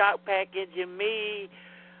guys, the Shock Package, and me,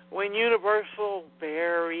 when Universal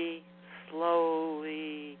very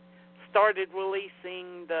slowly started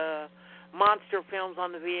releasing the monster films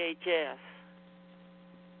on the VHS.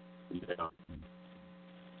 Yeah.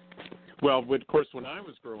 Well, of course, when I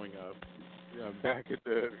was growing up, back at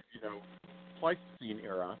the Pleistocene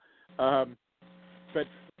era, but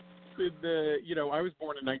I was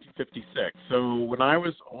born in 1956, so when I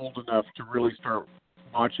was old enough to really start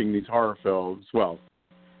watching these horror films, well,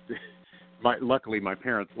 luckily my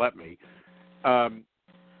parents let me.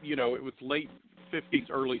 It was late 50s,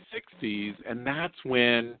 early 60s, and that's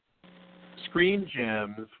when Screen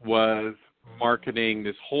Gems was marketing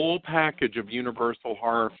this whole package of Universal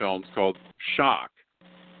horror films called Shock.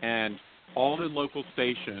 And all the local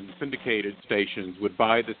stations, syndicated stations, would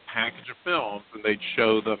buy this package of films, and they'd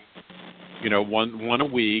show them, one a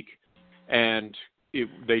week, and in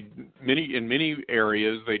many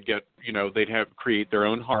areas they'd get, they'd create their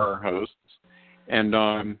own horror hosts, and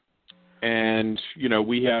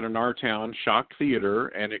we had in our town Shock Theater,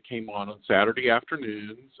 and it came on Saturday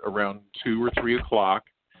afternoons around 2 or 3 o'clock.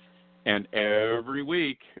 And every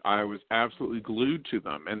week I was absolutely glued to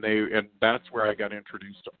them, and that's where I got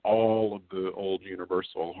introduced to all of the old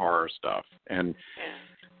Universal horror stuff, and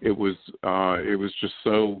it was just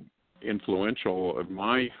so influential of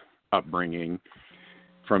my upbringing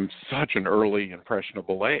from such an early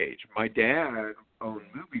impressionable age. My dad owned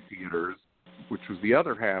movie theaters, which was the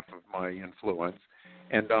other half of my influence,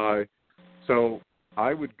 and so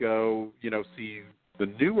I would go, see the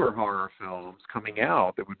newer horror films coming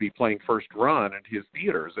out that would be playing first run at his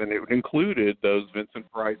theaters, and it included those Vincent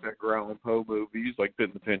Price, Edgar Allan Poe movies like Pit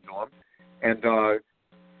and the Pendulum,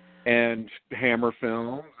 and Hammer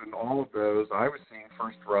films, and all of those I was seeing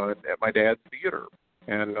first run at my dad's theater,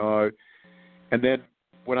 and then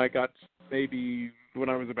when I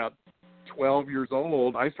was about 12 years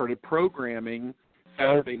old, I started programming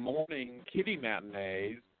Saturday morning kiddie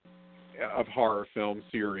matinees of horror film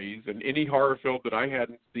series, and any horror film that I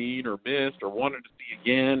hadn't seen or missed or wanted to see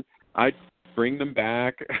again, I'd bring them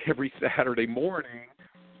back every Saturday morning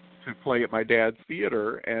to play at my dad's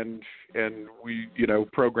theater, and we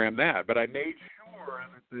programmed that. But I made sure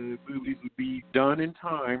that the movies would be done in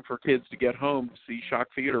time for kids to get home to see Shock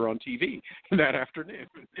Theater on TV that afternoon.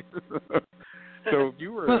 So if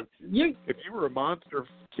you were a monster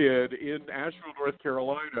kid in Asheville, North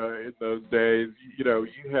Carolina in those days, you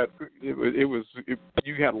had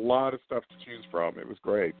a lot of stuff to choose from. It was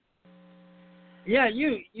great. Yeah,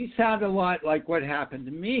 you sound a lot like what happened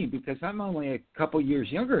to me, because I'm only a couple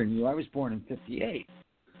years younger than you. I was born in '58,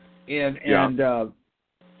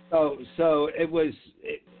 so it was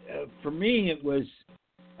for me. It was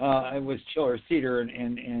Chiller Theater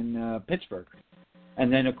in Pittsburgh. And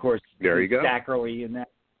then, of course, there you go, Zachary and that,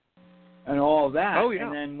 and all of that. Oh yeah.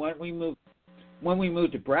 And then when we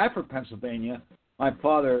moved to Bradford, Pennsylvania, my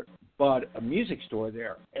father bought a music store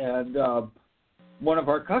there, and one of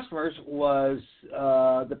our customers was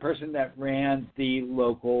the person that ran the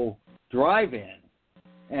local drive-in,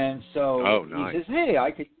 and so nice. He says, "Hey, I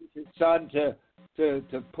could use your son to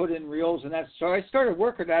put in reels and that." So I started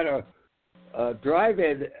working at a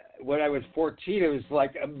drive-in. When I was 14, it was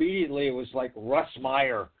like immediately it was like Russ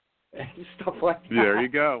Meyer and stuff like that. There you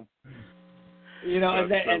go. And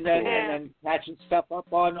then catching stuff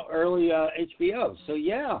up on early HBO. So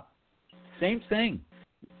yeah, same thing.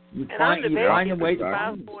 You find a way to.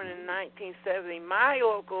 I was born in 1970. My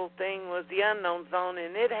local thing was the Unknown Zone,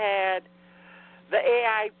 and it had the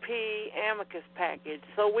AIP Amicus package.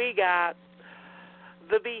 So we got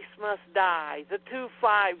The Beast Must Die, the 2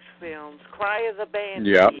 Fives films, Cry of the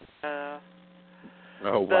Banshee, yep. The 2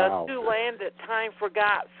 Land That Time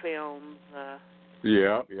Forgot films.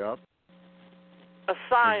 Yep.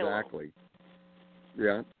 Asylum. Exactly.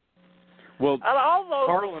 Yeah. Well, all those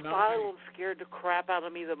Carl and Asylum scared the crap out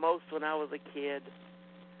of me the most when I was a kid.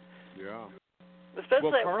 Yeah.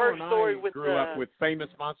 Especially that Carl first and story I with grew up with Famous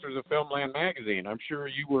Monsters of Filmland magazine. I'm sure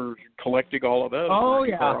you were collecting all of those. Oh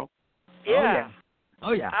yeah. Carl? Yeah.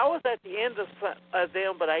 Oh yeah. I was at the end of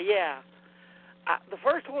them, but the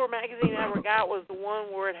first horror magazine I ever got was the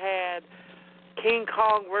one where it had King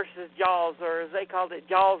Kong versus Jaws, or as they called it,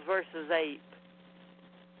 Jaws versus Ape.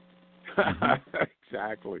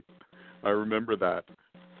 Exactly. I remember that.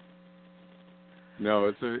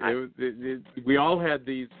 No, we all had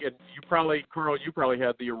these. And Carl, you probably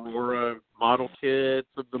had the Aurora model kits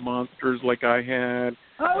of the monsters like I had.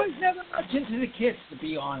 I was never much into the kits, to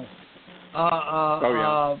be honest. But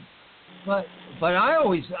I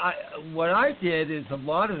always, what I did is a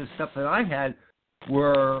lot of the stuff that I had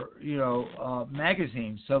were,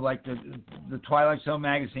 magazines. So like the Twilight Zone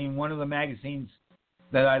magazine, one of the magazines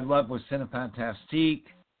that I loved was Cinefantastique.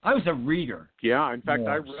 I was a reader. Yeah, in fact,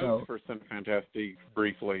 I wrote for Cinefantastique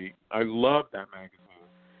briefly. I loved that magazine.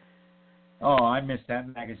 Oh, I miss that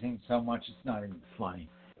magazine so much, it's not even funny.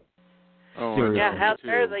 Oh, seriously. Yeah, how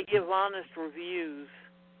dare they give honest reviews.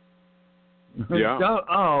 Yeah.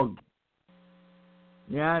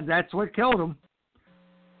 Yeah, that's what killed them.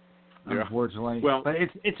 Yeah. Unfortunately. Well, but it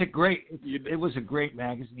was a great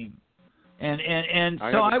magazine, and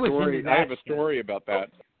so I was into that. I have a story about that.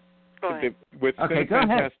 With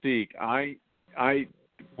Cinefantastique,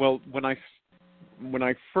 when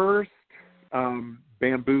I first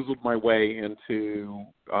bamboozled my way into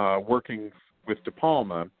working with De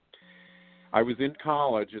Palma, I was in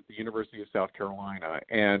college at the University of South Carolina,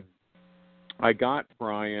 and I got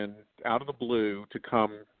Brian out of the blue to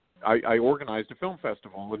come. I organized a film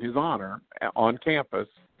festival in his honor on campus,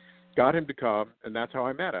 got him to come, and that's how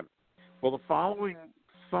I met him. Well, the following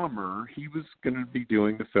summer, he was going to be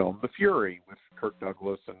doing the film The Fury with Kirk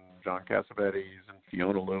Douglas and John Cassavetes and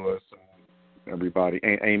Fiona Lewis and everybody,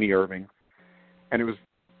 Amy Irving. And it was,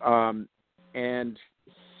 and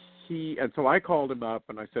so I called him up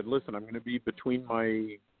and I said, listen, I'm going to be between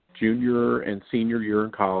my junior and senior year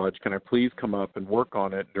in college. Can I please come up and work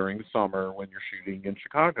on it during the summer when you're shooting in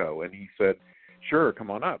Chicago? And he said, sure,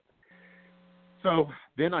 come on up. So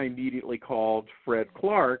then I immediately called Fred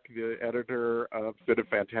Clark, the editor of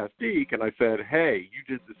Cinefantastique, and I said, hey, you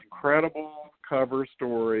did this incredible cover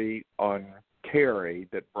story on Carrie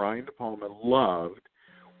that Brian De Palma loved.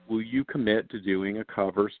 Will you commit to doing a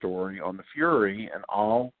cover story on The Fury, and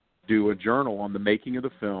I'll do a journal on the making of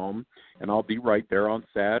the film, and I'll be right there on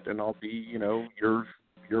set, and I'll be, your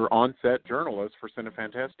on-set journalist for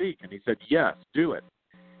Cinefantastique. And he said, yes, do it.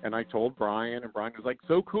 And I told Brian, and Brian was like,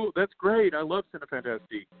 so cool, that's great, I love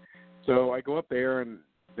Cinefantastique. So I go up there, and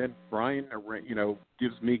then Brian,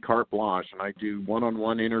 gives me carte blanche, and I do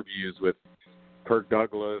one-on-one interviews with Kirk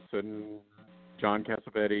Douglas and John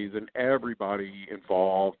Cassavetes and everybody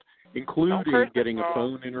involved, including getting a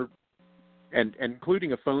phone interview. And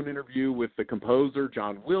including a phone interview with the composer,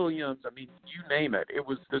 John Williams. I mean, you name it. It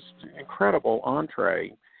was this incredible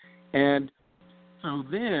entree. And so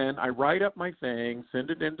then I write up my thing, send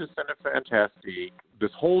it into Cinefantastique,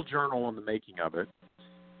 this whole journal on the making of it,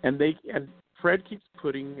 and Fred keeps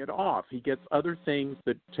putting it off. He gets other things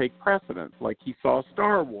that take precedence, like he saw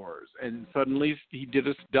Star Wars, and suddenly he did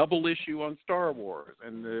a double issue on Star Wars,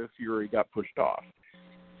 and The Fury got pushed off.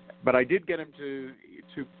 But I did get him to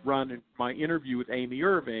run my interview with Amy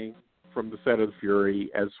Irving from the set of The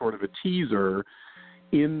Fury as sort of a teaser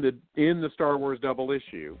in the Star Wars double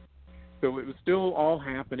issue. So it was still all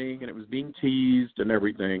happening, and it was being teased and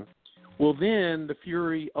everything. Well, then The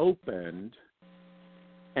Fury opened,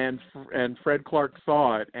 and Fred Clark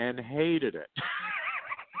saw it and hated it.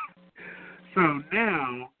 So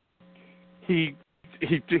now he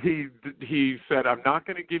said, I'm not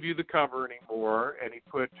going to give you the cover anymore, and he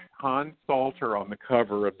put Hans Salter on the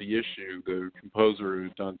cover of the issue, the composer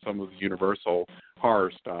who's done some of the Universal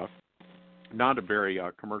horror stuff. Not a very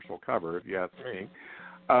commercial cover, if you ask me.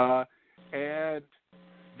 And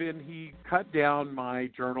then he cut down my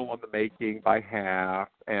journal on the making by half,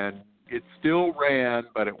 and it still ran,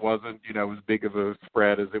 but it wasn't, as big of a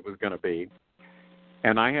spread as it was going to be.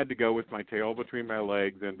 And I had to go with my tail between my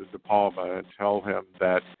legs into De Palma and tell him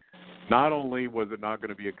that not only was it not going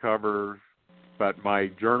to be a cover, but my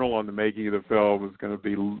journal on the making of the film was going to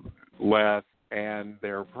be less, and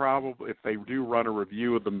they're probably, if they do run a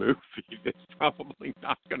review of the movie, it's probably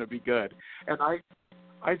not going to be good. And I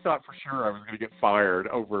thought for sure I was going to get fired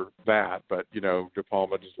over that, but, De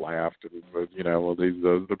Palma just laughed and was, well, these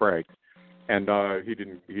are the breaks. And he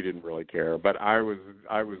didn't really care. But I was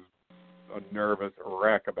a nervous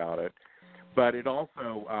wreck about it. But it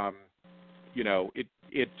also,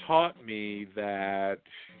 it taught me that,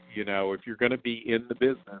 if you're going to be in the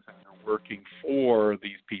business and you're working for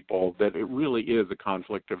these people, that it really is a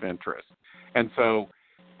conflict of interest. And so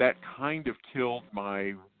that kind of killed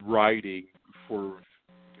my writing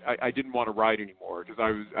I didn't want to write anymore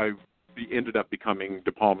because I ended up becoming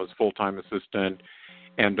De Palma's full-time assistant.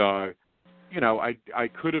 And, I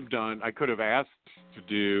could have asked to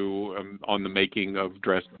do on the making of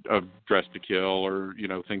Dress to Kill or,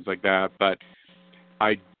 things like that. But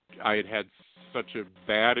I had such a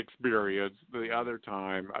bad experience the other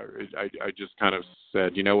time. I just kind of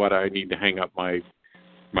said, you know what, I need to hang up my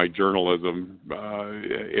journalism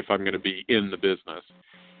if I'm going to be in the business.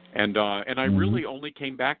 And I really only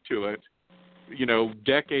came back to it,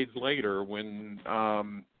 decades later when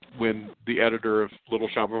the editor of Little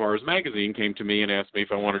Shop of Horrors magazine came to me and asked me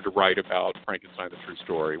if I wanted to write about Frankenstein: The True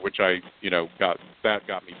Story, which I, got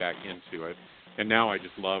me back into it. And now I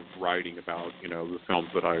just love writing about, the films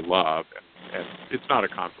that I love, and it's not a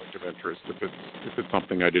conflict of interest if it's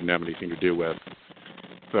something I didn't have anything to do with.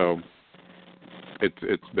 So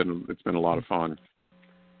it's been a lot of fun.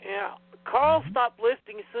 Yeah. Carl stopped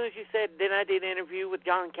listening as soon as you said, then I did an interview with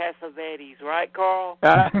John Cassavetes, right, Carl?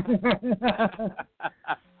 Yeah,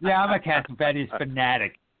 I'm a Cassavetes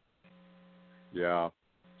fanatic. Yeah.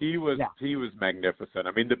 He was magnificent.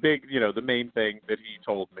 I mean, the main thing that he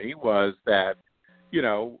told me was that,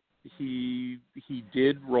 he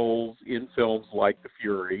did roles in films like The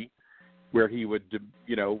Fury where he would,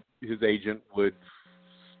 his agent would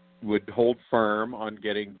hold firm on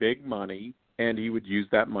getting big money, and he would use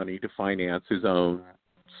that money to finance his own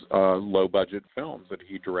low-budget films that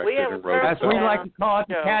he directed and wrote. As we like to call it,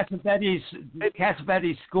 the Yeah.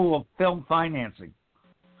 Cassavetes School of Film Financing.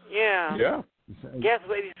 Yeah. Yeah.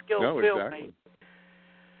 Cassavetes School of Film. Exactly.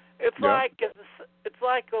 It's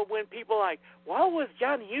like when people are like, why was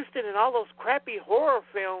John Huston in all those crappy horror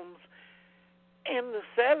films in the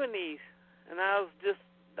 70s? And I was just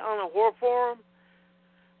on a horror forum,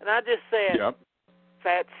 and I just said,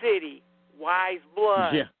 Fat City, Wise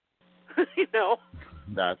Blood. Yeah. You know?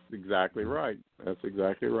 That's exactly right.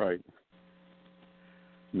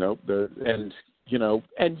 Nope.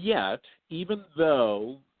 And yet, even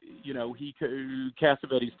though,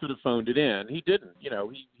 Cassavetes could have phoned it in, he didn't.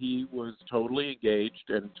 He was totally engaged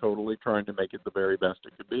and totally trying to make it the very best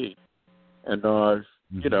it could be. And, so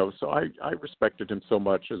I respected him so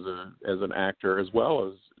much as an actor as well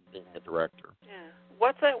as being a director. Yeah.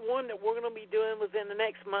 What's that one that we're going to be doing within the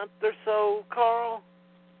next month or so, Carl?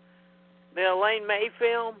 The Elaine May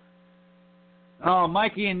film? Oh,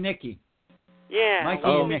 Mikey and Nikki. Yeah, Mikey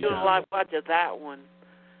we'll and be Nikki. doing a live watch of that one.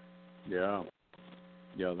 Yeah.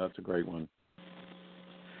 Yeah, that's a great one.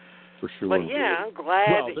 For sure. But yeah, I'm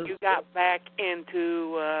glad that you got back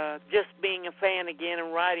into just being a fan again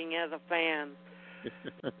and writing as a fan.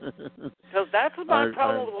 Because that's my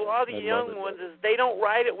problem with a lot of the young ones is they don't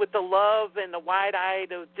write it with the love and the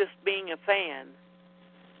wide-eyed of just being a fan.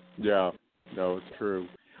 Yeah, no, it's true.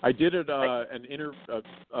 I did a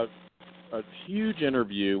huge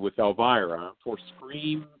interview with Elvira for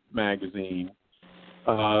Scream magazine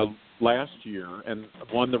last year, and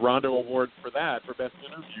won the Rondo Award for that, for Best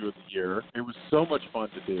Interview of the Year. It was so much fun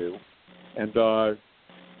to do, and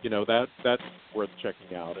that's worth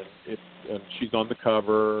checking out. And she's on the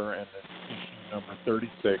cover, and it's issue number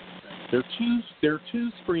 36. There are two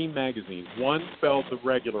Scream magazines. One spelled the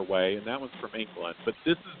regular way, and that one's from England, but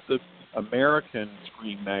this is the American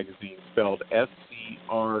Scream magazine, spelled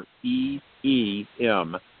SCREEM.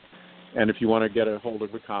 And if you want to get a hold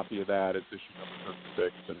of a copy of that, it's issue number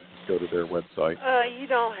 36, and go to their website. You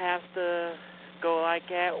don't have to go like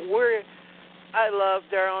that. I love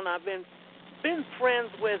Daryl, and I've been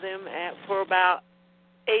friends with him for about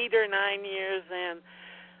 8 or 9 years, and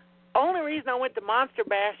only reason I went to Monster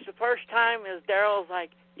Bash the first time is Daryl's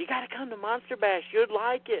like, you got to come to Monster Bash, you'd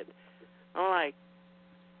like it. I'm like,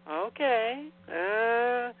 okay.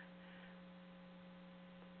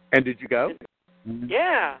 And did you go?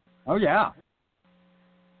 Yeah. Oh yeah.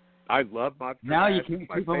 I love Monster Bash. Now you can't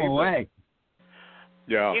keep them away.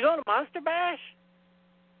 Yeah. You go to Monster Bash?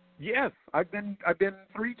 Yes, I've been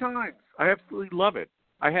 3 times. I absolutely love it.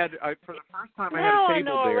 For the first time I had Now a I table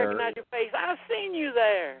know I there. recognize your face. I've seen you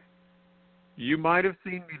there. You might have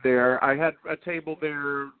seen me there. I had a table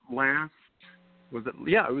there it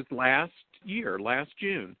was last year, last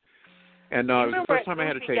June. And it was the first time I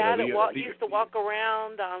had a table. Guy that used to walk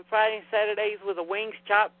around on Friday and Saturdays with a Wings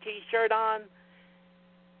Chopped T-shirt on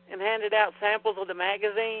and handed out samples of the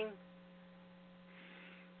magazine?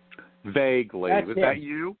 Vaguely. Was that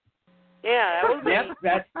you? Yeah, that was me. Yep,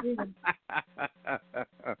 that's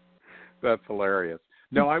That's hilarious.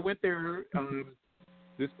 No, I went there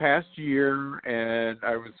this past year, and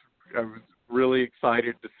I was really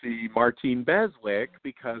excited to see Martine Beswick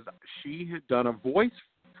because she had done a voice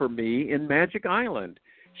for me in Magic Island.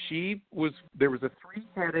 There was a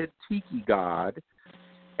 3-headed tiki god,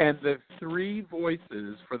 and the 3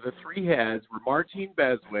 voices for the 3 heads were Martine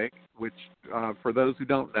Beswick, which for those who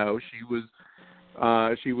don't know, she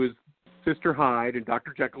was Sister Hyde and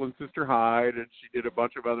Dr. Jekyll and Sister Hyde, and she did a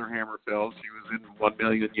bunch of other Hammer films. She was in 1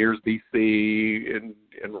 Million Years BC and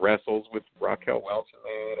Wrestles with Raquel Welch in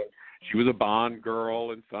that. And she was a Bond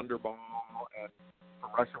girl in Thunderball and For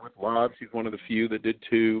Russia with Love. She's one of the few that did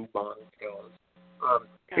 2 Bond films.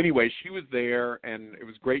 Anyway, she was there, and it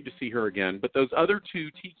was great to see her again. But those other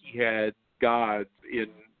 2 tiki head gods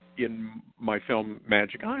in my film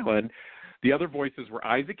Magic Island, the other voices were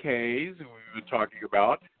Isaac Hayes, who we've been talking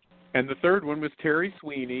about, and the third one was Terry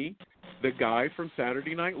Sweeney, the guy from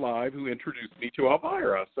Saturday Night Live who introduced me to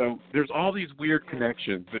Elvira. So there's all these weird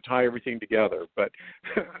connections that tie everything together. But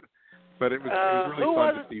it was really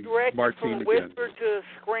fun to see Martine again. Who was from Whisper to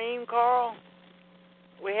Scream, Carl?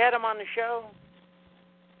 We had him on the show.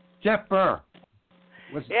 Jeff Burr.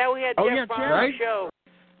 We had Jeff Burr on the show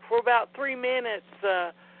for about 3 minutes.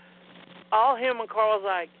 All him and Carl was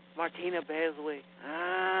like, Martina Beswick.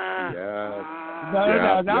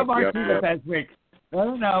 No, not Martina Beswick.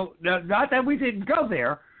 No, not that we didn't go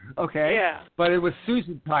there. Okay. Yeah. But it was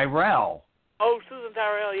Susan Tyrell. Oh, Susan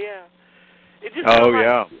Tyrell, yeah. It just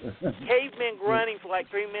cavemen grunting for like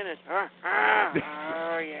 3 minutes. Yeah.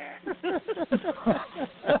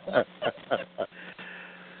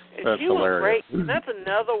 And she was hilarious. great. And that's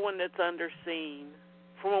another one that's underseen,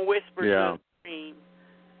 From a Whisper to a Scream.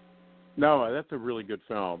 No, that's a really good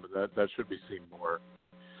film. That should be seen more.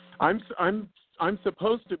 I'm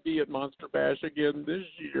supposed to be at Monster Bash again this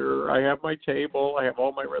year. I have my table. I have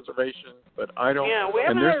all my reservations, but I don't. Yeah, we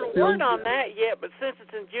haven't heard a word on that yet. But since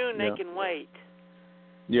it's in June, they can wait.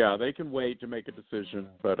 Yeah, they can wait to make a decision,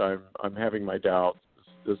 but I'm having my doubts.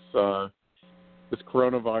 This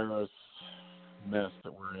coronavirus mess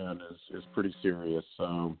that we're in is pretty serious.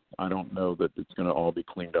 So I don't know that it's going to all be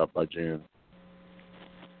cleaned up by June.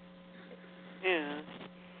 Yeah.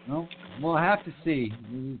 Well, we'll have to see.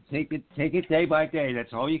 Take it day by day.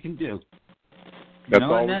 That's all you can do. That's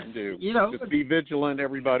all we can do. Just be vigilant,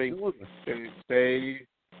 everybody. Stay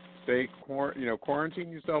quarantine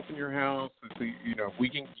yourself in your house. That's the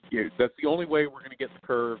only way we're going to get the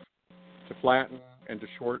curve to flatten and to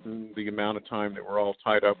shorten the amount of time that we're all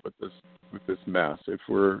tied up with this mess. If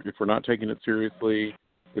we're not taking it seriously,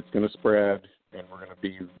 it's going to spread, and we're going to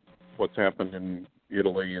be what's happened in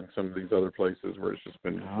Italy and some of these other places where it's just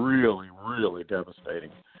been really, really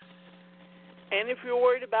devastating. And if you're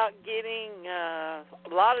worried about getting a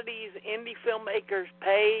lot of these indie filmmakers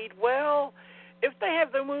paid, well, if they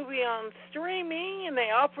have their movie on streaming and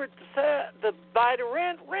they offer it to buy to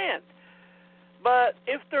rent. But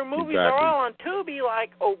if their movies are all on Tubi,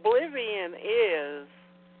 like Oblivion is,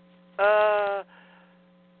 I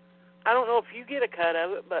don't know if you get a cut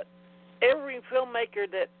of it, but every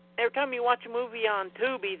time you watch a movie on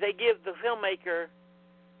Tubi, they give the filmmaker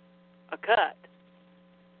a cut.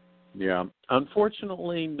 Yeah.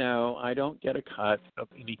 Unfortunately, no, I don't get a cut of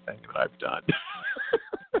anything that I've done.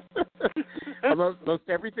 Most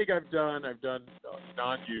everything I've done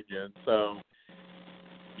non-union. So,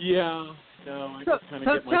 yeah, no, I just kind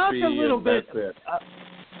of get my fee and that's it.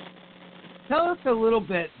 Tell us a little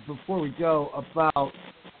bit before we go about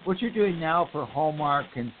what you're doing now for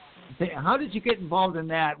Hallmark and how did you get involved in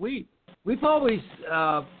that? We've always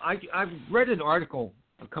I've read an article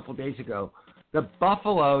a couple days ago. The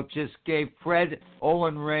Buffalo just gave Fred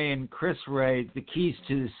Olin Ray and Chris Ray the keys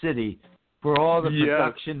to the city for all the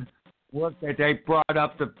production work that they brought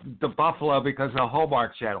up the Buffalo because of the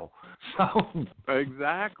Hallmark Channel. So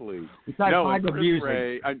exactly. It's not Chris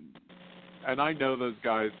Ray, I know those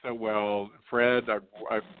guys so well. Fred,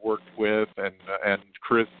 I've worked with, and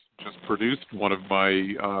Chris just produced one of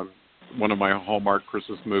my Hallmark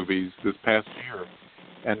Christmas movies this past year,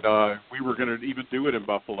 and we were going to even do it in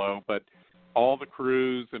Buffalo, but all the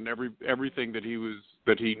crews and everything that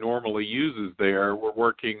he normally uses there were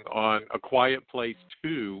working on A Quiet Place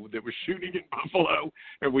 2 that was shooting in Buffalo,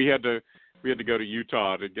 and we had to go to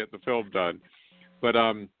Utah to get the film done. But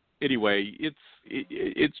anyway, it's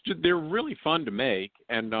just, they're really fun to make,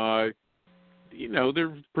 and they're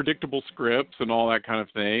predictable scripts and all that kind of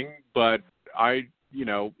thing. But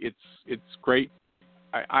it's great.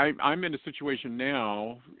 I'm in a situation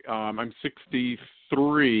now. I'm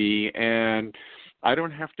 63, and I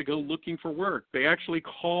don't have to go looking for work. They actually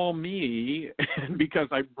call me because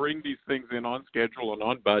I bring these things in on schedule and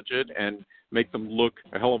on budget and make them look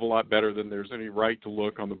a hell of a lot better than there's any right to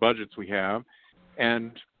look on the budgets we have.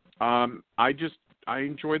 And I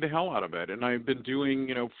enjoy the hell out of it. And I've been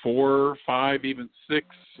doing 4, 5, even 6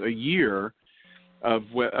 a year of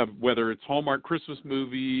whether it's Hallmark Christmas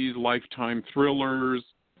movies, Lifetime thrillers.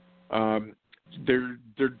 They're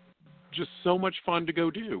just so much fun to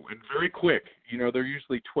go do and very quick. They're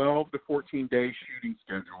usually 12 to 14 day shooting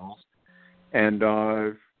schedules, and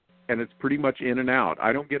it's pretty much in and out.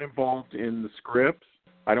 I don't get involved in the scripts.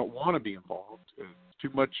 I don't want to be involved. It's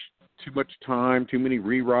too much time, too many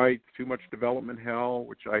rewrites, too much development hell,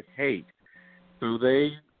 which I hate. So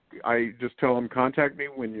I just tell them, contact me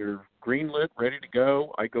when you're greenlit, ready to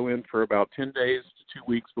go. I go in for about 10 days to 2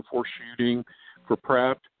 weeks before shooting for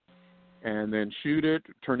prep, and then shoot it,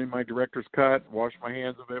 turn in my director's cut, wash my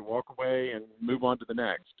hands of it, walk away, and move on to the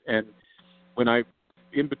next. And when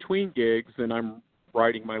in between gigs, then I'm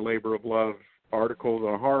writing my labor of love articles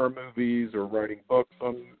on horror movies or writing books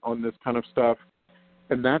on this kind of stuff.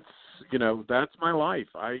 And that's my life.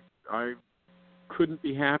 I couldn't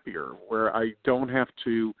be happier, where I don't have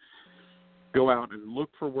to go out and look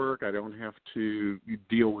for work. I don't have to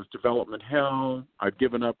deal with development hell. I've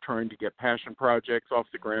given up trying to get passion projects off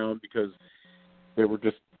the ground because they were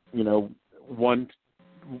just,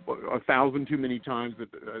 1,000 too many times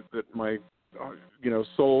that my,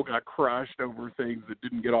 soul got crushed over things that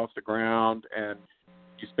didn't get off the ground, and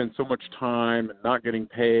you spend so much time and not getting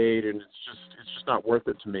paid, and it's just not worth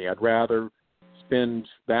it to me. I'd rather spend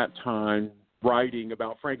that time writing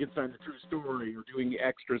about Frankenstein: The True Story or doing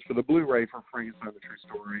extras for the Blu-ray for Frankenstein: The True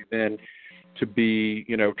Story than to be,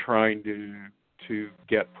 trying to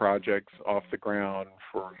get projects off the ground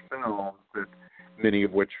for films that many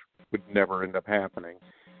of which would never end up happening.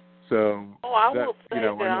 So, I will say that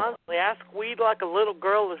honestly, I squealed like a little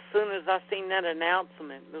girl as soon as I seen that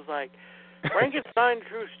announcement. It was like, Frankenstein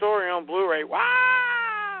True Story on Blu-ray.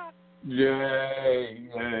 Wow!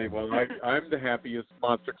 Yay! Well, I'm the happiest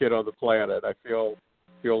monster kid on the planet. I feel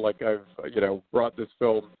like I've brought this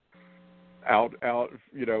film out,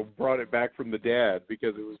 brought it back from the dead,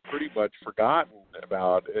 because it was pretty much forgotten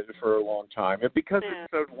about it for a long time, and because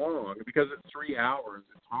it's so long, because it's 3 hours,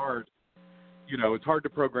 it's hard. It's hard to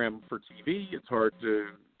program for TV. It's hard to.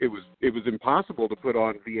 It was impossible to put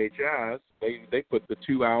on VHS. They put the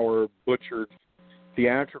 2-hour butchered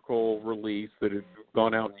theatrical release that had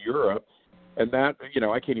gone out in Europe, and that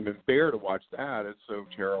I can't even bear to watch that. It's so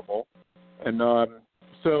terrible. And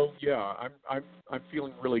so yeah, I'm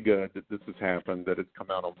feeling really good that this has happened, that it's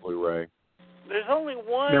come out on Blu-ray. There's only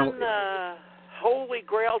one holy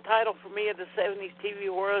grail title for me of the 70s TV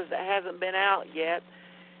horrors that hasn't been out yet.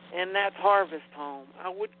 And that's Harvest Home. I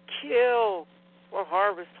would kill for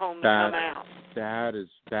Harvest Home to come out. That is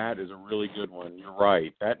a really good one. You're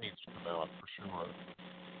right. That needs to come out for sure.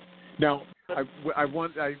 Now,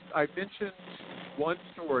 I mentioned one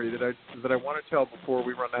story that I want to tell before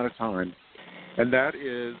we run out of time, and that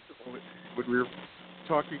is when we were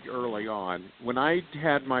talking early on. When I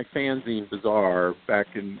had my fanzine bazaar back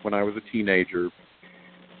when I was a teenager,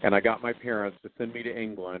 and I got my parents to send me to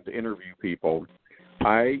England to interview people.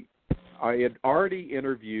 I had already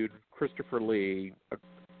interviewed Christopher Lee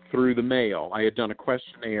through the mail. I had done a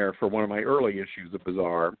questionnaire for one of my early issues of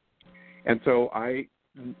Bazaar, and so I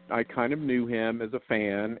kind of knew him as a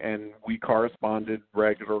fan, and we corresponded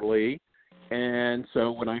regularly. And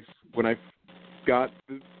so when I got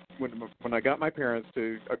my parents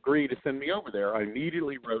to agree to send me over there, I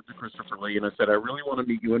immediately wrote to Christopher Lee and I said, I really want to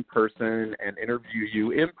meet you in person and interview you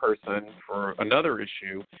in person for another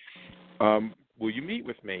issue. Will you meet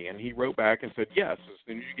with me? And he wrote back and said, yes, as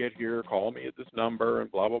soon as you get here, call me at this number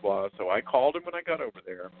and blah, blah, blah. So I called him when I got over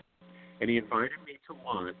there, and he invited me to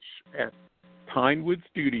lunch at Pinewood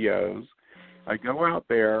Studios. I go out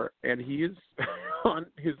there, and he is on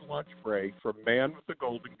his lunch break from Man with the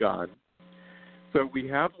Golden Gun. So we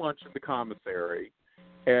have lunch in the commissary,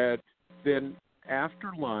 and then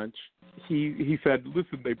after lunch, he said,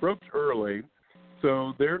 listen, they broke early,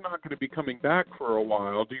 so they're not going to be coming back for a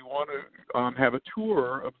while. Do you want to have a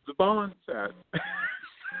tour of the Bond set?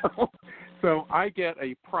 So I get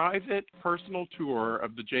a private, personal tour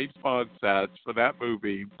of the James Bond sets for that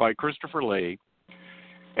movie by Christopher Lee.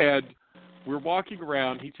 And we're walking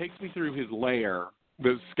around. He takes me through his lair,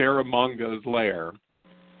 the Scaramanga's lair.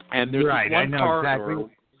 And there's this one corridor.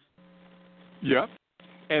 Exactly. Yep.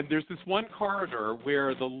 And there's this one corridor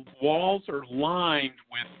where the walls are lined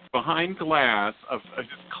with, behind glass, of this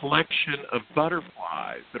collection of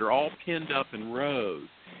butterflies that are all pinned up in rows.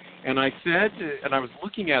 And I said, and I was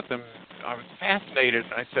looking at them, I was fascinated,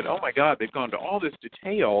 and I said, oh my God, they've gone to all this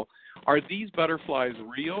detail. Are these butterflies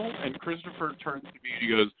real? And Christopher turns to me and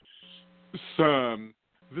he goes, Sam,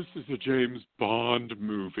 this is a James Bond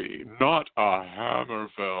movie, not a Hammer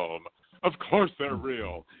film. Of course they're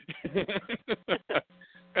real.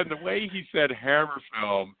 And the way he said Hammer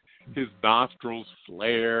film, his nostrils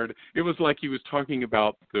flared. It was like he was talking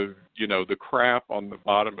about the crap on the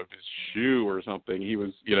bottom of his shoe or something. He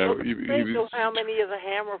was, he was. How many of the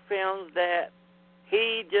Hammer films that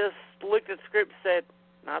he just looked at the script and said,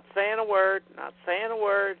 not saying a word,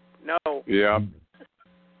 no. Yeah.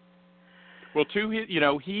 Well,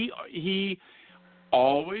 he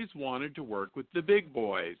always wanted to work with the big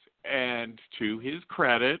boys, and to his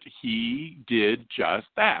credit, he did just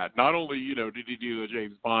that. Not only, did he do a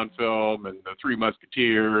James Bond film and The Three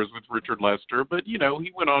Musketeers with Richard Lester, but, he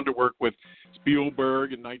went on to work with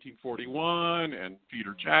Spielberg in 1941 and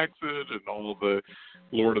Peter Jackson and all the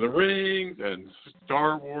Lord of the Rings and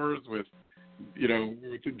Star Wars with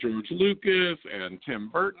George Lucas and Tim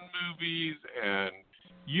Burton movies and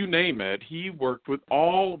you name it. He worked with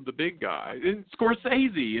all of the big guys, and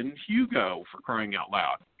Scorsese and Hugo, for crying out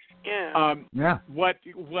loud. Yeah. What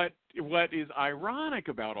is ironic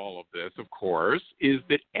about all of this, of course, is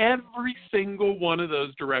that every single one of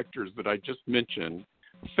those directors that I just mentioned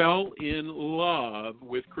fell in love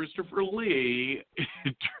with Christopher Lee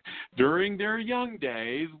during their young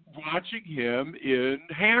days, watching him in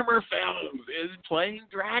Hammer films, in playing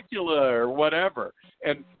Dracula or whatever.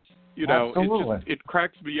 And it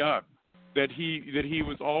cracks me up that he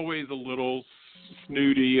was always a little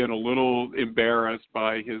snooty and a little embarrassed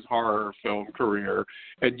by his horror film career,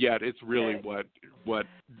 and yet it's really what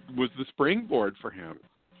was the springboard for him.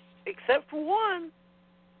 Except for one.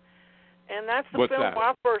 And that's the What's film that? where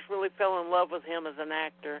I first really fell in love with him as an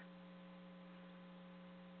actor.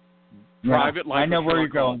 Yeah, Private Life I know of where you're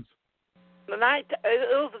Sherlock going. Holmes.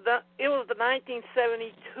 It was the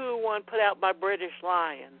 1972 one put out by British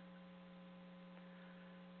Lion.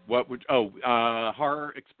 What would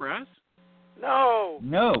Horror Express? No,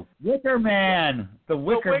 Wicker Man. The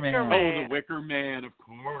Wicker Man. Oh, The Wicker Man, of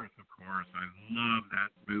course. I love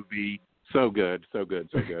that movie. So good.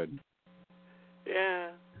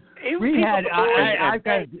 Yeah. We had. I've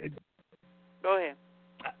got. Go ahead.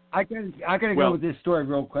 I got to go with this story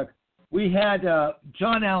real quick. We had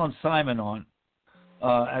John Allen Simon on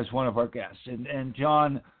as one of our guests, and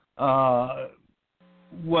John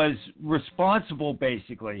was responsible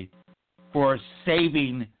basically for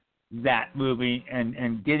saving that movie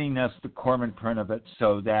and getting us the Corman print of it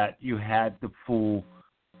so that you had the full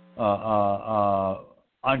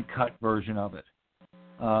uncut version of it.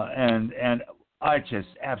 And I just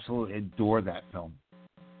absolutely adore that film.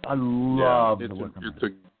 I love The Wicker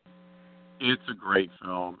Man. It's a great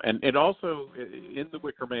film, and it also in The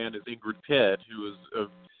Wicker Man is Ingrid Pitt, who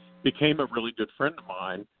became a really good friend of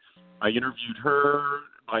mine. I interviewed her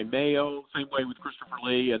by mail, same way with Christopher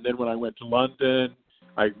Lee, and then when I went to London,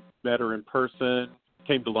 I met her in person.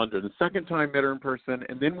 Came to London the second time, met her in person,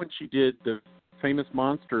 and then when she did the Famous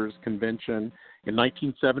Monsters convention in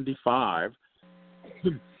 1975.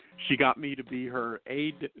 She got me to be her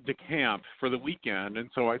aide de camp for the weekend, and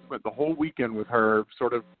so I spent the whole weekend with her,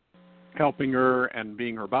 sort of helping her and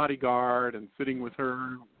being her bodyguard and sitting with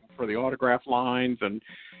her for the autograph lines, and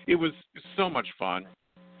it was so much fun.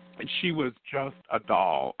 And she was just a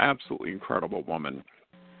doll, absolutely incredible woman.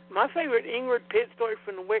 My favorite Ingrid Pitt story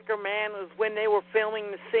from The Wicker Man was when they were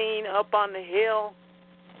filming the scene up on the hill,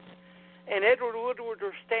 and Edward Woodward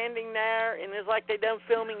were standing there, and it's like they done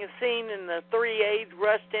filming a scene, and the three aides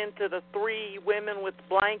rushed into the three women with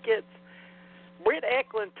blankets. Britt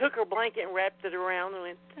Eklund took her blanket and wrapped it around and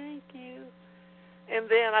went, "Thank you." And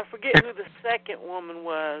then I forget who the second woman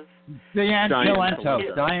was. Diane Cilento.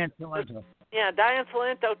 Yeah, Diane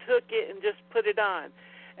Cilento took it and just put it on.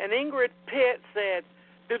 And Ingrid Pitt said,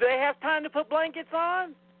 "Do they have time to put blankets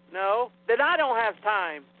on?" "No." "Then I don't have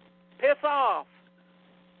time. Piss off."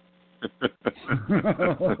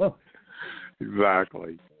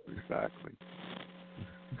 Exactly.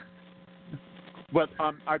 But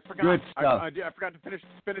I forgot. Good stuff. I forgot to finish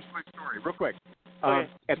my story real quick. Okay.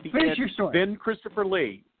 At the Finish end, your story. Then Christopher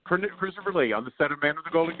Lee on the set of Man with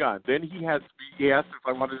the Golden Gun. Then he asked if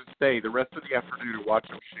I wanted to stay the rest of the afternoon to watch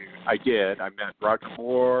him shoot. I did. I met Roger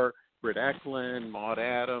Moore, Britt Eklund, Maud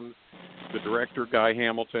Adams, the director Guy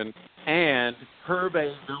Hamilton, and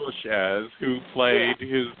Hervé Villechaize, who played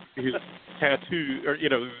his tattoo, or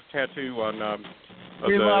his tattoo on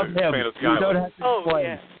we the love him. Fantasy You don't Island. have to explain.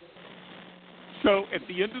 Yeah. So at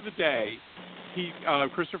the end of the day,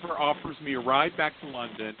 Christopher offers me a ride back to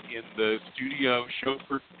London in the studio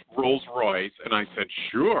chauffeur Rolls Royce, and I said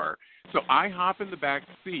sure. So I hop in the back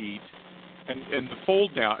seat and the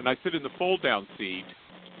fold down, and I sit in the fold down seat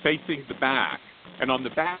facing the back. And on the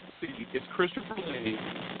back seat is Christopher Lee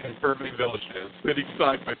and Hervé Villechaize sitting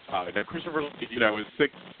side by side. Now Christopher Lee, is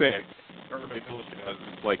 6'6". Hervé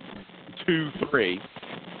Villechaize is like 2'3".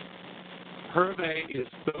 Hervé is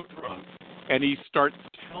so drunk, and he starts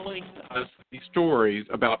telling us these stories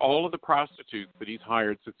about all of the prostitutes that he's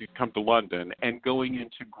hired since he's come to London, and going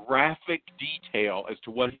into graphic detail as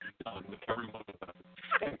to what he's done with every one of them.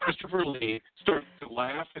 And Christopher Lee starts to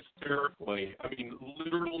laugh hysterically. I mean,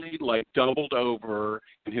 literally like doubled over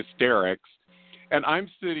in hysterics. And I'm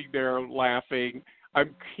sitting there laughing. I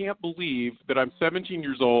can't believe that I'm 17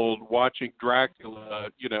 years old watching Dracula,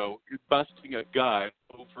 busting a gut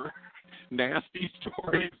over nasty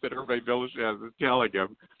stories that Hervé Villechaize is telling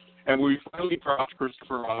him. And we finally dropped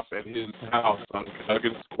Christopher off at his house on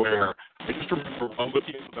Cadogan Square. I just remember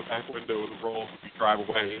looking out the back window of the Rolls as we drive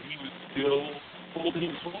away, and he was still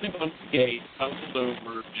holding on the gate, huddled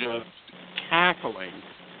over, just cackling.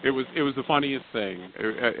 It was the funniest thing.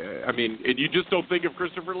 I mean, and you just don't think of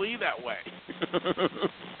Christopher Lee that way.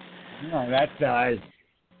 No, that's nice.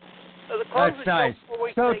 So That's nice.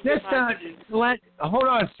 So just hold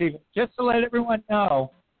on, Stephen. Just to let everyone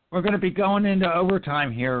know, we're going to be going into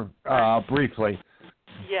overtime here briefly.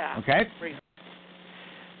 Yeah. Okay.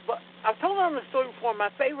 But I've told on the story before. My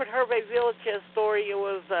favorite Hervé Villechaize story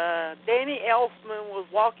was Danny Elfman was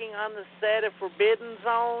walking on the set of Forbidden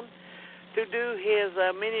Zone to do his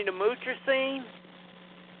Minnie the Moocher scene.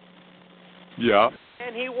 Yeah.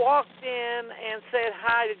 and he walked in and said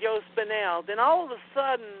hi to Joe Spinell. Then all of a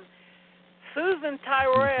sudden, Susan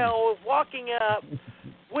Tyrell was walking up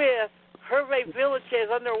with Hervé Villachez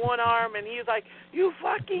under one arm, and he was like, "You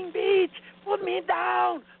fucking bitch, put me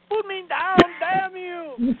down, damn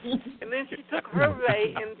you!" And then she took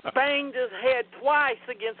Hervé and banged his head twice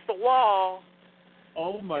against the wall.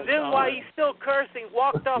 Oh my And then God. while he's still cursing,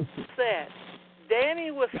 walked off the set.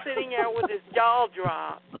 Danny was sitting there with his jaw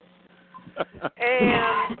dropped.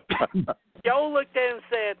 And Joe looked at him and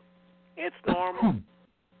said, "It's normal."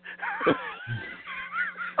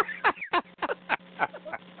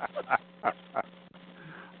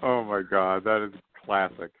 Oh my God, that is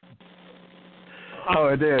classic. Oh,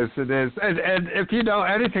 it is. And if you know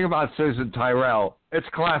anything about Susan Tyrell, it's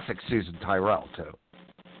classic Susan Tyrell, too.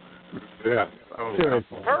 Yeah. Oh,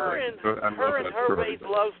 Seriously. Her and Hervé's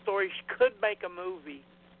love story could make a movie.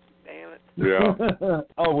 Damn it. Yeah.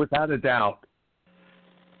 Oh, without a doubt.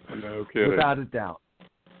 No kidding. Without a doubt.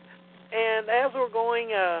 And as we're going,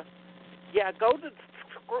 go to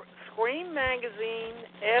Scream Magazine,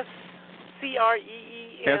 SCREEM.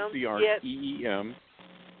 SCREEM.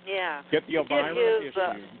 Yeah. Get the Elvira his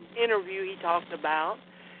issue. interview he talked about.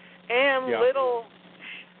 And Yeah. Little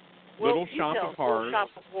Shop of Horrors. Shop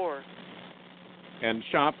of Horrors. And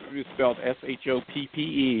shop is spelled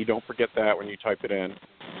SHOPPE. Don't forget that when you type it in.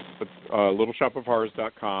 But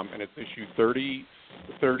littleshopofhorrors.com, and it's issue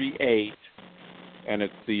 38, and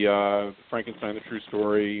it's the Frankenstein the True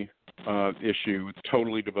Story issue. It's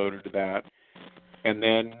totally devoted to that. And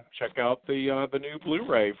then check out the new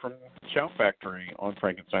Blu-ray from Shout Factory on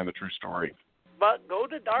Frankenstein the True Story. But go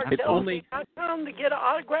to darktelevision.com to get an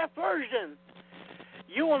autographed version.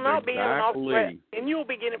 You will not be in an autograph, and you'll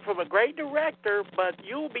be getting it from a great director, but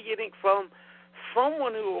you'll be getting it from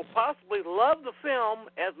someone who will possibly love the film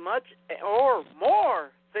as much or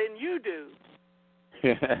more than you do.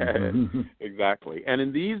 Exactly. And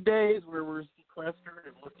in these days where we're sequestered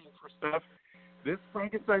and looking for stuff, this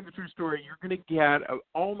Frankenstein the True Story, you're going to get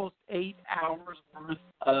almost 8 hours worth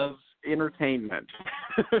of entertainment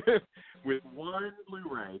with one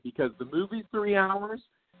Blu-ray, because the movie's 3 hours.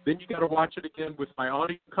 Then you got to watch it again with my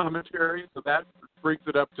audio commentary, so that brings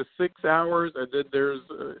it up to 6 hours, and then there's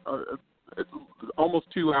almost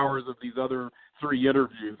 2 hours of these other 3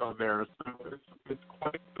 interviews on there. So it's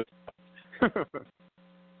quite good.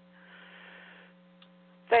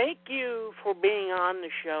 Thank you for being on the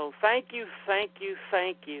show. Thank you.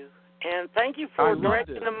 And thank you for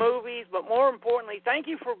directing the movies, but more importantly, thank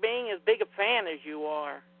you for being as big a fan as you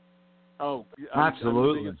are. Oh,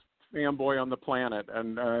 absolutely. I'm the biggest fanboy on the planet,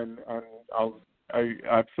 and I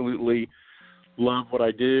absolutely love what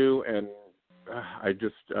I do, and I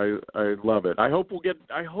love it. I hope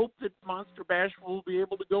that Monster Bash will be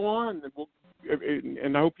able to go on,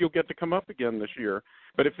 and I hope you'll get to come up again this year.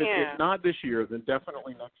 But if it's not this year, then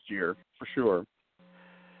definitely next year for sure.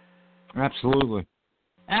 Absolutely.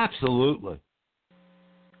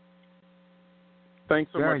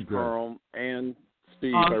 Thanks so Very much, good. Carl and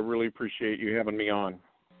Steve. I really appreciate you having me on.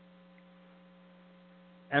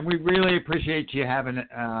 And we really appreciate you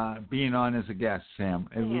being on as a guest, Sam.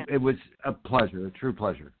 It was a pleasure, a true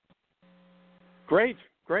pleasure. Great.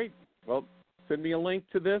 Well, send me a link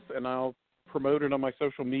to this, and I'll promote it on my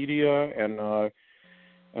social media, and I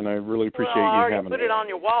really appreciate you having me. I already put it on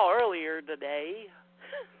your wall earlier today.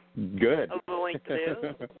 Good. A link to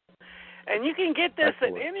this. And you can get this at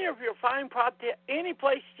any of your any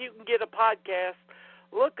place you can get a podcast.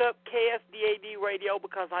 Look up KSDAD Radio,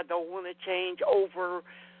 because I don't want to change over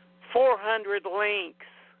 400 links.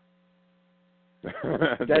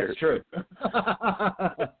 That's true.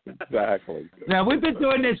 Exactly. Now, we've been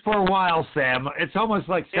doing this for a while, Sam. It's almost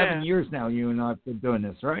like 7 years now you and I have been doing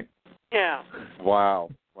this, right? Yeah. Wow.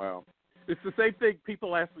 It's the same thing.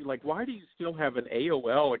 People ask me, like, why do you still have an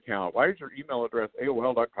AOL account? Why is your email address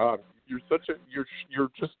AOL.com? You're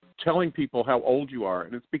just telling people how old you are.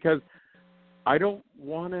 And it's because I don't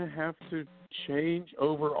want to have to change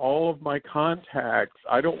over all of my contacts.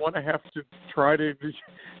 I don't want to have to try to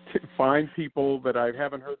find people that I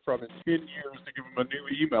haven't heard from in 10 years to give them a new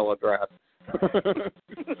email address.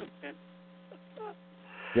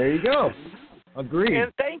 There you go. Agreed.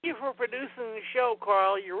 And thank you for producing the show,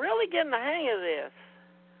 Carl. You're really getting the hang of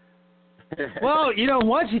this. Well,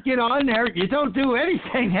 once you get on there, you don't do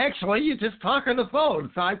anything, actually. You just talk on the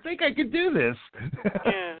phone. So I think I could do this.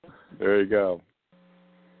 Yeah. There you go.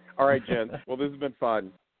 All right, gents. Well, this has been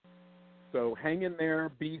fun. So hang in there.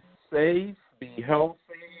 Be safe. Be healthy.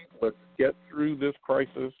 Let's get through this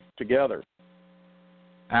crisis together.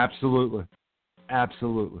 Absolutely.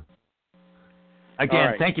 Again,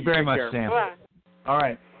 right. thank you very much, care. Sam. Bye. All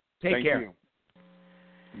right. Take Thank care. you.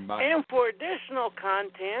 Bye. And for additional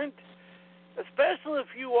content, especially if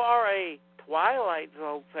you are a Twilight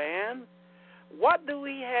Zone fan, what do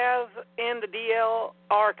we have in the DL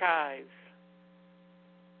archives?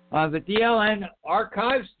 The DLN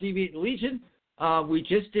Archives, Deviant Legion. We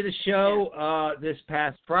just did a show this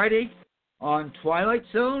past Friday on Twilight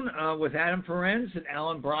Zone with Adam Ferenz and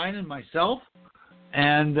Alan Bryan and myself.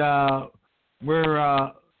 And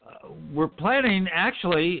we're planning,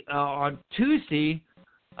 actually, on Tuesday,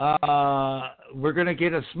 we're going to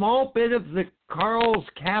get a small bit of the Carl's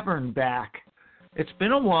Cavern back. It's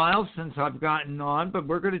been a while since I've gotten on, but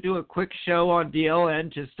we're going to do a quick show on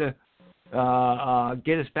DLN just to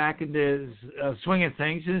get us back into swing of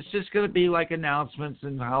things. And it's just going to be like announcements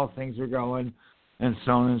and how things are going and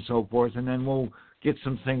so on and so forth. And then we'll get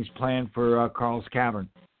some things planned for Carl's Cavern.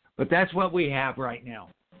 But that's what we have right now.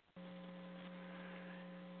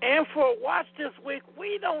 And for Watch This Week,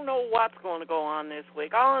 we don't know what's going to go on this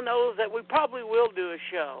week. All I know is that we probably will do a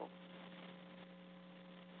show.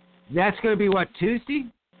 That's going to be, what, Tuesday?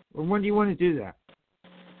 Or when do you want to do that?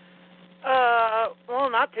 Well,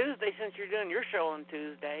 not Tuesday, since you're doing your show on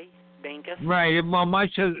Tuesday, Dinkus. Right. Well, my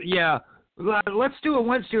show, yeah. Let's do it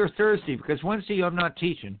Wednesday or Thursday, because Wednesday I'm not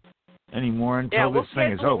teaching anymore until this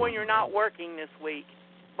thing is over. When you're not working this week.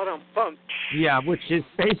 Ba-dum-bum. Yeah, which is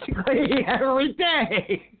basically every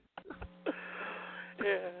day.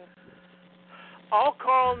 Yeah. All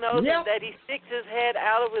Carl knows is that he sticks his head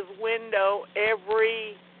out of his window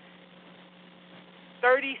every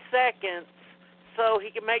 30 seconds so he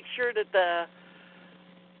can make sure that the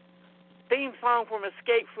theme song from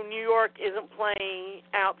Escape from New York isn't playing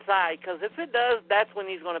outside, because if it does, that's when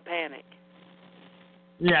he's going to panic.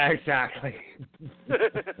 Yeah, exactly.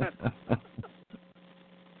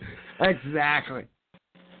 Exactly.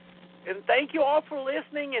 And thank you all for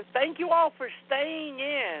listening, and thank you all for staying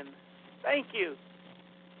in. Thank you.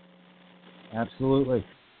 Absolutely.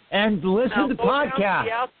 And listen to the podcast. Now,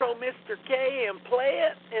 the outro, Mr. K, and play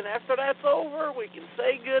it, and after that's over, we can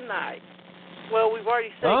say good night. Well, we've already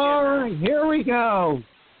said good night. All right, here we go.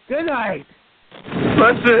 Good night.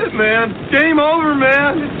 That's it, man. Game over,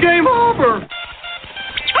 man. It's game over.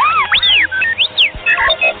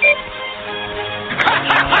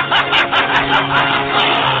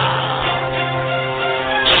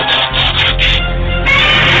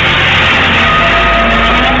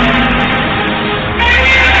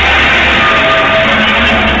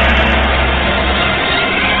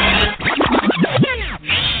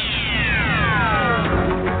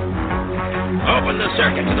 Open the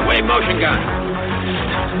circuit to the wave motion gun.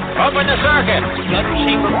 Open the circuit. Gun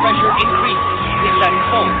chamber pressure increased. It's at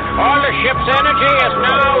full. All the ship's energy is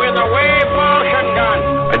now in the wave motion gun.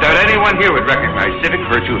 I doubt anyone here would recognize civic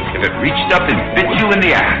virtue if it reached up and bit you in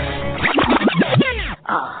the ass.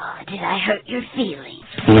 Oh, did I hurt your feelings?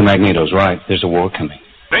 Well, Magneto's right. There's a war coming.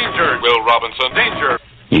 Danger, Will Robinson. Danger.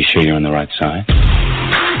 You sure you're on the right side?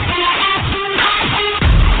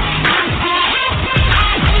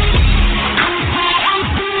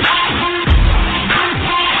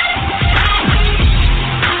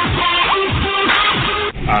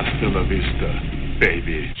 Hasta la vista,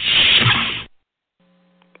 baby.